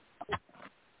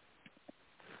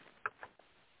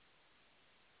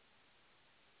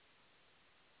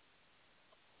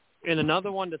 And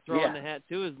another one to throw in the hat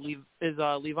too is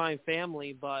Levine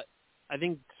Family, but I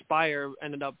think Spire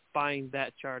ended up buying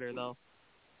that charter though.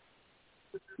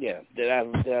 Yeah, did I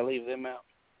leave them out?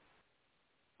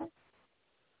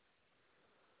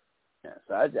 Yeah,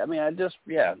 so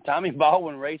Tommy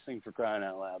Baldwin Racing, for crying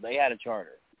out loud. They had a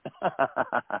charter.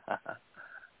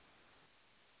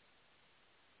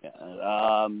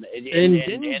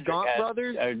 Didn't Gaunt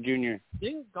Brothers Junior?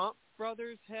 Didn't Gaunt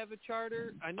Brothers have a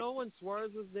charter? I know when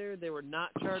Suarez was there, they were not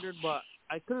chartered, but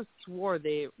I could have swore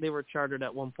they were chartered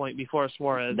at one point before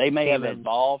Suarez. They may have in.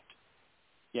 evolved.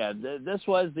 Yeah, this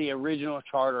was the original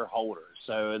charter holder.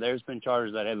 So there's been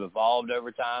charters that have evolved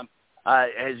over time.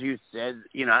 As you said,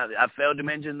 I failed to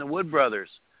mention the Wood Brothers.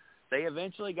 They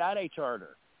eventually got a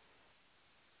charter.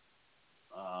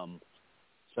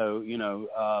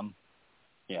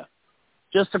 Yeah.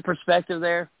 Just a perspective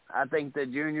there. I think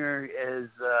that Junior is,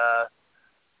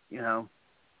 he's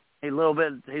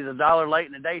a dollar late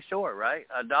and a day short, right?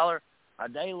 A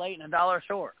day late and a dollar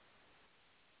short.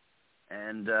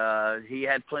 And he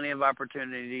had plenty of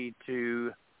opportunity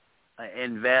to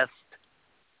invest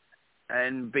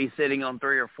and be sitting on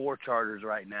 3 or 4 charters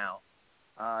right now.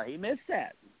 He missed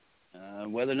that.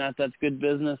 Whether or not that's good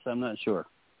business, I'm not sure.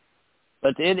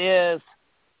 But it is.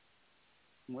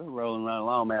 We're rolling right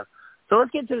along, man. So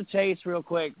let's get to the chase real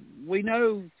quick. We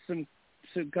know some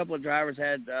couple of drivers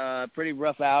had pretty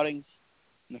rough outings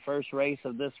in the first race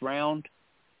of this round.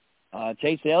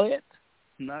 Chase Elliott,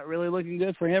 not really looking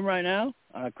good for him right now.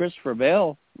 Christopher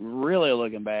Bell, really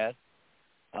looking bad.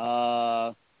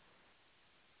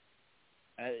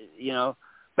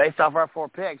 Based off our 4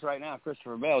 picks right now,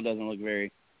 Christopher Bell doesn't look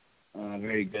very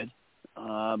good.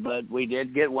 But we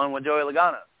did get one with Joey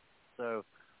Logano. So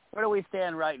where do we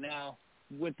stand right now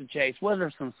with the chase? What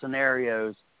are some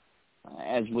scenarios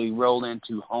as we roll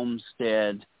into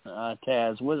Homestead,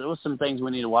 Taz? What's some things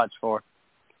we need to watch for?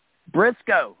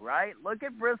 Briscoe, right? Look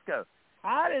at Briscoe.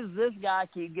 How does this guy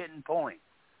keep getting points?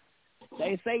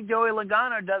 They say Joey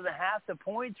Logano doesn't have to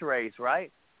points race,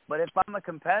 right? But if I'm a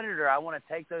competitor, I want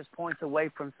to take those points away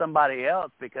from somebody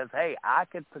else because, hey, I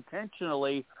could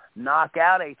potentially knock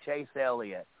out a Chase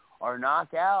Elliott or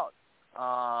knock out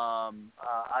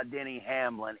a Denny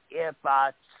Hamlin if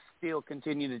I still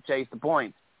continue to chase the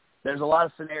points. There's a lot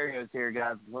of scenarios here,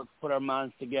 guys. Let's put our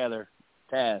minds together.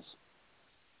 Taz.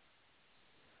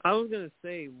 I was going to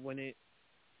say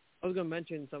I was going to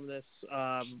mention some of this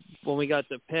when we got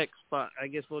the picks, but I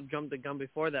guess we'll jump the gun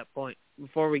before that point,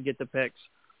 before we get the picks.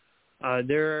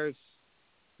 There's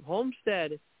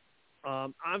Homestead,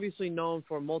 obviously known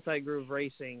for multi-groove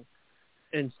racing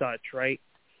and such, right?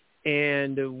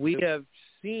 And we have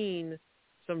seen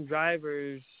some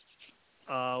drivers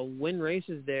win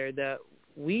races there that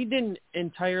we didn't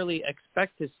entirely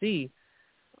expect to see.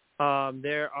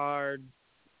 There are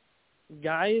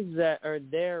guys that are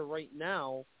there right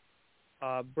now.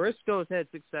 Briscoe's had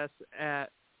success at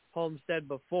Homestead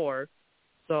before,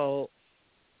 so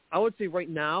I would say right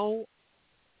now,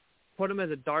 put him as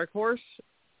a dark horse.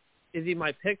 Is he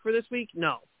my pick for this week?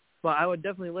 No, but I would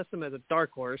definitely list him as a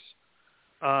dark horse.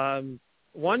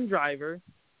 One driver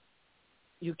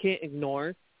you can't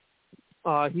ignore.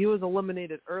 He was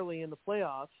eliminated early in the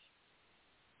playoffs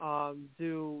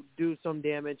to do some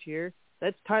damage here.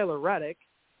 That's Tyler Reddick.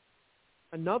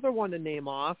 Another one to name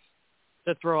off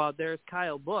to throw out there is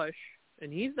Kyle Busch,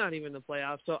 and he's not even in the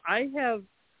playoffs. So I have,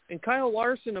 and Kyle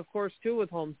Larson, of course, too, with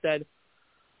Homestead.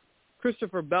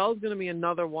 Christopher Bell's going to be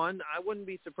another one. I wouldn't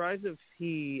be surprised if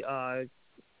he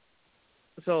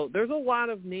so there's a lot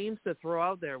of names to throw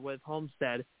out there with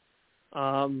Homestead.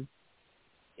 And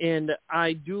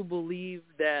I do believe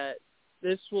that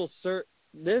this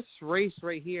race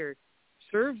right here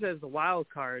serves as the wild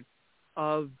card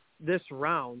of this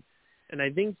round. And I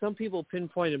think some people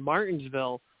pinpointed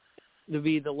Martinsville to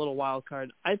be the little wild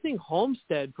card. I think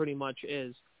Homestead pretty much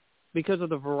is, because of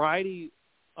the variety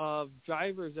of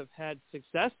drivers have had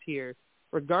success here,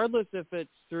 regardless if it's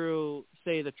through,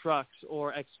 say, the trucks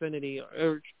or Xfinity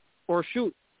or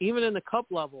shoot, even in the Cup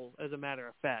level, as a matter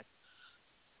of fact.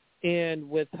 And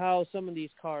with how some of these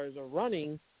cars are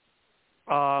running,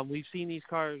 we've seen these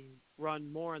cars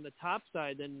run more on the top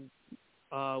side than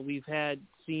we've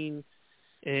seen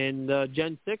in the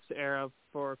Gen 6 era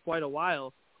for quite a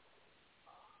while.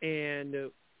 And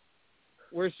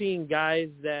we're seeing guys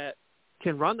that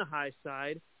can run the high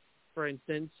side, for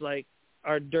instance, like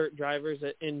our dirt drivers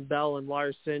in Bell and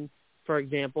Larson, for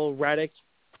example. Reddick,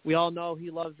 we all know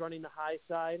he loves running the high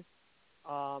side.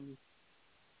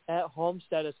 at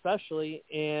Homestead especially,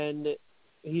 and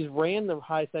he's ran the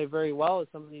high side very well at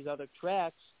some of these other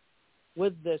tracks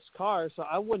with this car, so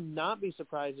I would not be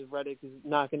surprised if Reddick is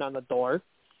knocking on the door.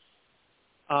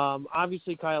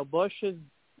 Obviously, Kyle Busch has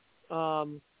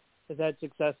had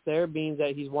success there, being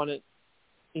that he's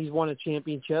won a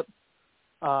championship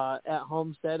at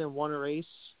Homestead and won a race,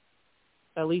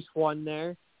 at least one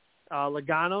there.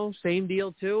 Logano, same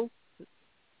deal too.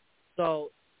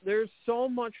 So there's so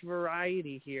much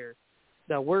variety here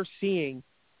that we're seeing,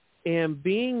 and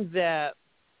being that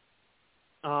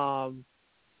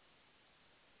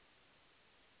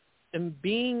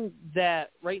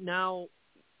right now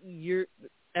you're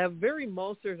at very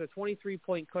most there's a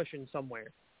 23-point cushion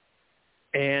somewhere,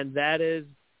 and that is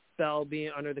Bell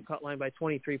being under the cut line by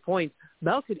 23 points.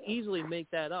 Bell could easily make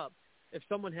that up if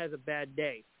someone has a bad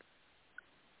day.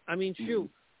 I mean, shoot,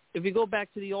 if you go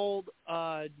back to the old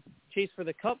Chase for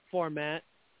the Cup format,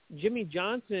 Jimmy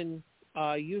Johnson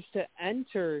used to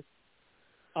enter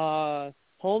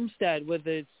Homestead with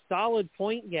a solid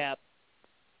point gap,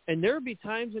 and there would be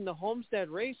times in the Homestead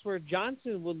race where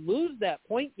Johnson would lose that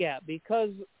point gap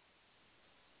because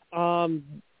of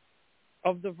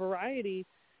the variety,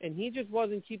 and he just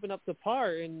wasn't keeping up to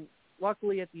par. And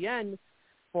luckily at the end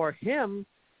for him,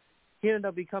 he ended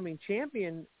up becoming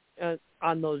champion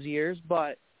on those years.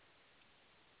 But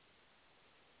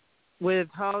with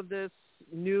how this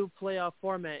new playoff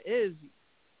format is,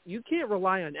 you can't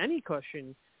rely on any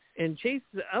cushion. And Chase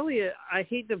Elliott, I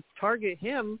hate to target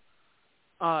him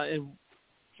in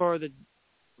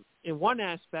one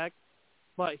aspect,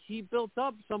 but he built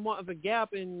up somewhat of a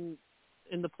gap in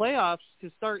the playoffs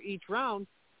to start each round,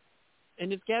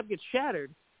 and this gap gets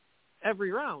shattered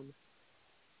every round.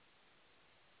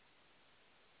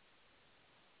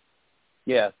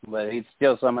 Yeah, but he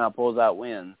still somehow pulls out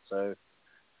wins. So,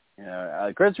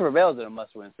 Christopher Bell's in a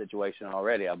must-win situation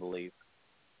already, I believe.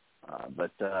 But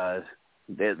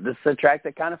this is a track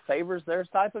that kind of favors their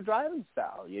type of driving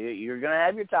style. You're going to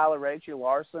have your Tyler Reddick, your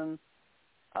Larson,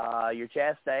 your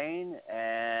Chastain,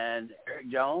 and Eric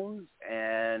Jones,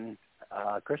 and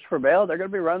Christopher Bell. They're going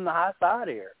to be running the high side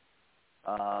here.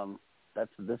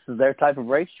 This is their type of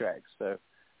racetrack. So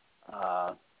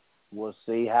we'll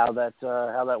see how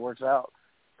that works out.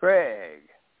 Craig,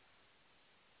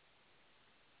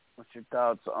 what's your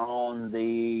thoughts on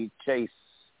the Chase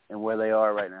and where they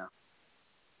are right now?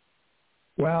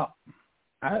 Well,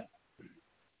 I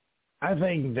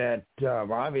think that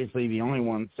obviously the only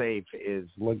one safe is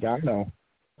Logano.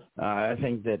 I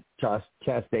think that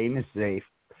Chastain is safe,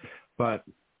 but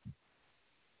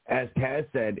as Taz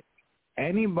said,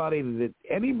 everybody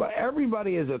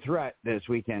is a threat this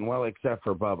weekend. Well, except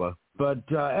for Bubba,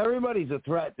 but everybody's a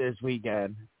threat this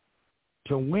weekend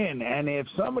to win. And if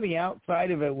somebody outside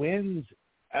of it wins,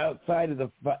 outside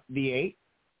of the 8,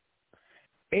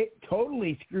 it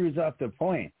totally screws up the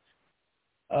points.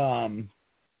 So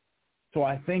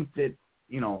I think that,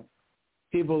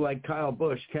 people like Kyle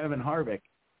Busch, Kevin Harvick,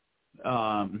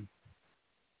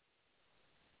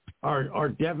 are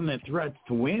definite threats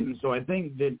to win. So I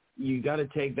think that you got to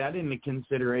take that into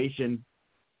consideration.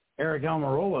 Eric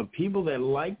Almirola, people that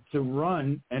like to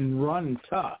run and run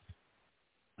tough.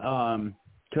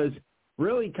 Because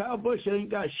really, Kyle Busch ain't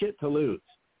got shit to lose.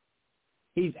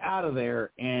 He's out of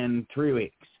there in 3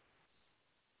 weeks.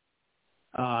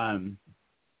 And,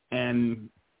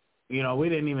 we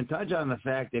didn't even touch on the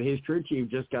fact that his crew chief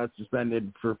just got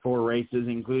suspended for 4 races,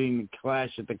 including the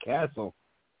clash at the Castle,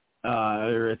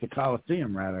 or at the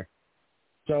Coliseum, rather.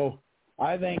 So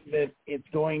I think that it's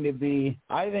going to be –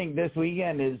 I think this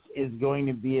weekend is going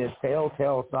to be a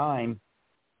telltale sign.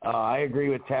 I agree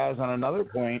with Taz on another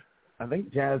point. I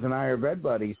think Taz and I are bed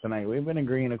buddies tonight. We've been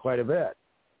agreeing quite a bit.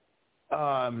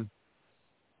 That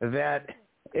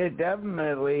it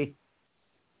definitely –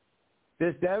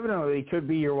 this definitely could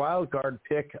be your wild card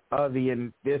pick of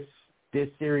this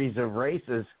series of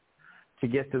races to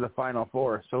get to the Final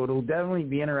Four. So it'll definitely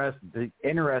be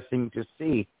interesting to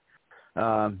see.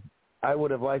 I would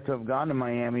have liked to have gone to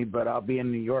Miami, but I'll be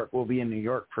in New York. We'll be in New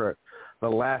York for the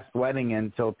last wedding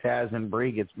until Taz and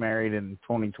Bree gets married in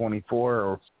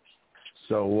 2024.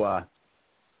 So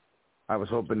I was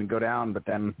hoping to go down, but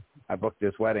then I booked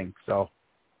this wedding. So,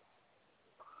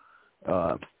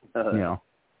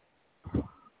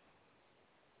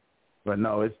 But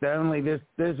no, it's definitely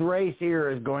this race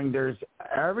here is going.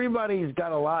 Everybody's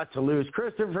got a lot to lose.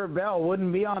 Christopher Bell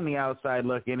wouldn't be on the outside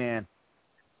looking in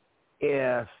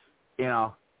if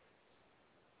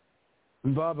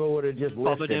Bubba would have just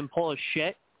listed. Bubba didn't pull a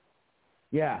shit.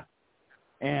 Yeah,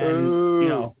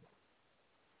 and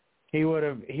he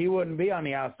wouldn't be on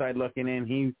the outside looking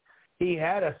in. He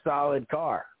had a solid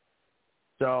car,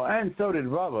 So, and so did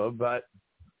Bubba, but,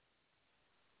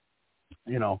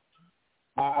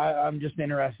 I'm just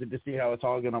interested to see how it's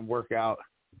all going to work out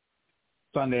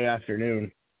Sunday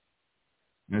afternoon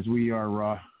as we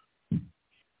are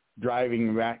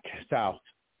driving back south.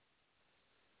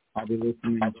 I'll be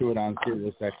listening to it on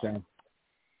Sirius XM.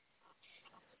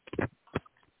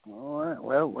 All right.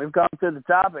 Well, we've gone through the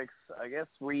topics. I guess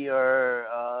we are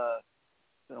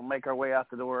going to make our way out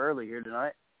the door early here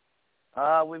tonight.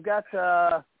 We've got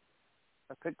our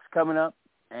picks coming up,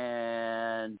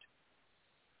 and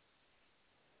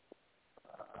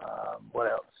what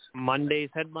else? Monday's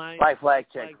headline. Black flag,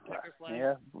 checker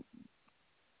flag.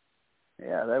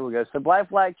 Yeah, there we go. So black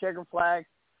flag, checker flag.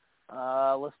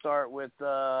 Let's start with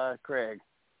Craig.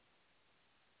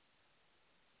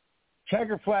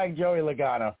 Checker flag, Joey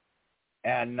Logano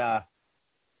and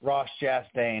Ross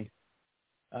Chastain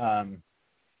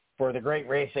for the great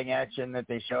racing action that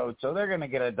they showed. So they're going to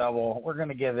get a double. I'm going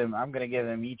to give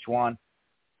them each one.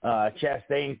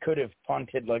 Chastain could have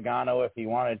punted Logano if he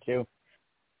wanted to.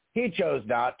 He chose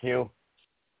not to.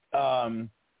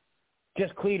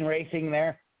 Just clean racing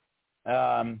there.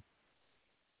 I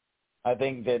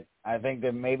think that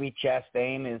maybe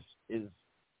Chastain is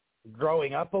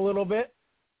growing up a little bit,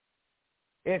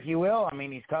 if you will. I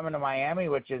mean, he's coming to Miami,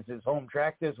 which is his home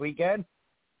track this weekend,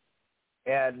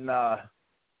 and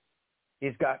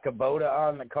he's got Kubota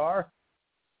on the car.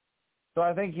 So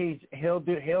I think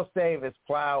he'll save his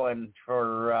plowing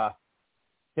for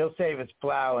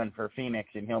Phoenix,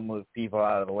 and he'll move people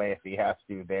out of the way if he has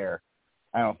to there.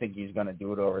 I don't think he's going to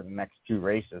do it over the next two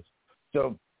races.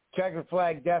 So checker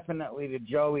flag definitely to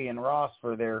Joey and Ross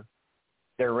for their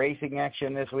racing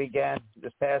action this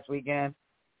past weekend.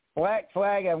 Black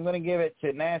flag, I'm going to give it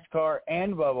to NASCAR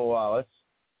and Bubba Wallace.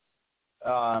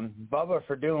 Bubba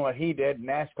for doing what he did,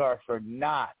 NASCAR for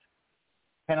not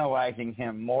penalizing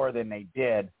him more than they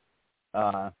did.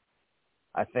 I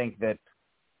think that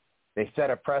they set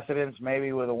a precedence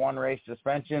maybe with a one-race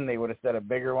suspension. They would have set a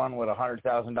bigger one with a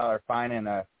 $100,000 fine,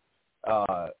 and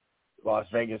Las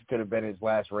Vegas could have been his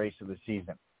last race of the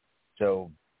season.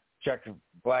 So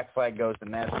black flag goes to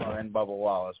NASCAR and Bubba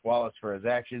Wallace. Wallace for his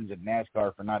actions and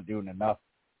NASCAR for not doing enough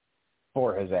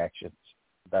for his actions.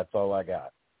 That's all I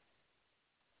got.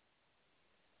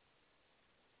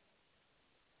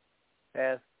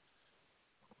 Yes.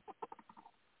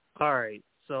 All right.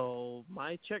 So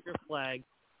my checker flag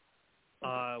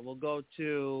will go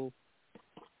to,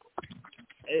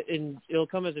 and it'll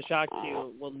come as a shock to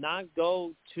you, will not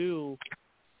go to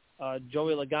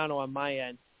Joey Logano on my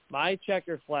end. My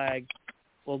checker flag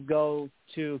will go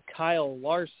to Kyle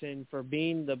Larson for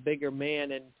being the bigger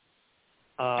man and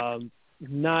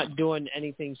not doing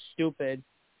anything stupid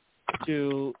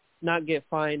to not get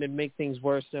fined and make things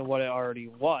worse than what it already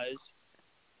was.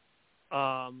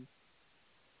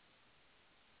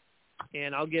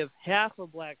 And I'll give half a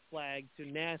black flag to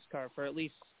NASCAR for at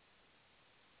least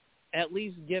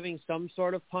giving some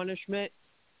sort of punishment,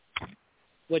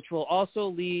 which will also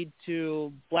lead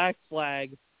to black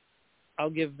flag. I'll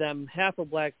give them half a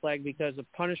black flag because the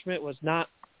punishment was not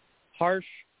harsh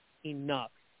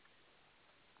enough.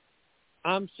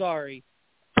 I'm sorry.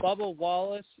 Bubba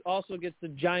Wallace also gets the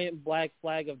giant black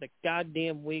flag of the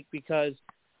goddamn week because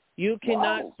you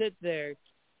cannot sit there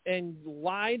and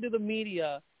lie to the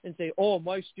media and say, oh,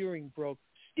 my steering broke.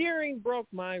 Steering broke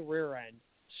my rear end.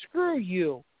 Screw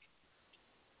you.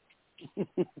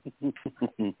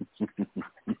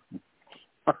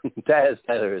 Taz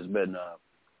Taylor has been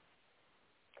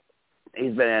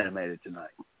he's been animated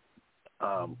tonight.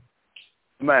 I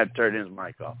might have to turn his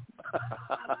mic off.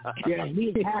 Yeah,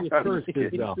 he half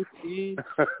curses though. He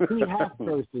half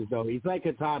curses though. He's like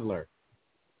a toddler.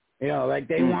 You know, like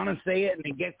they want to say it and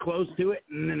they get close to it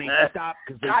and then they stop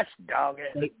because gosh dog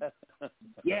it.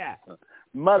 Yeah.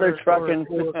 Mother trucking.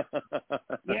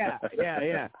 Yeah.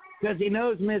 Because he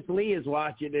knows Miss Lee is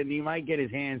watching and he might get his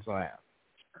hand slapped.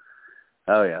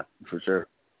 Oh yeah, for sure.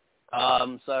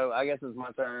 So I guess it's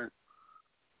my turn.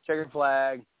 Checker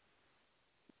flag.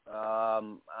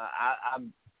 I'm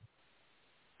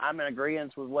in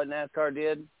agreement with what NASCAR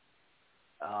did.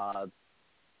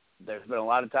 There's been a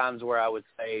lot of times where I would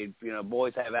say, you know,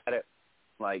 boys have at it.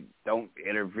 Like, don't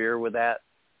interfere with that.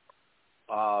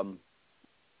 I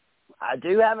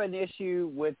do have an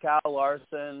issue with Kyle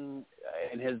Larson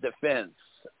in his defense.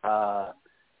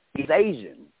 He's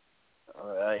Asian.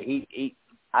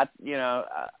 I'm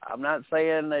not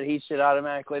saying that he should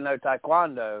automatically know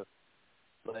Taekwondo,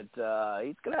 but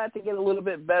he's going to have to get a little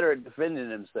bit better at defending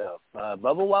himself.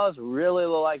 Bubba Wallace really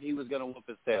looked like he was going to whoop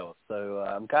his tail, so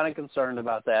I'm kind of concerned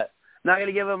about that. Not going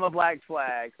to give him a black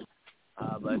flag,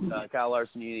 but Kyle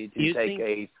Larson, you need to take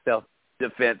a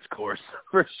defense course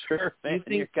for sure, man.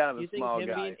 You're kind of a small guy. You think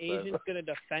him guy, being Asian is going to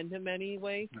defend him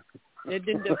anyway? It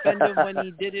didn't defend him when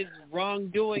he did his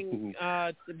wrongdoing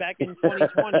back in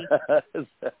 2020.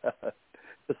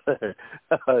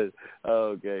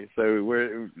 Okay, so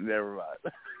we're never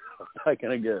mind. I'm not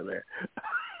gonna go there.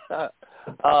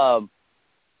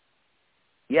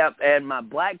 Yep, and my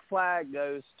black flag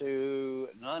goes to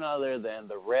none other than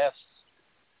the refs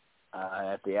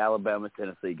at the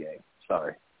Alabama-Tennessee game.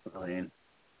 Sorry, I mean,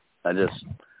 I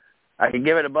could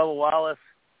give it to Bubba Wallace,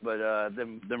 but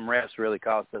them refs really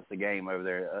cost us the game over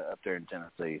there up there in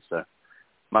Tennessee. So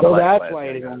that's why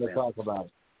you didn't want to talk about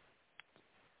it.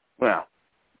 Well,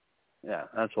 yeah,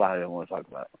 that's why I didn't want to talk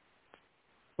about it.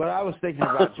 But I was thinking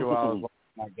about you while I was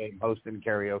watching that game, hosting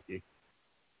karaoke.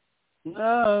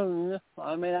 No,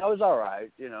 I mean, I was all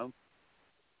right, you know.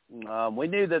 We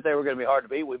knew that they were going to be hard to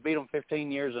beat. We beat them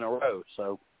 15 years in a row,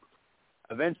 so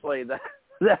eventually that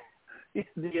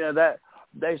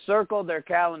they circled their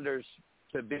calendars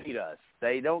to beat us.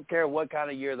 They don't care what kind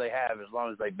of year they have as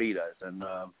long as they beat us, and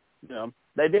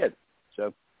they did.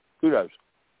 So kudos.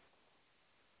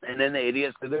 And then the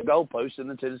idiots did their goalposts in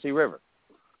the Tennessee River.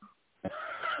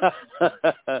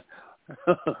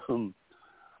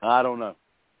 I don't know.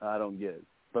 I don't get it.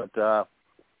 But, all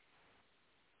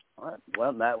right.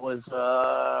 Well, that was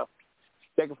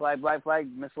checker flag, black flag.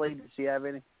 Miss Lee, did she have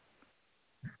any?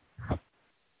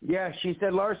 Yeah, she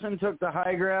said Larson took the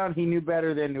high ground. He knew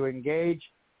better than to engage.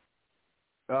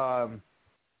 And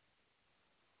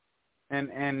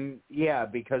yeah,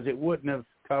 because it wouldn't have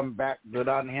come back good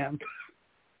on him.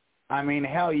 I mean,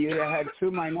 hell, you'd have had two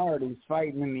minorities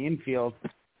fighting in the infield.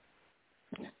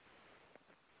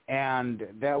 And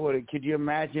could you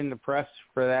imagine the press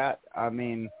for that? I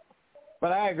mean,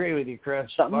 but I agree with you, Chris.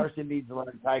 Larson needs to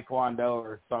learn Taekwondo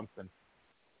or something.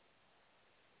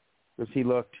 Because he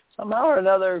looked. Somehow or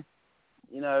another,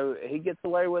 he gets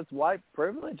away with white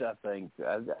privilege, I think.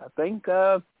 I think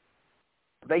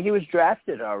he was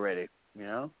drafted already,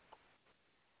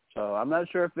 So I'm not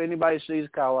sure if anybody sees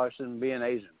Kyle Larson being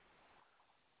Asian.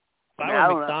 If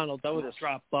I were McDonald's, I would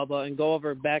drop Bubba and go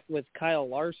over back with Kyle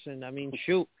Larson. I mean,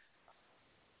 shoot.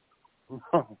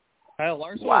 Kyle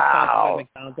Larson was sponsored by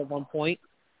McDonald's at one point.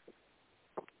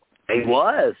 He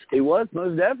was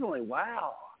most definitely.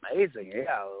 Wow. Amazing.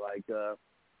 Yeah.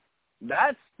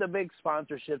 That's the big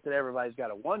sponsorship that everybody's got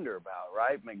to wonder about,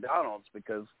 right? McDonald's,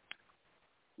 because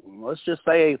let's just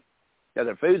say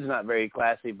their food's not very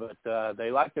classy, but they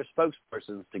like their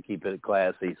spokespersons to keep it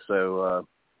classy. So,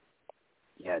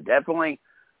 yeah, definitely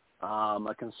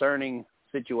a concerning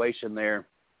situation there.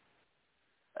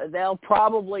 They'll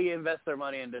probably invest their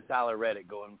money into Tyler Reddick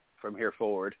going from here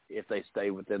forward if they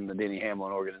stay within the Denny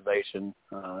Hamlin organization.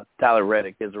 Tyler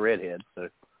Reddick is a redhead, so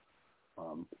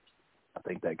I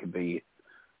think that could be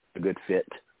a good fit.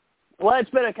 Well, it's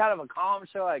been a kind of a calm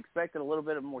show. I expected a little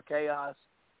bit of more chaos.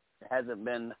 It hasn't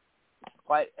been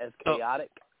quite as chaotic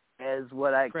as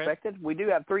what I expected. Chris? We do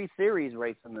have 3 series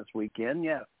racing this weekend.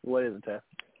 Yeah. What is it, Tess?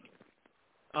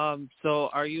 So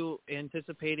are you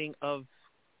anticipating of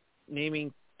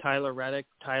naming Tyler Reddick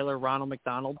Tyler Ronald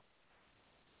McDonald?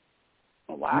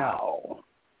 Wow. No.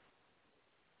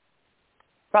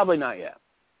 Probably not yet.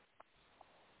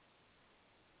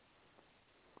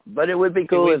 But it would be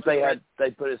cool if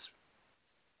they put his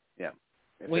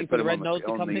wait for the red nose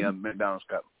to come in. McDonald's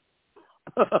Cup.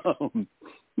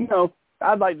 No,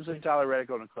 I'd like to see Tyler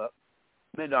Reddick on a cup,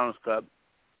 McDonald's Cup.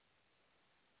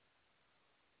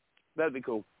 That'd be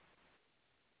cool.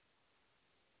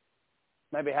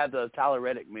 Maybe have the Tyler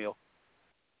Reddick meal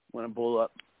when I pull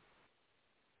up,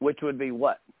 which would be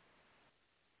what?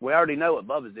 We already know what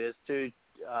Bubba's is.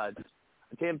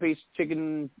 10-piece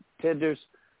chicken tenders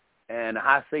and a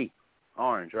high C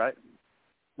orange, right?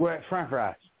 We're at French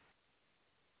fries.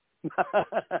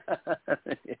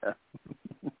 Yeah.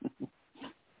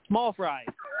 Small fries.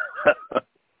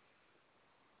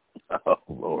 Oh,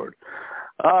 Lord.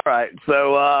 All right,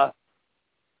 so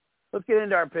let's get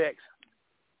into our picks.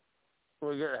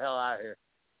 We'll get the hell out of here.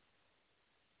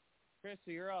 Chris,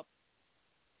 so you're up.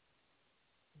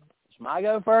 Should I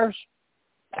go first?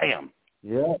 Damn.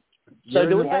 Yeah. So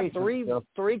do we have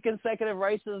three consecutive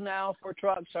races now for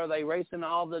trucks? Are they racing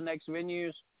all the next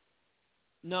venues?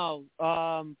 No.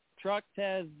 Trucks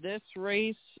has this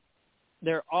race.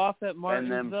 They're off at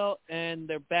Martinsville, and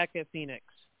they're back at Phoenix.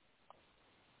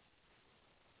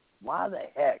 Why the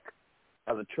heck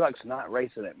are the trucks not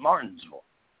racing at Martinsville?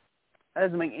 That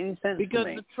doesn't make any sense to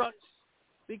me.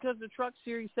 Because the truck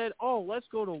series said, let's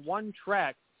go to one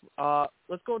track.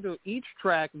 Let's go to each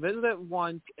track, visit it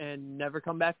once, and never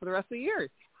come back for the rest of the year.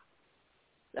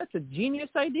 That's a genius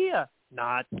idea.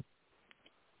 Not.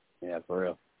 Yeah, for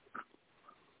real.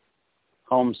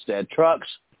 Homestead trucks.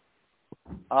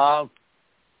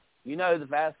 You know who the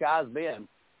fast guy's been.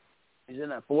 He's in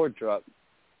that Ford truck.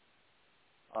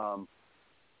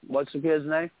 What's the kid's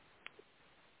name?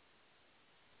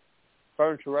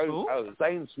 Furniture Road. Who? Oh,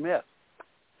 Zane Smith.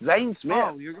 Zane Smith.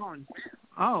 Oh, you're going.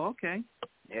 Oh, okay.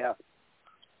 Yeah.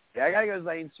 Yeah, I got to go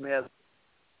Zane Smith.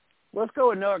 Let's go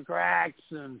with Noah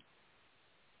Gragson.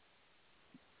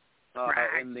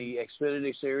 In the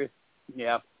Xfinity series.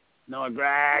 Yeah. Noah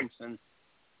Gragson.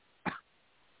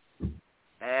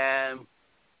 And,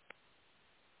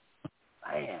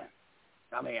 man,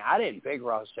 I mean, I didn't pick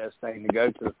Ross Chastain to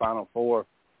go to the Final Four.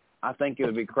 I think it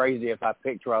would be crazy if I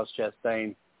picked Ross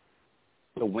Chastain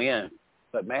to win.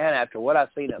 But, man, after what I've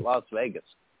seen at Las Vegas,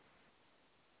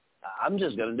 I'm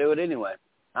just going to do it anyway.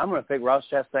 I'm going to pick Ross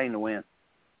Chastain to win.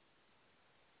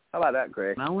 How about that,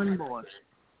 Greg? Melon boy.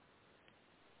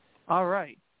 All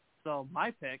right. So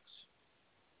my picks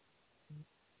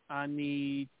on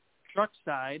the truck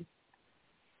side,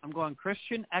 I'm going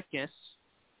Christian Eckes.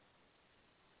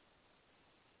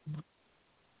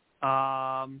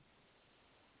 On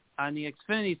the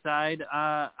Xfinity side,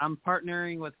 I'm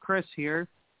partnering with Chris here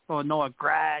for Noah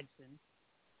Gragson.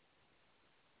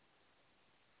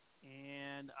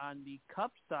 And on the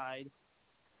Cup side,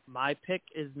 my pick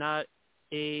is not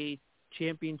a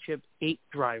Championship 8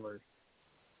 driver.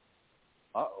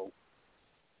 Uh-oh.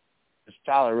 It's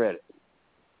Tyler Reddick.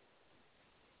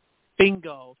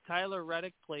 Bingo. Tyler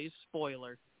Reddick plays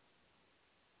spoiler.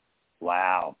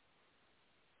 Wow.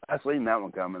 I seen that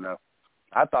one coming, though.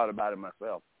 I thought about it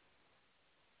myself.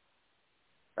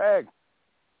 Craig.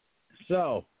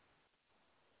 So,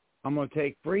 I'm going to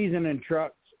take Friesen and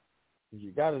trucks.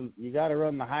 You gotta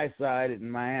run the high side in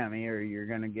Miami, or you're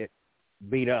going to get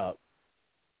beat up.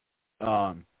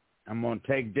 I'm going to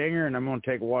take Dinger, and I'm going to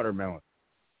take Watermelon.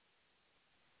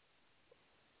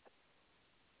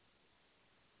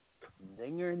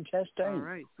 Dinger and Chastain. All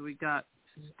right, so we got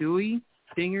Stewie,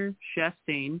 Dinger,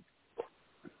 Chastain.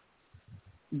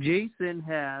 Jason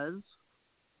has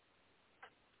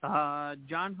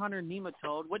John Hunter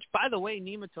Nematode, which, by the way,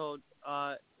 Nematode,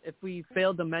 if we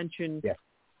failed to mention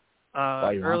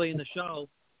early in the show,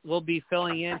 will be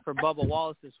filling in for Bubba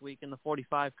Wallace this week in the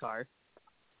 45 car.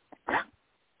 Yeah.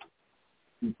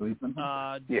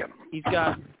 He's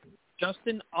got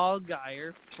Justin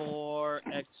Allgaier for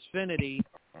Xfinity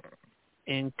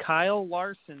and Kyle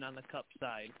Larson on the Cup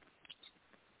side.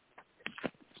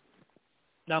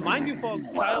 Now, mind you, folks,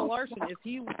 Kyle Larson,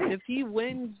 if he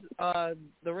wins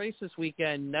the race this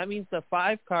weekend, that means the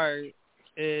 5 car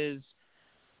is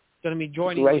going to be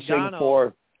joining racing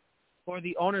Logano for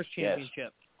the Owners'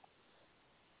 Championship.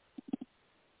 Yes.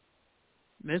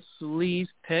 Miss Lee's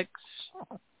picks.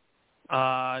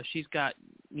 She's got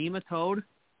Nematode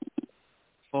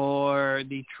for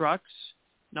the trucks.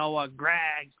 Noah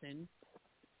Gragson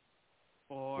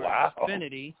for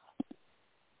Xfinity.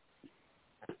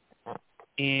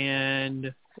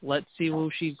 And let's see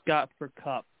who she's got for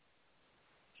Cup.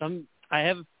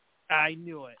 I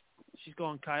knew it. She's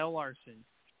going Kyle Larson.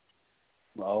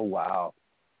 Oh, wow.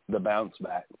 The bounce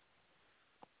back.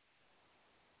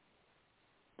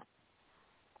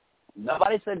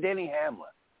 Nobody said Denny Hamlin.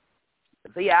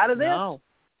 Is he out of this?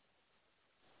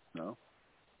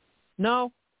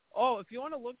 No. Oh, if you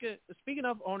want to look at, speaking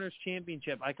of Owners'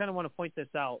 Championship, I kind of want to point this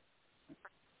out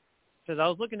because I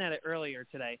was looking at it earlier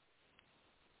today.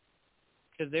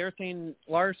 Because they were saying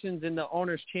Larson's in the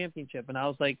Owners' Championship, and I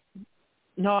was like,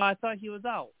 no, I thought he was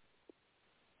out.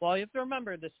 Well, you have to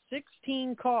remember, the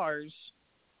 16 cars,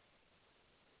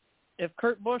 if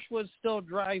Kurt Busch was still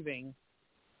driving,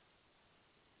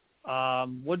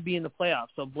 would be in the playoffs.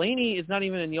 So Blaney is not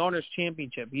even in the Owners'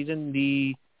 Championship. He's in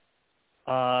the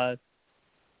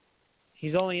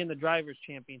he's only in the Drivers'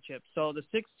 Championship. So the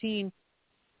 16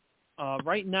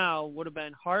 right now would have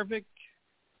been Harvick,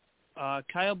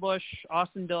 Kyle Busch,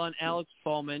 Austin Dillon, Alex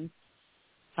Bowman,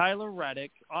 Tyler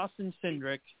Reddick, Austin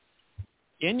Cindric,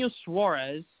 Daniel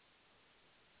Suarez.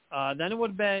 Then it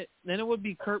would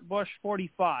be Kurt Busch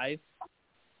 45,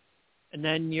 and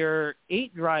then your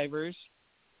 8 drivers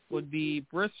would be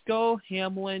Briscoe,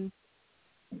 Hamlin,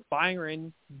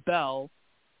 Byron, Bell,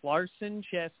 Larson,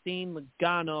 Chastain,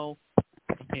 Logano,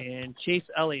 and Chase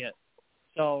Elliott.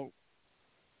 So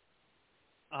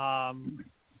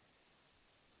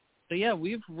yeah,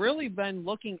 we've really been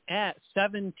looking at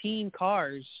 17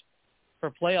 cars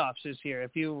for playoffs this year,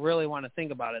 if you really want to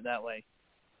think about it that way.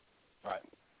 Right.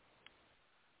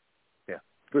 Yeah,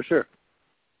 for sure.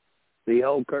 The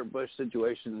whole Kurt Busch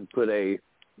situation put a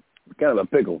kind of a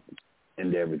pickle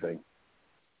into everything.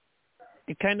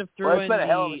 It kind of threw in a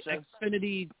hell of the a show.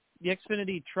 Xfinity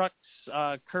Xfinity Trucks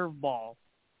curveball.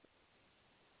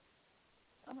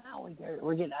 Somehow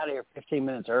we're getting out of here 15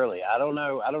 minutes early. I don't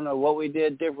know what we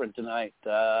did different tonight.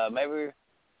 Maybe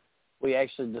we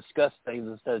actually discussed things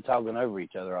instead of talking over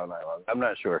each other all night long. I'm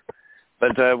not sure.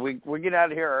 But we get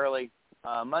out of here early.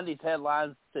 Monday's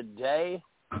headlines today.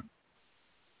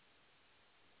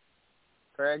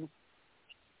 Craig?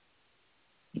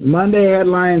 Monday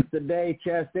headlines today.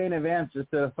 Chastain advances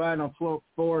to the final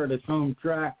four at his home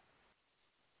track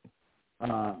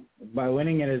by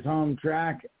winning at his home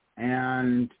track.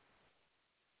 And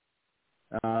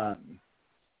that's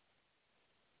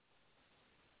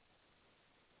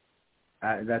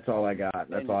all I got.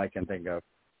 That's all I can think of.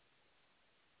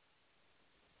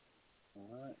 All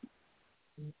right.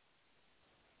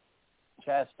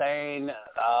 Chastain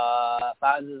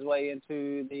finds his way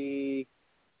into the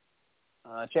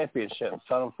championship,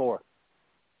 Final Four.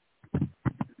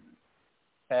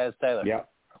 Taz Taylor. Yep.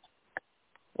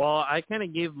 Well, I kind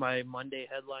of gave my Monday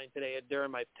headline today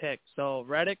during my pick. So,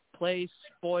 Reddick plays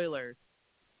spoiler.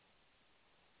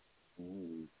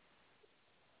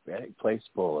 Reddick plays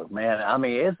spoiler. Man, I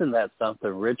mean, isn't that something?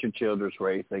 Richard Childress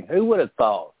Racing. Who would have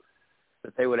thought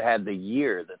that they would have had the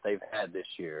year that they've had this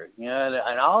year? You know,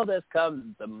 and all this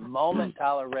comes the moment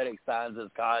Tyler Reddick signs his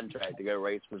contract to go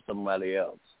race for somebody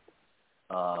else.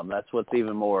 That's what's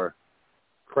even more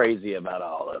crazy about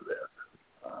all of this.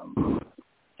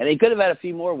 And he could have had a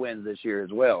few more wins this year as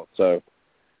well. So,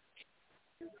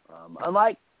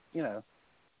 unlike, I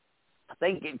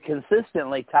think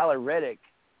consistently Tyler Reddick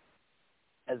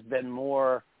has been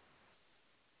more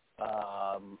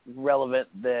relevant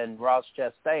than Ross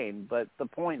Chastain, but the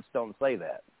points don't say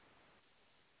that.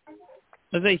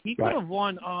 He could have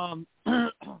won.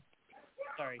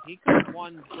 He could have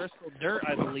won Bristol Dirt,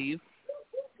 I believe,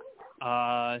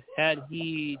 had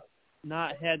he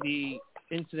not had the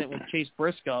incident with Chase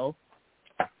Briscoe.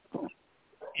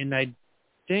 And I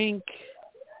think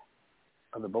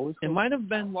it might have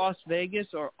been Las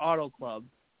Vegas or Auto Club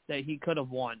that he could have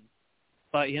won,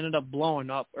 but he ended up blowing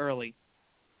up early.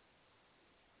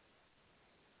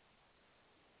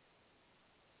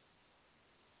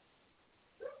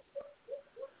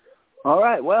 All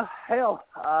right. Well, hell,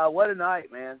 what a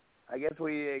night, man. I guess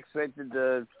we expected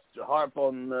to harp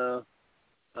on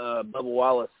Bubba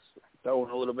Wallace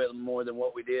throwing a little bit more than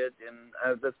what we did, and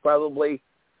that's probably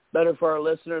better for our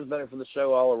listeners, better for the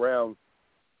show all around.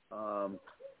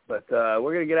 But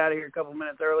we're going to get out of here a couple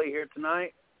minutes early here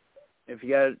tonight. If you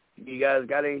guys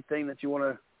got anything that you want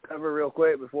to cover real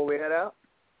quick before we head out?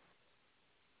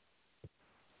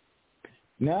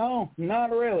 No, not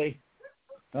really.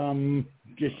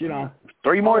 Just,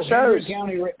 3 more shows.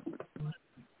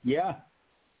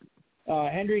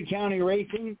 Hendry County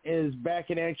Racing is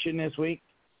back in action this week.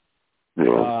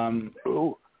 And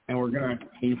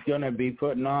he's gonna be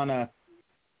putting on a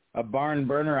barn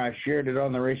burner. I shared it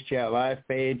on the Race Chat Live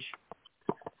page.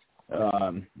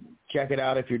 Check it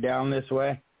out if you're down this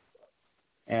way.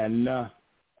 And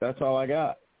that's all I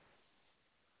got.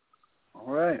 All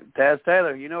right. Taz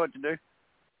Taylor, you know what to do.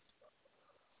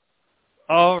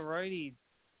 All righty.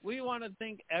 We want to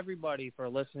thank everybody for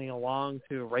listening along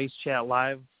to Race Chat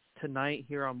Live tonight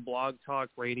here on Blog Talk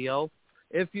Radio.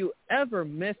 If you ever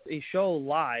miss a show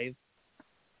live,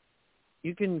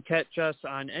 you can catch us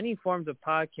on any forms of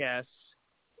podcasts,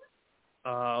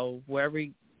 wherever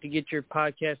you get your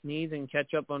podcast needs, and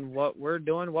catch up on what we're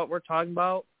doing, what we're talking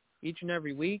about each and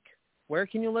every week. Where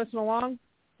can you listen along?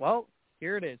 Well,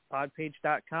 here it is,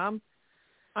 podpage.com,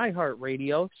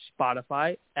 iHeartRadio,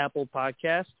 Spotify, Apple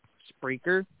Podcasts,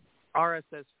 Spreaker,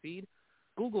 RSS Feed,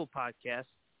 Google Podcasts,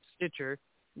 Stitcher,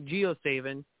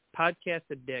 GeoSavin, Podcast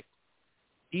Addict,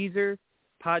 Deezer,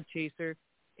 Podchaser,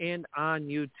 and on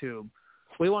YouTube.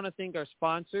 We want to thank our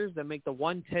sponsors that make the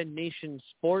 110 Nation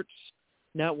Sports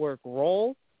Network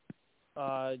roll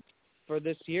for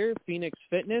this year: Phoenix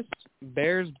Fitness,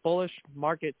 Bears Bullish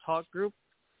Market Talk Group,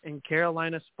 and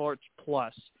Carolina Sports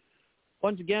Plus.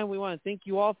 Once again, we want to thank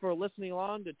you all for listening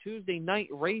along to Tuesday Night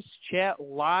Race Chat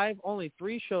Live. Only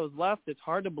 3 shows left. It's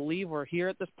hard to believe we're here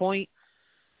at this point.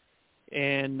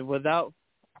 And without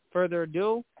further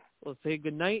ado, we'll say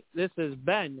good night. This has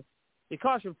been the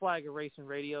Caution Flag of Racing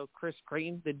Radio, Chris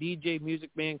Creighton, the DJ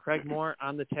Music Man, Craig Moore,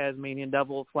 on the Tasmanian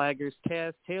Devil Flaggers,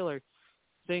 Taz Taylor,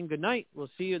 saying good night. We'll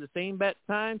see you at the same bat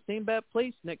time, same bat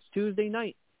place next Tuesday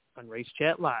night on Race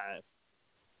Chat Live.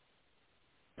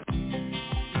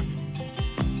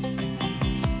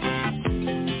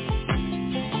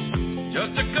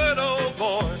 Just a good old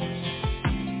boy,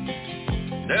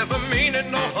 never meaning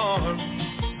no harm.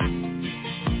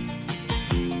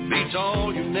 Beats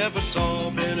all you never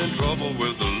saw, been in trouble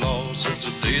with the law since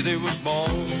the day they was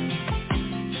born.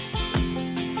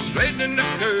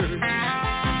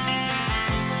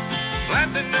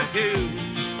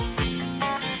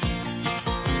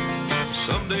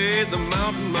 say the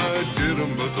mountain might get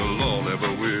 'em, but the law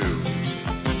never will.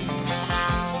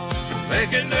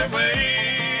 Making their way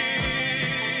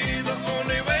the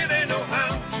only way they know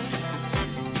how.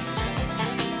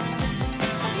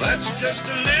 That's just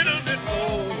a little bit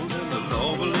more than the law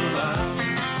will allow.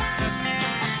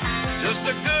 Just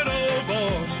a good old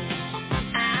boy,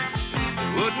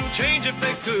 wouldn't change if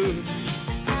they could.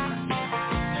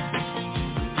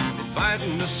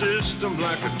 Fighting the system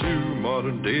like a true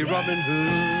modern-day Robin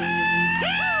Hood.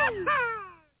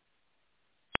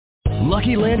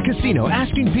 Lucky Land Casino,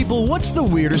 asking people, what's the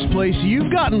weirdest place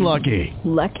you've gotten lucky?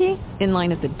 Lucky? In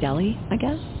line at the deli, I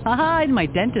guess? Aha, in my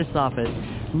dentist's office.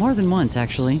 More than once,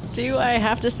 actually. Do I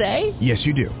have to say? Yes,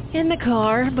 you do. In the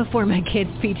car before my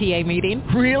kids' PTA meeting.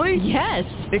 Really? Yes.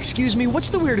 Excuse me, what's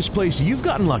the weirdest place you've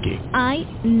gotten lucky? I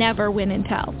never win and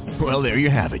tell. Well, there you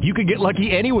have it. You can get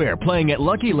lucky anywhere, playing at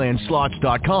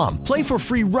LuckyLandSlots.com. Play for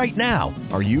free right now.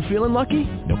 Are you feeling lucky?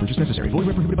 No purchase necessary. Void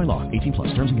where prohibited by law.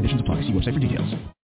 18+. Terms and conditions apply. See website for details.